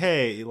just like,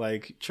 hey,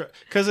 like...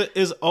 Because it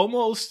is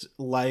almost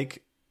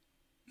like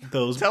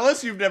those... Tell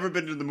us you've never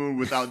been to the moon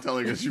without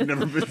telling us you've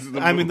never been to the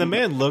moon. I mean, the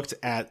man looked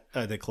at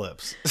an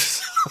eclipse.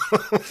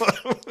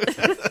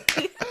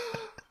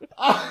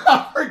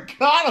 I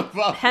forgot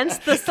about Hence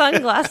the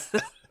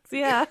sunglasses.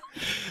 Yeah.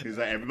 He's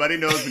like, everybody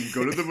knows when you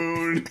go to the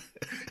moon,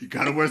 you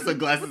gotta wear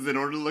sunglasses in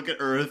order to look at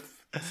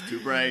Earth. It's too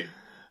bright.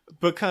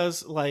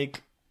 Because,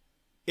 like...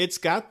 It's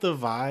got the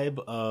vibe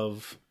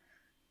of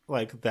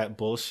like that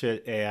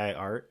bullshit AI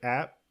art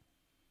app.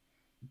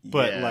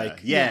 But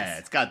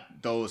it's got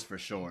those for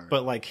sure.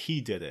 But like he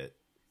did it.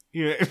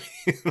 You know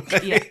what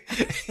I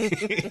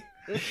mean?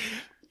 Like,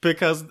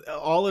 because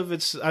all of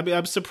it's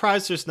I'm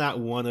surprised there's not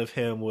one of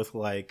him with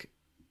like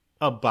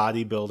a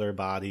bodybuilder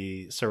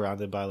body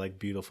surrounded by like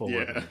beautiful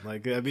women.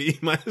 Like, I mean, he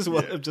might as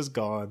well have just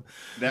gone.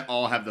 That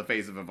all have the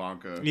face of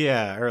Ivanka.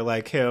 Yeah, or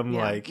like him,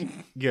 like,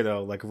 you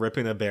know, like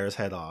ripping a bear's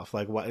head off.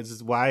 Like,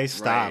 why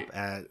stop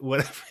at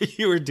whatever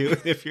you were doing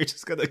if you're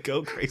just gonna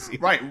go crazy?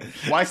 Right?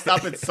 Why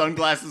stop at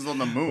sunglasses on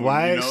the moon?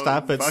 Why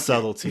stop at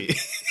subtlety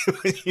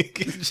when you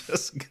can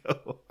just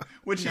go?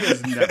 Which he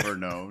has never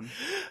known.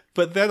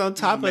 But then on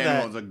top of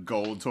that, owns a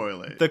gold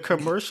toilet. The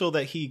commercial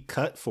that he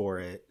cut for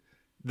it.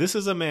 This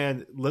is a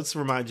man, let's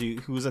remind you,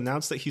 who's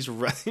announced that he's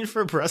running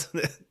for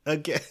president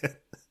again.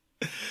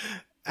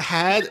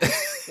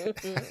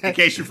 In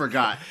case you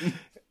forgot.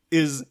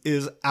 Is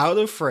out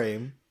of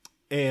frame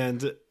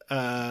and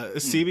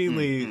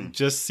seemingly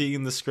just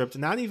seeing the script,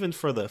 not even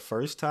for the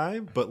first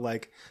time, but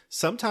like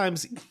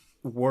sometimes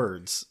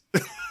words.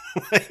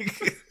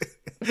 Like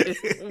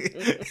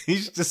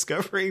he's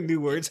discovering new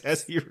words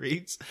as he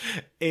reads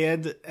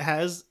and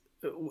has...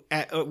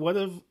 At one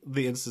of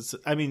the instances,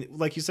 I mean,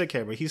 like you said,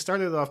 Cameron, he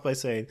started off by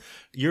saying,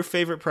 your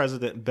favorite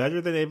president,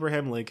 better than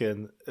Abraham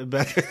Lincoln,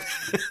 better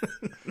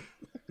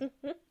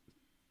than...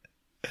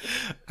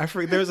 I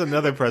forget, there's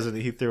another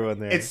president he threw in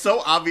there. It's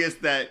so obvious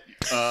that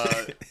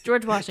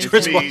George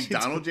Washington.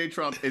 Donald J.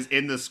 Trump is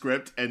in the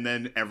script, and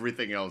then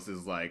everything else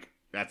is like,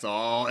 that's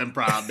all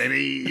improv,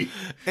 baby.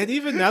 And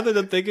even now that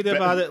I'm thinking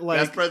about it, like...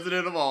 Best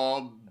president of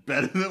all,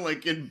 better than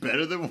Lincoln,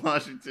 better than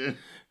Washington.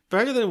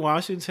 Better than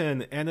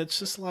Washington, and it's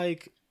just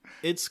like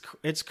it's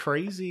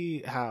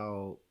crazy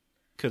how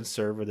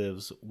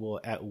conservatives will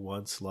at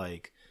once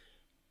like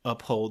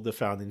uphold the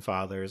founding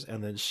fathers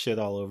and then shit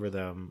all over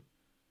them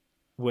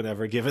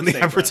whenever given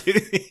the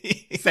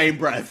opportunity. Same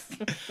breath.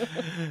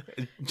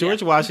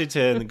 George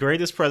Washington,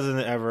 greatest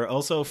president ever.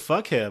 Also,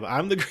 fuck him.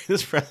 I'm the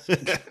greatest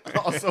president ever.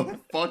 Also,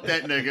 fuck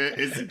that nigga.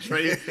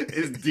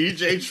 It's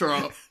DJ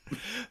Trump.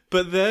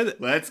 But then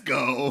let's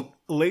go.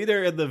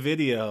 Later in the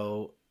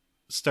video,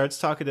 starts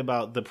talking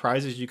about the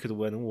prizes you could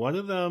win. One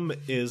of them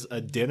is a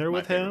dinner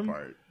with him,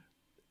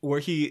 where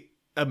he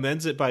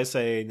amends it by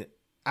saying,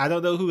 I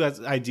don't know whose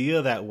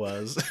idea that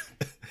was,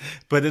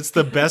 but it's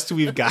the best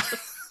we've got.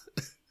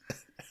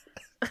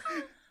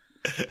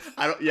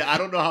 I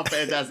don't know how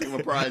fantastic of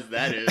a prize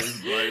that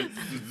is, but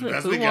it's the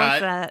best we got.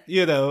 That?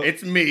 You know,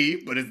 it's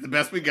me, but it's the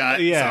best we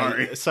got.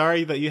 Yeah,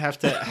 sorry that you have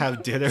to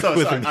have dinner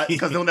with me,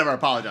 because he'll never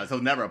apologize.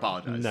 He'll never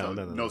apologize.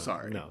 No,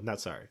 sorry. No, not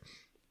sorry.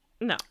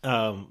 No.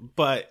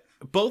 But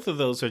both of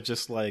those are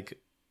just like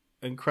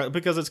incredible,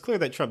 because it's clear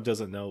that Trump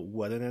doesn't know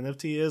what an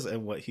NFT is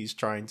and what he's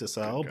trying to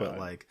sell, but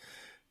like,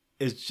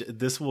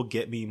 this will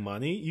get me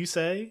money, you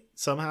say,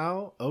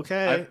 somehow?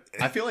 Okay.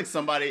 I feel like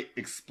somebody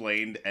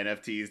explained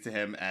NFTs to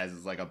him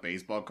as like a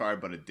baseball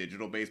card, but a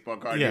digital baseball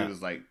card. Yeah. He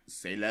was like,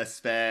 say less,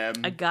 fam.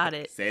 I got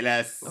it. Say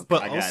less.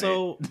 But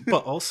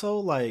also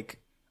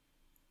like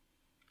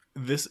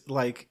this,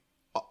 like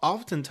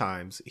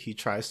oftentimes he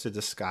tries to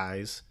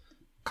disguise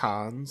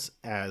cons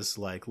as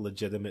like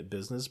legitimate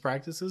business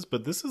practices,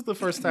 but this is the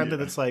first time that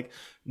it's like,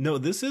 no,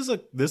 this is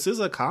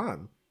a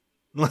con.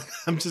 Like,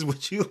 I'm just,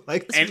 would you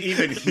like to... And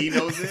even he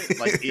knows it.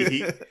 Like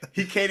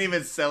he can't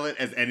even sell it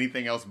as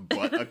anything else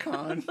but a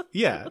con.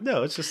 Yeah,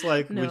 no, it's just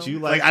like, would you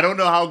like... I don't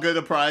know how good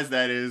a prize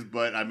that is,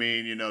 but I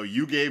mean, you know,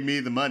 you gave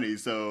me the money,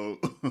 so...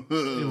 He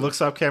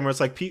looks off camera, it's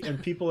like,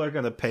 and people are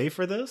going to pay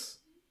for this?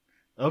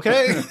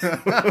 Okay.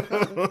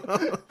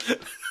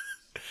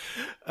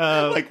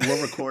 Like,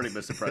 we're recording,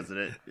 Mr.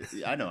 President.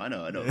 I know.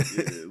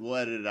 We'll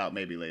edit it out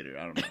maybe later.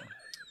 I don't know.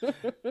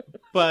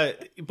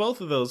 But both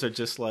of those are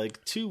just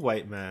like two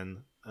white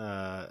men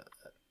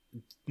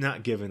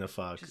not giving a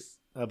fuck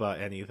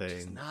about anything.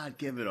 Just not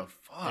giving a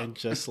fuck. And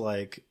just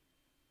like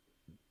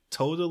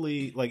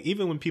totally, like,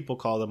 even when people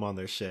call them on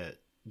their shit,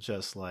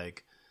 just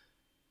like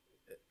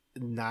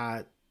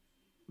not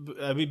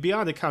I mean,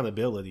 beyond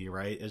accountability,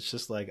 right? It's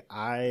just like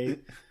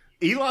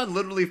Elon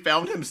literally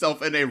found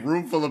himself in a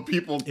room full of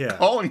people Yeah.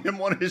 calling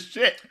him on his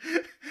shit,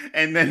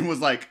 and then was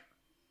like,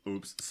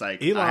 "Oops,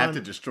 psych! I have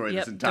to destroy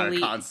this entire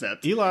delete.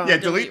 concept." Elon-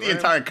 delete Delete the room.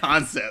 entire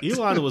concept.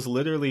 Elon was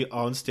literally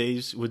on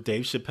stage with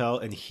Dave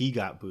Chappelle, and he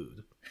got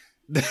booed.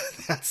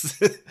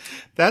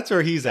 That's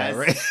where he's at,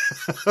 right?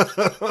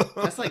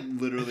 That's like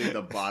literally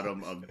the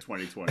bottom of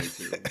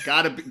 2022.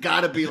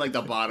 Gotta be like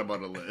the bottom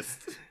of the list.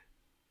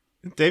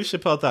 Dave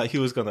Chappelle thought he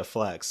was gonna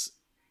flex,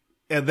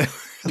 and then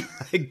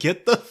like,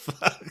 get the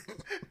fuck,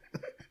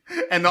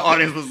 And the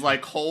audience was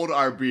like, "Hold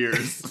our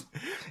beers."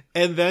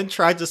 and then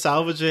tried to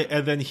salvage it,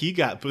 and then he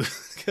got booed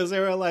because they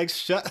were like,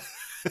 "Shut."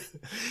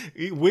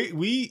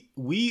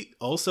 We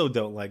also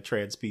don't like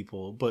trans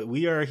people, but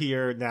we are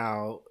here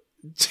now.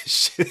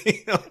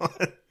 Shitting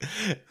on.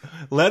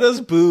 Let us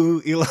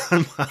boo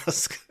Elon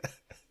Musk.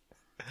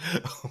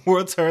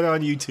 We'll turn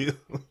on YouTube.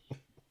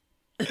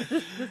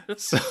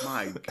 So,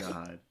 My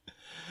God.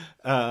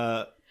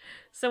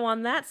 So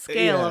on that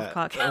scale of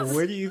caucus,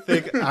 where do you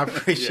think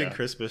Operation Yeah.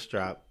 Christmas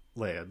Drop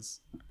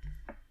lands?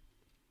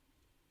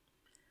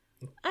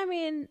 I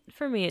mean,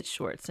 for me, it's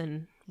shorts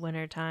in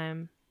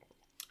wintertime.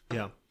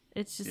 Yeah.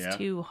 It's just Yeah.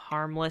 too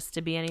harmless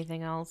to be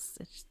anything else.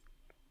 It's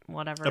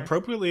whatever.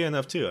 Appropriately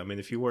enough too. I mean,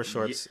 if you wore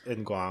shorts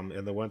in Guam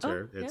in the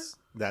winter, Oh, yeah.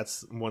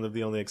 that's one of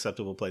the only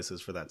acceptable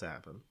places for that to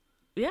happen.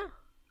 Yeah.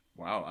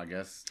 Wow, I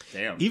guess.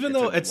 Damn. Even It's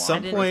though a at some I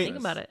didn't point- think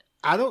about it.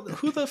 I don't.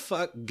 Who the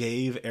fuck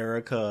gave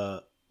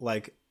Erica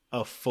like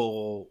a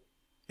full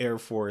Air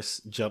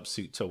Force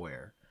jumpsuit to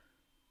wear?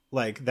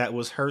 Like that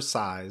was her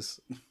size,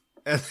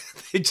 and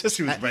they just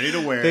She was ready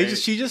to wear They it.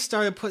 just she just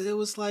started putting. It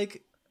was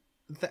like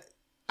that.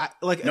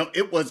 No,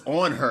 it was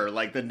on her.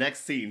 Like the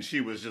next scene, she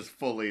was just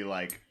fully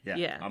like,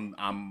 Yeah. I'm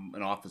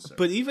an officer."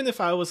 But even if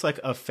I was like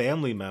a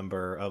family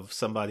member of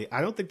somebody,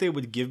 I don't think they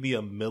would give me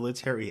a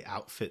military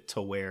outfit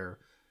to wear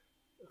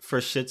for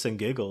shits and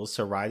giggles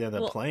to ride in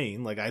a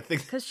plane. Like I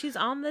think Because she's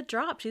on the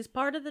drop. She's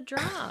part of the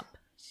drop.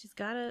 She's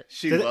got to.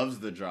 she Did it- loves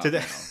the drop did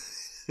now.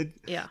 it,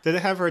 Yeah. did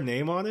it have her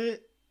name on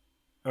it,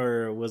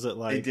 or was it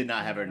like It did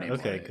not have her name.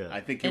 Okay, on it. good.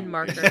 I think In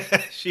marker.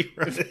 she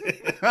wrote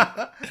it?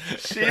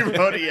 She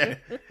wrote it.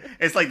 Yeah.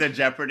 It's like the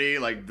Jeopardy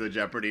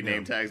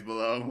name tags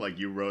below. Like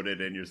you wrote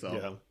it in yourself.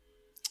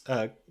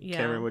 Yeah. Yeah.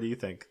 Cameron, what do you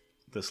think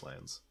this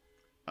lands?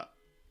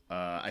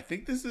 I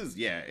think this is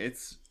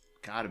it's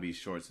got to be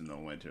shorts in the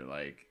winter.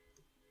 Like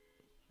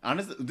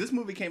honestly, this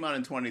movie came out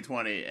in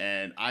 2020,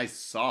 and I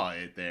saw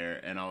it there,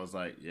 and I was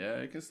like, yeah,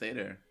 it can stay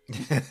there.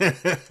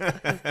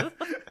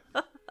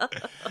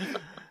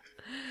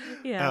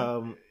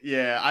 Yeah.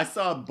 Yeah, I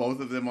saw both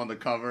of them on the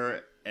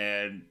cover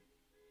and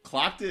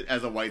clocked it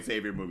as a white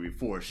savior movie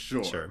for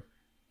sure. Sure.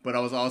 But I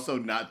was also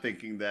not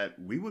thinking that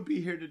we would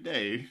be here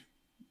today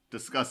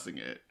discussing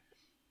it.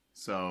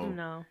 So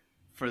No.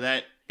 for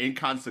that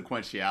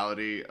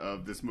inconsequentiality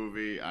of this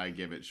movie, I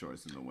give it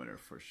shorts in the winter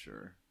for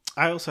sure.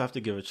 I also have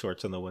to give it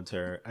shorts in the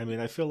winter. I mean,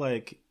 I feel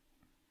like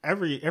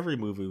every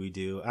movie we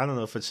do, I don't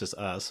know if it's just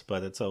us,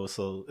 but it's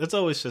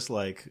always just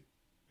like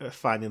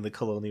finding the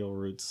colonial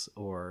roots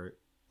or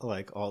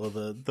like all of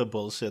the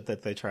bullshit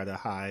that they try to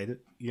hide,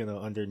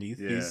 underneath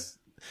these,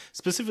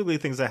 specifically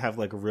things that have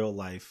like real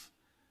life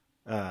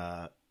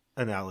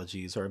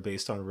analogies or are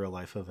based on real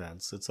life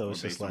events. It's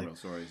always just like real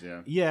stories,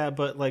 yeah,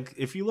 but like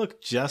if you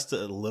look just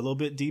a little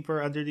bit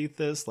deeper underneath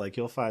this, like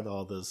you'll find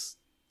all this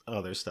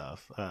other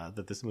stuff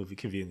that this movie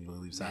conveniently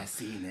leaves out.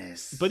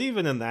 Messiness. But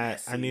even in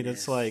that, I mean,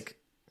 it's like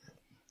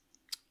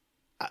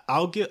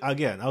I'll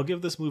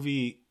give this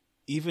movie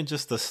even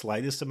just the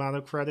slightest amount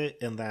of credit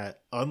in that,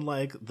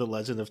 unlike The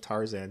Legend of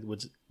Tarzan,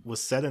 which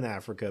was set in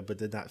Africa but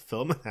did not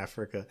film in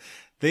Africa,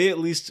 they at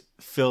least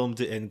filmed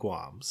in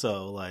Guam.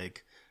 So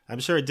like I'm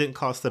sure it didn't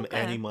cost them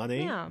any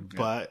money,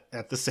 but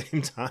at the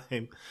same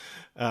time,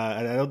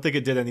 and I don't think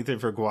it did anything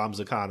for Guam's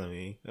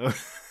economy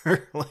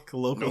or like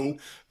local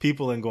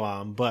people in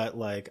Guam. But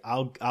like,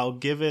 I'll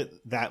give it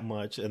that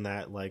much in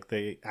that like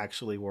they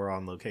actually were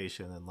on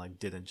location and like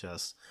didn't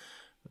just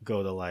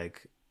go to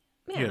like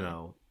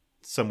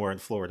somewhere in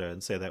Florida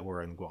and say that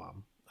we're in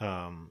Guam.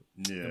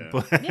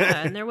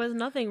 Yeah, and there was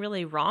nothing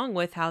really wrong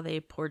with how they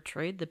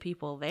portrayed the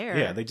people there.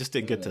 Yeah, they just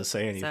didn't get to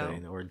say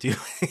anything or do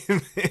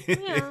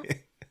anything. Yeah.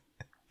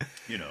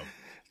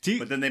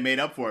 But then they made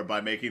up for it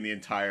by making the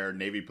entire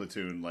Navy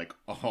platoon like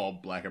all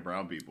black and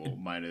brown people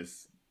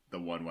minus the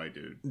one white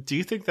dude. Do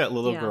you think that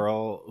little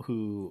girl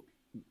who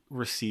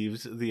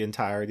received the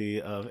entirety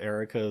of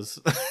Erica's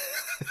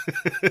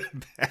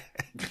bag,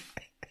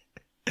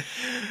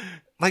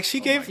 like she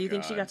gave? Do you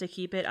think she got to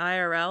keep it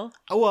IRL?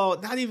 Well,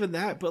 not even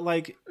that, but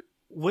like,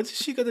 what's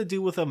she gonna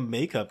do with a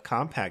makeup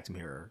compact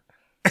mirror?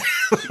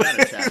 She got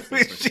a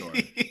chapstick for sure.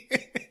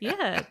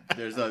 Yeah.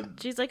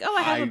 She's like, oh,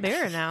 I have a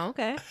mirror now.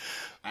 Okay.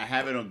 I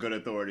have it on good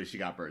authority. She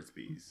got Burt's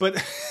Bees. But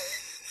it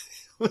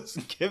was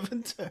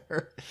given to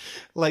her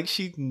like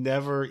she'd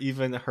never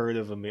even heard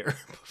of a mirror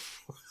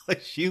before.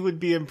 Like she would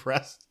be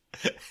impressed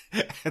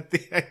at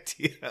the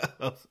idea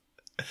of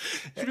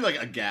She'd be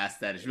like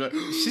aghast at it. She'd be like,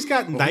 She's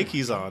got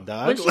Nikes on,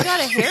 dog. When she got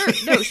a hair,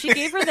 no, she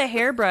gave her the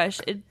hairbrush,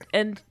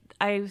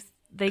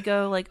 they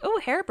go like, "Oh,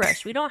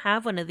 hairbrush, we don't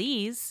have one of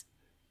these."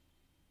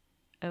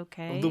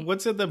 Okay.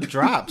 What's in them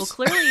drops?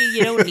 Well, clearly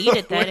you don't need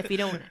it then if you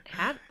don't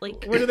have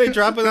like. Where do they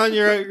drop it on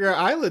your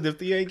island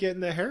if you ain't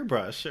getting a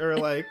hairbrush or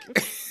like?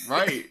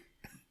 right.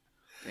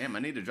 Damn, I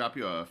need to drop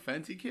you a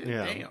Fenty kit.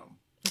 Yeah.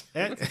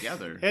 Damn.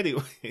 Together.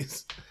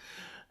 Anyways,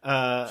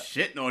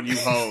 shitting on you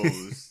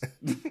hoes.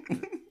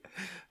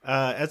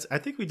 I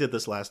think we did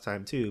this last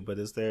time too. But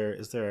is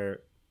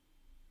there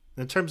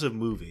in terms of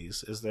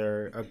movies? Is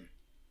there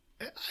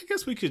I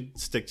guess we could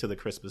stick to the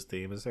Christmas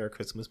theme. Is there a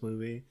Christmas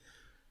movie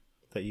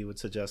that you would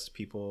suggest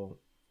people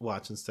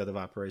watch instead of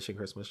Operation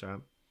Christmas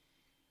Job?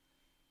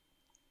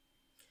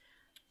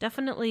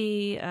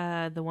 Definitely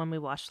the one we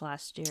watched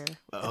last year.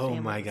 Oh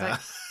my god.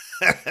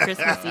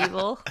 Christmas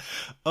Evil.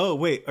 Oh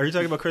wait, are you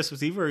talking about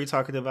Christmas Eve or are you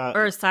talking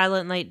about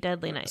Silent Night,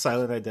 Deadly Night?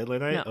 Silent Night, Deadly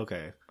Night? No.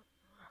 Okay.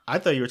 I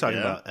thought you were talking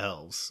about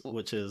Elves,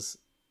 which is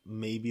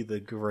maybe the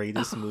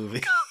greatest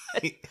movie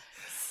I've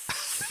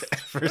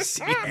ever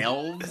seen.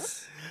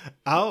 Elves?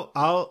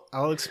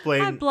 I'll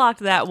explain. I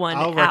blocked that one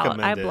I'll out.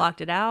 recommend I it.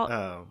 blocked it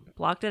out.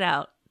 Blocked it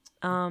out.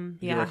 Yeah.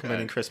 You're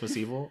recommending Christmas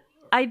Evil?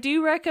 I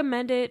do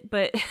recommend it,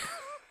 but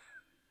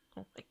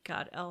oh my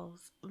god,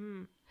 Elves.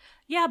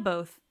 Yeah,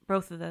 both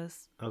of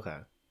those. Okay.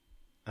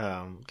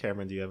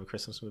 Cameron, do you have a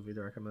Christmas movie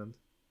to recommend?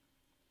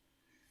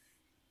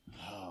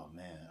 Oh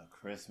man, a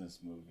Christmas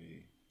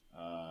movie.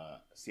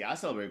 See, I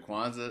celebrate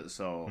Kwanzaa,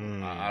 so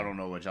I don't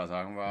know what y'all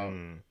talking about.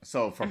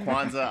 So for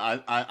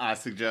Kwanzaa, I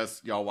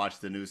suggest y'all watch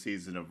the new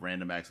season of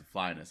Random Acts of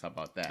Flyness. How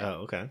about that?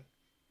 Oh, okay.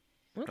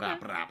 Bra,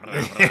 bra, bra,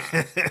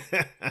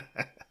 bra.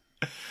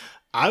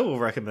 I will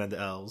recommend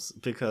Elves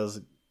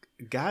because,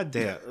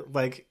 goddamn,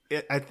 like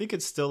I think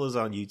it still is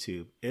on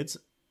YouTube. It's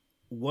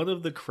one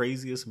of the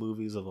craziest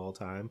movies of all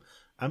time.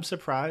 I'm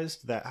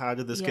surprised that How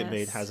Did This Get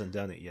Made hasn't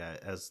done it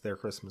yet as their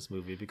Christmas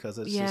movie because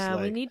it's just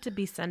like we need to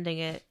be sending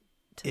it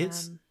to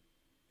them.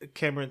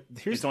 Cameron,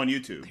 it's on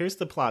YouTube. Here's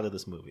the plot of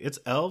this movie. It's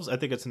Elves. I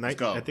think it's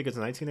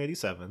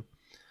 1987.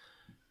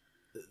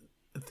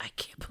 I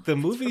can't believe The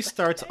movie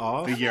starts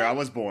off the year I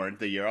was born.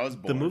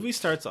 The movie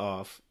starts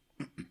off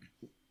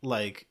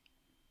like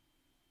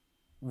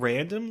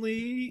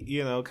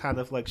randomly, kind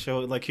of like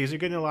showing like you're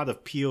getting a lot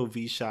of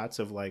POV shots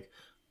of like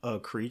a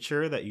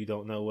creature that you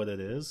don't know what it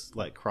is,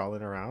 like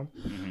crawling around.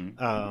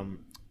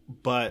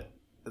 But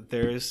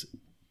there's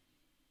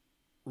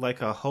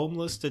like a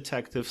homeless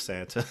detective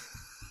Santa.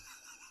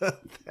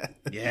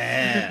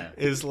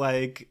 Is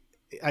like,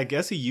 I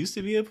guess he used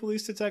to be a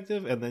police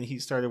detective and then he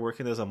started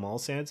working as a mall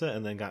Santa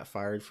and then got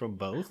fired from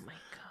both.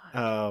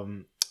 Oh my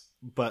god.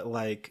 But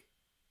like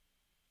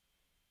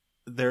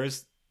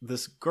there's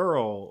this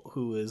girl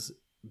who has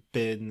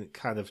been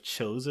kind of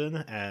chosen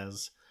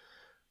as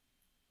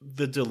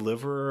the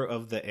deliverer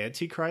of the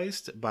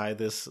Antichrist by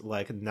this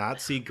like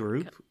Nazi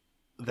group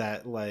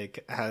that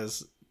like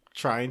has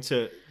trying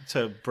to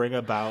bring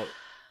about,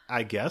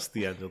 I guess,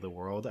 the end of the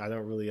world. I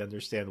don't really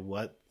understand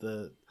what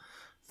the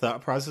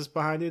thought process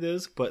behind it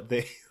is, but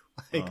they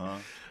like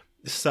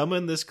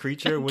summon this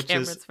creature, which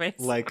is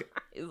like,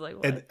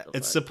 and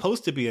it's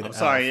supposed to be an elf.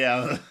 Sorry,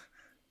 yeah.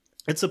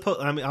 It's supposed.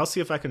 I mean, I'll see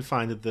if I can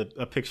find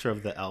a picture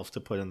of the elf to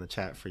put in the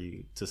chat for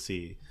you to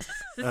see.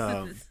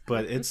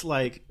 But it's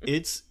like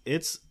it's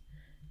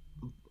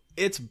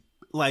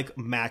like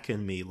Mac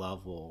and Me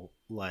level,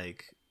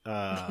 like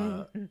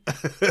okay,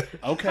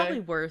 probably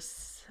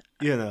worse.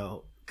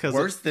 Because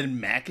worse than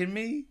Mac and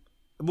Me.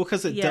 Well,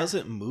 because it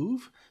doesn't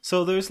move.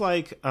 So there's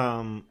like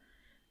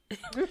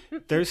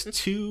there's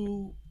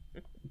two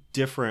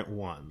different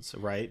ones,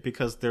 right?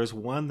 Because there's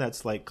one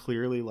that's like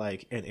clearly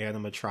like an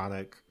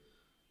animatronic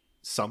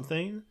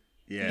something,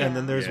 and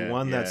then there's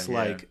one that's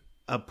like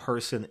a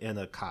person in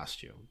a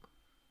costume.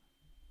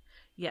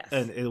 Yes,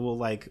 and it will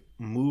like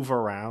move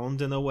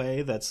around in a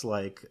way that's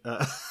like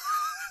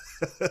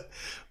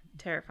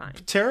terrifying,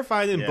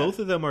 and both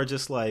of them are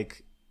just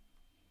like,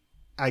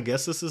 I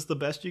guess this is the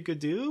best you could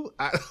do.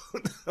 I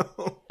don't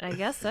know. I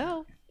guess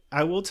so.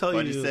 I will tell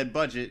budget you. Said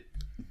budget.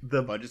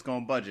 The budget's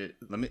going budget.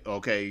 Let me.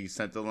 Okay, you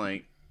sent the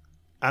link.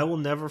 I will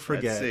never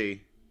forget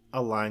a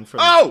line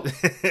from. Oh.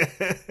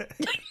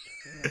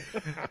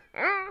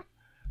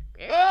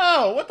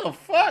 Oh, what the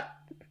fuck?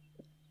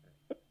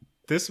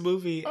 This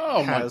movie.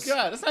 Oh my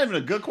god, that's not even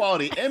a good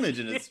quality image,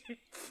 and it's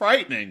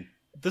frightening.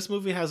 This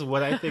movie has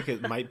what I think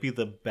it might be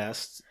the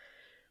best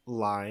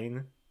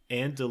line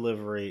and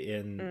delivery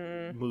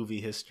in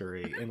movie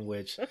history, in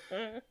which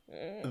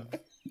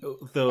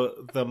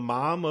the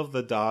mom of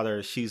the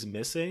daughter, she's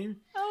missing.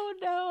 Oh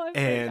no! I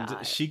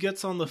forgot. She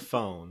gets on the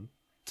phone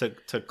to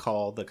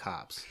call the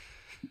cops,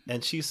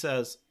 and she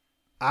says,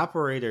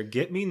 "Operator,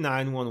 get me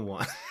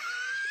 911."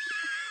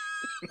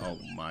 Oh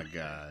my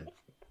god!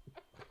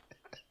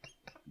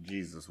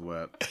 Jesus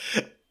wept.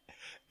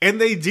 And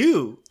they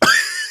do.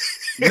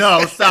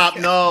 No, stop.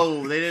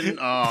 No, they didn't.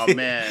 Oh,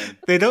 man.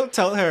 They don't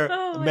tell her,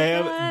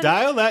 ma'am,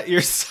 dial that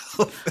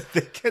yourself.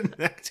 They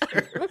connect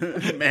her.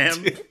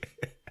 Ma'am,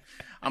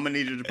 I'm gonna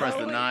need you to press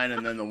the 9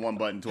 and then the 1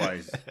 button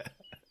twice.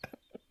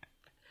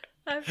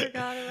 I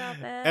forgot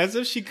about that. As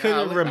if she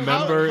couldn't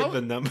remember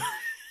the number.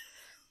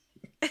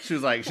 She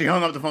was like, she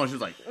hung up the phone. She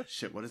was like,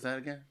 shit, what is that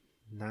again?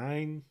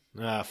 9?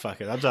 Ah,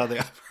 fuck it. I'm done the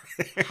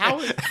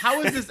operator.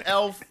 How is this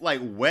elf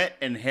like wet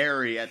and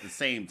hairy at the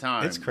same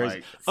time? It's crazy.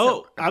 Like,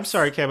 oh, I'm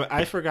sorry, Cameron.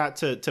 I forgot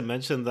to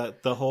mention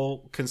that the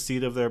whole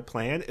conceit of their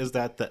plan is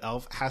that the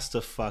elf has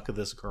to fuck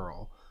this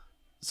girl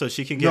so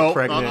she can get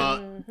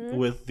pregnant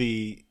with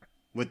the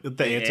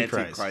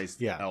Antichrist.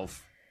 Yeah.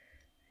 Elf.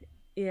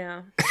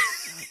 Yeah.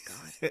 Oh god.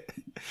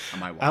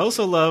 I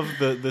also love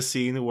the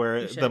scene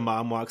where the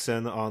mom walks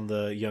in on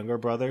the younger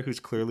brother who's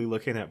clearly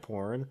looking at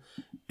porn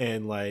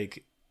and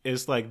like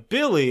is like,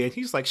 Billy, and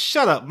he's like,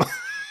 shut up, Mom.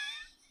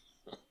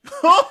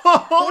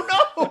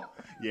 Oh no.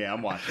 Yeah,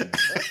 I'm watching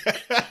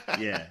it.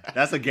 Yeah,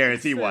 that's a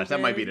guaranteed watch.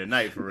 That might be the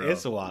night for real.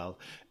 It's wild.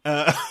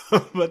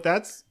 But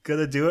that's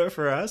gonna do it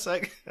for us,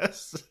 I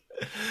guess.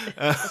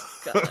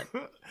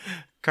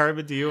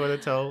 Carmen, do you want to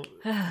tell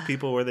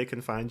people where they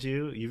can find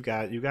you? You've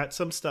got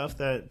some stuff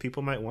that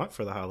people might want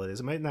for the holidays.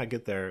 It might not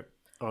get there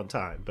on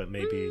time, but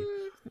maybe.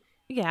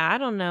 Yeah, I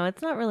don't know.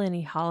 It's not really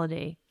any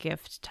holiday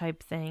gift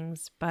type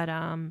things, but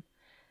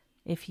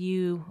if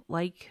you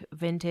like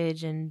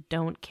vintage and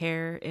don't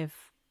care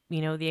if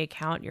the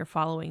account you're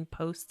following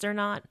posts or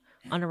not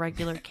on a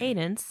regular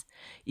cadence,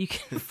 you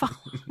can follow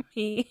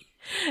me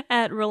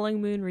at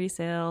Rolling Moon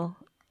Resale.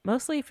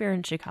 Mostly if you're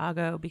in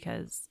Chicago,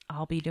 because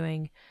I'll be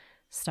doing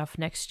stuff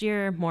next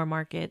year, more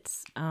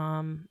markets,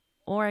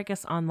 or I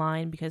guess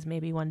online, because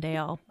maybe one day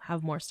I'll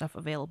have more stuff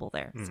available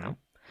there. Mm-hmm. So,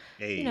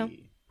 hey.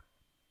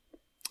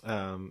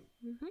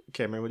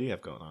 Cameron, what do you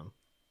have going on?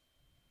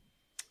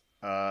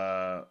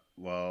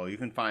 Well, you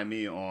can find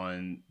me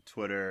on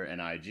Twitter and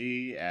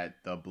IG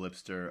at the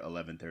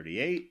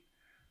Blipster1138.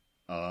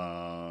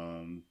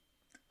 I'm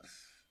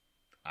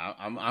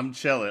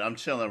chilling. I'm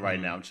chilling right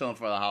now. I'm chilling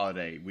for the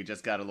holiday. We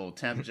just got a little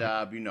temp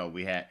job. We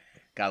got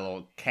a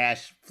little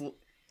cash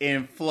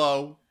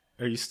inflow.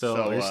 Are you still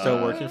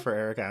working for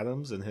Eric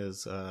Adams and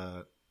his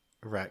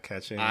rat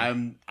catching?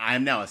 I'm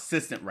now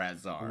assistant rat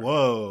czar.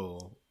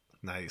 Whoa,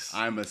 nice.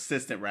 I'm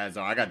assistant rat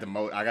czar. I got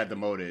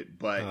demoted,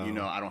 but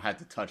I don't have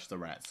to touch the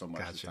rats so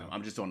much. Gotcha.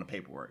 I'm just doing the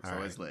paperwork,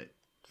 so it's lit.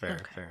 Fair.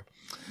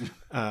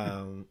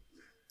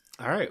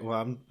 All right.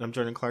 Well, I'm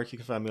Jordan Clark. You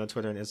can find me on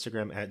Twitter and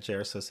Instagram at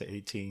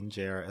JRSosa18,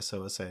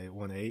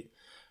 JRSOSA18.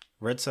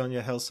 Red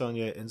Sonja, Hell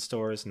Sonja in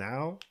stores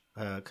now.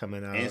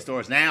 Coming out in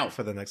stores now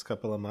for the next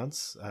couple of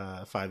months.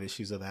 5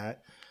 issues of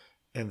that.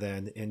 And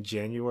then in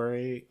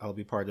January, I'll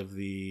be part of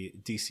the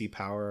DC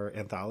Power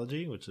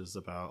Anthology, which is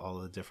about all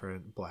the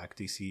different Black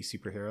DC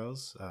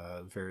superheroes,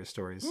 various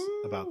stories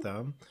about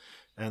them.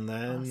 And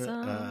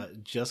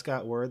then just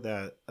got word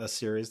that a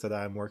series that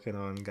I'm working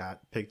on got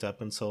picked up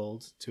and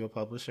sold to a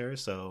publisher.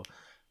 So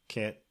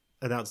can't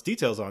announce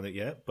details on it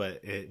yet,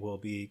 but it will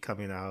be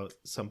coming out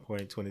some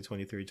point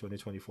 2023,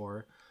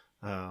 2024.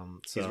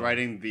 He's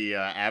writing the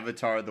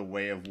Avatar: The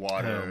Way of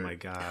Water. Oh my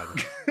god!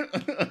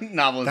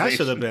 Novelization. That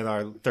should have been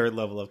our third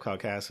level of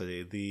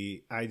caucasity.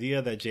 The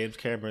idea that James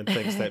Cameron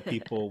thinks that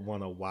people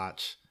want to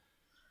watch,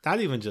 not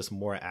even just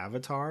more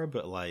Avatar,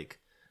 but like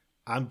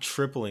I'm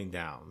tripling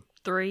down.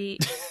 3,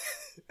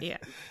 yeah.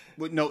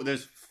 Well, no,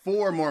 there's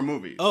 4 more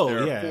movies. Oh,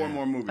 there are 4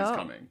 more movies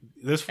coming.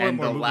 There's 4 more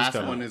movies coming. And the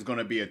last one is going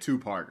to be a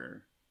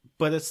 2-parter.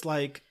 But it's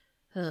like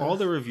all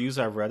the reviews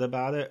I've read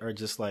about it are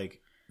just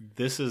like,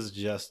 this is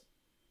just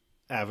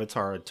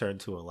Avatar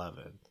turned to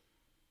 11.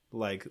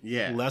 Like,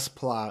 less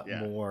plot,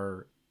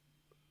 more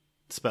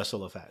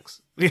special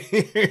effects.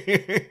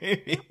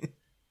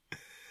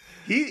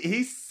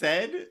 He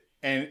said,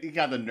 and he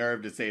got the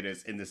nerve to say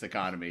this in this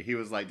economy, he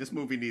was like, this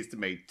movie needs to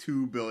make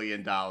 $2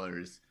 billion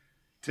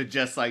to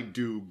just like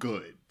do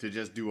good, to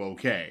just do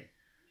okay.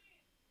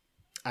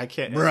 I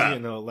can't,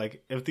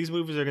 like if these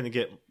movies are going to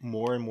get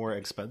more and more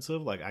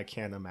expensive, like I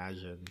can't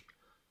imagine.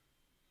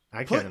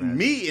 Put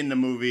me in the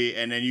movie,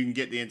 and then you can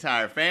get the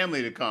entire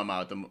family to come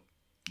out.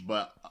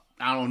 But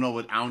I don't know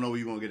where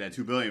you're going to get that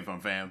 $2 billion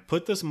from, fam.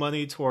 Put this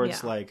money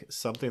towards like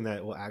something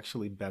that will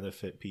actually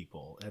benefit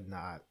people, and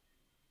not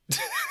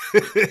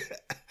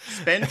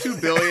spend $2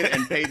 billion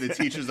and pay the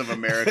teachers of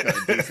America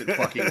a decent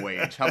fucking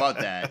wage. How about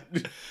that?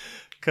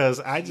 Because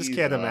I just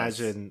can't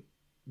imagine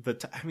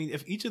I mean,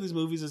 if each of these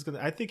movies is gonna,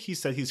 I think he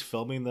said he's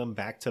filming them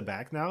back to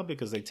back now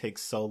because they take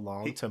so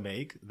long to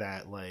make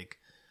that like.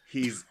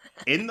 He's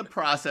in the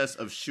process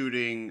of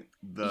shooting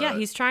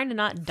he's trying to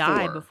not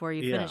die before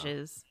he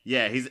finishes.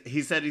 Yeah,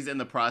 he said he's in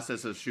the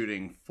process of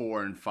shooting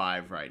 4 and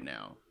 5 right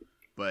now.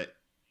 But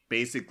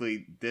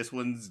basically this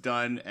one's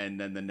done and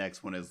then the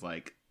next one is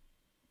like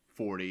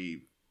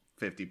 40-50%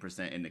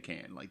 in the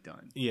can, like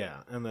done. Yeah,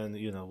 and then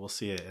we'll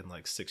see it in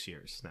like 6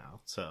 years now.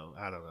 So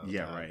I don't know.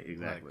 Yeah, right,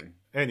 exactly. Like,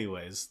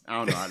 anyways. I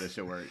don't know how this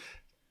shit works.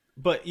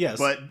 But yes,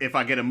 if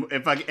I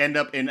end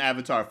up in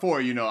Avatar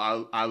 4,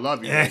 I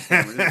love you. This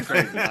is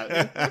crazy.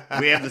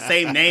 We have the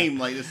same name.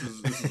 Like this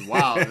is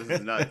wild. This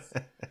is nuts.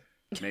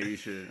 Maybe you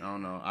should. I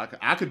don't know.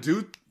 I could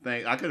do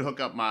things. I could hook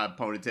up my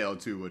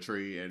ponytail to a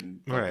tree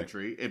and fuck the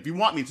tree if you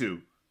want me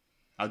to.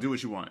 I'll do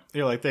what you want.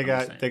 You're like they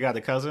got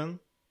a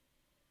cousin.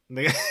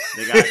 They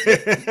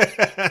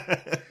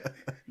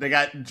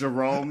got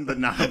Jerome, the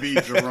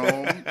Navi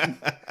Jerome,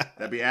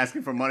 that be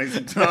asking for money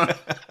sometimes.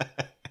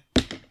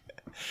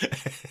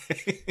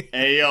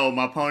 Hey yo,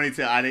 my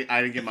ponytail. I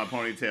didn't get my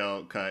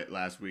ponytail cut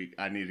last week.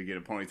 I need to get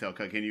a ponytail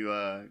cut. Can you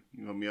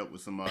hook me up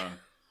with some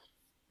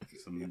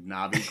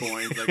Navi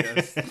coins? I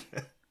guess.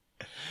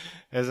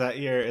 Is that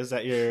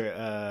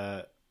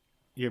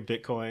your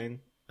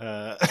Bitcoin?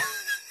 The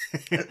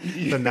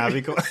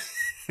Navi coin.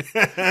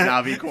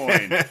 Navi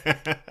coin.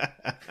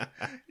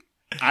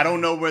 I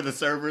don't know where the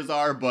servers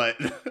are, but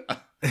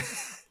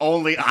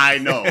only I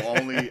know.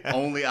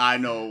 Only I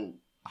know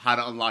how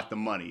to unlock the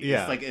money.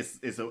 Yeah.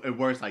 It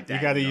works like that. You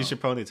got to use your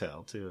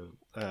ponytail too.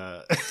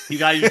 You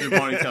got to use your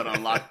ponytail to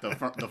unlock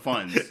the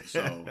funds.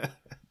 So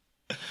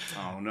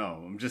I don't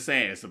know. I'm just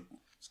saying it's a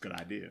good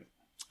idea.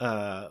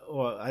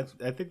 Well, I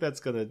think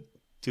that's gonna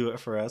do it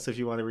for us. If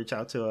you want to reach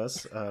out to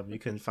us, you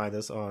can find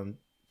us on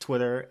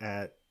Twitter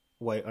at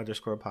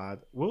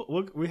 @white_pod.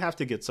 We have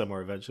to get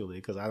somewhere eventually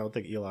because I don't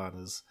think Elon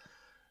is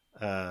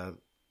gonna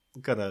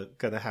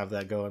have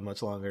that going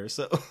much longer.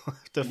 So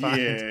to find,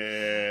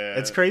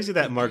 it's crazy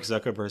that Mark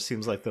Zuckerberg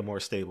seems like the more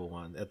stable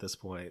one at this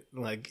point.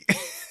 Like,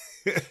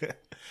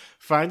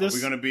 find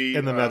us in the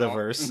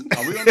metaverse.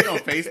 Are we gonna be on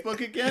Facebook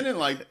again in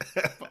like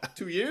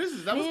 2 years?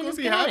 Is that what's gonna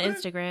be happening? On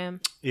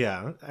Instagram.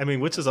 Yeah, I mean,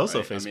 which is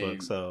also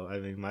Facebook. So I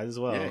mean, might as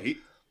well. Yeah,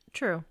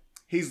 True.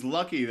 He's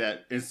lucky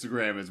that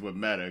Instagram is with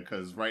Meta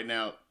because right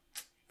now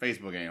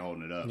Facebook ain't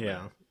holding it up. Yeah.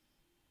 Man.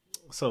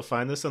 So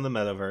find us in the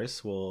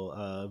metaverse.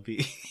 We'll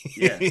be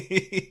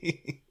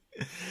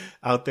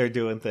out there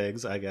doing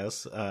things, I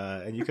guess.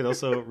 And you can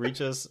also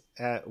reach us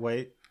at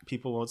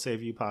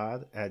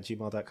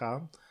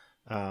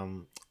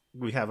whitepeoplewon'tsaveyoupod@gmail.com.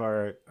 We have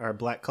our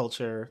Black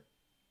Culture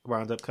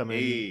Roundup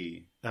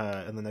coming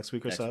in the next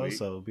week or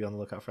so be on the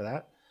lookout for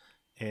that.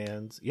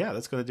 And yeah,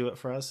 that's going to do it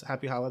for us.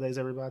 Happy holidays,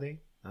 everybody.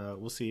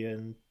 We'll see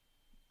you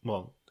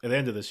at the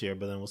end of this year,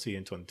 but then we'll see you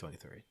in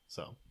 2023.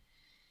 So,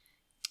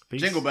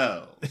 peace. Jingle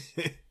bell.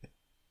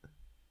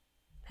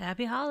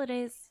 Happy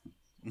holidays.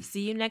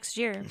 See you next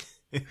year.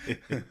 You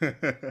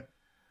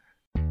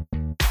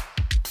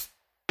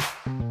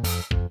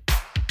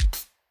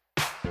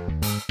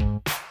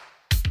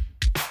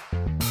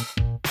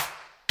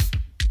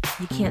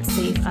can't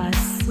save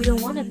us. We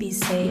don't want to be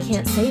saved. You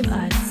can't save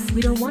us.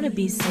 We don't want to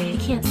be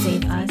saved. You can't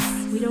save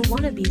us. We don't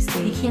want to be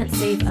saved. You can't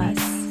save us.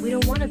 We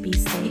don't want to be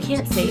saved. You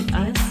can't save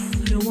us.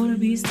 We don't want to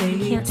be saved.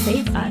 You can't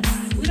save us.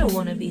 We don't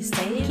want to be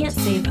saved. You can't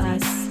save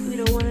us. We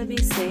don't want to be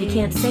saved. You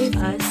can't save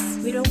us.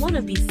 We don't want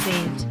to be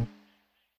saved.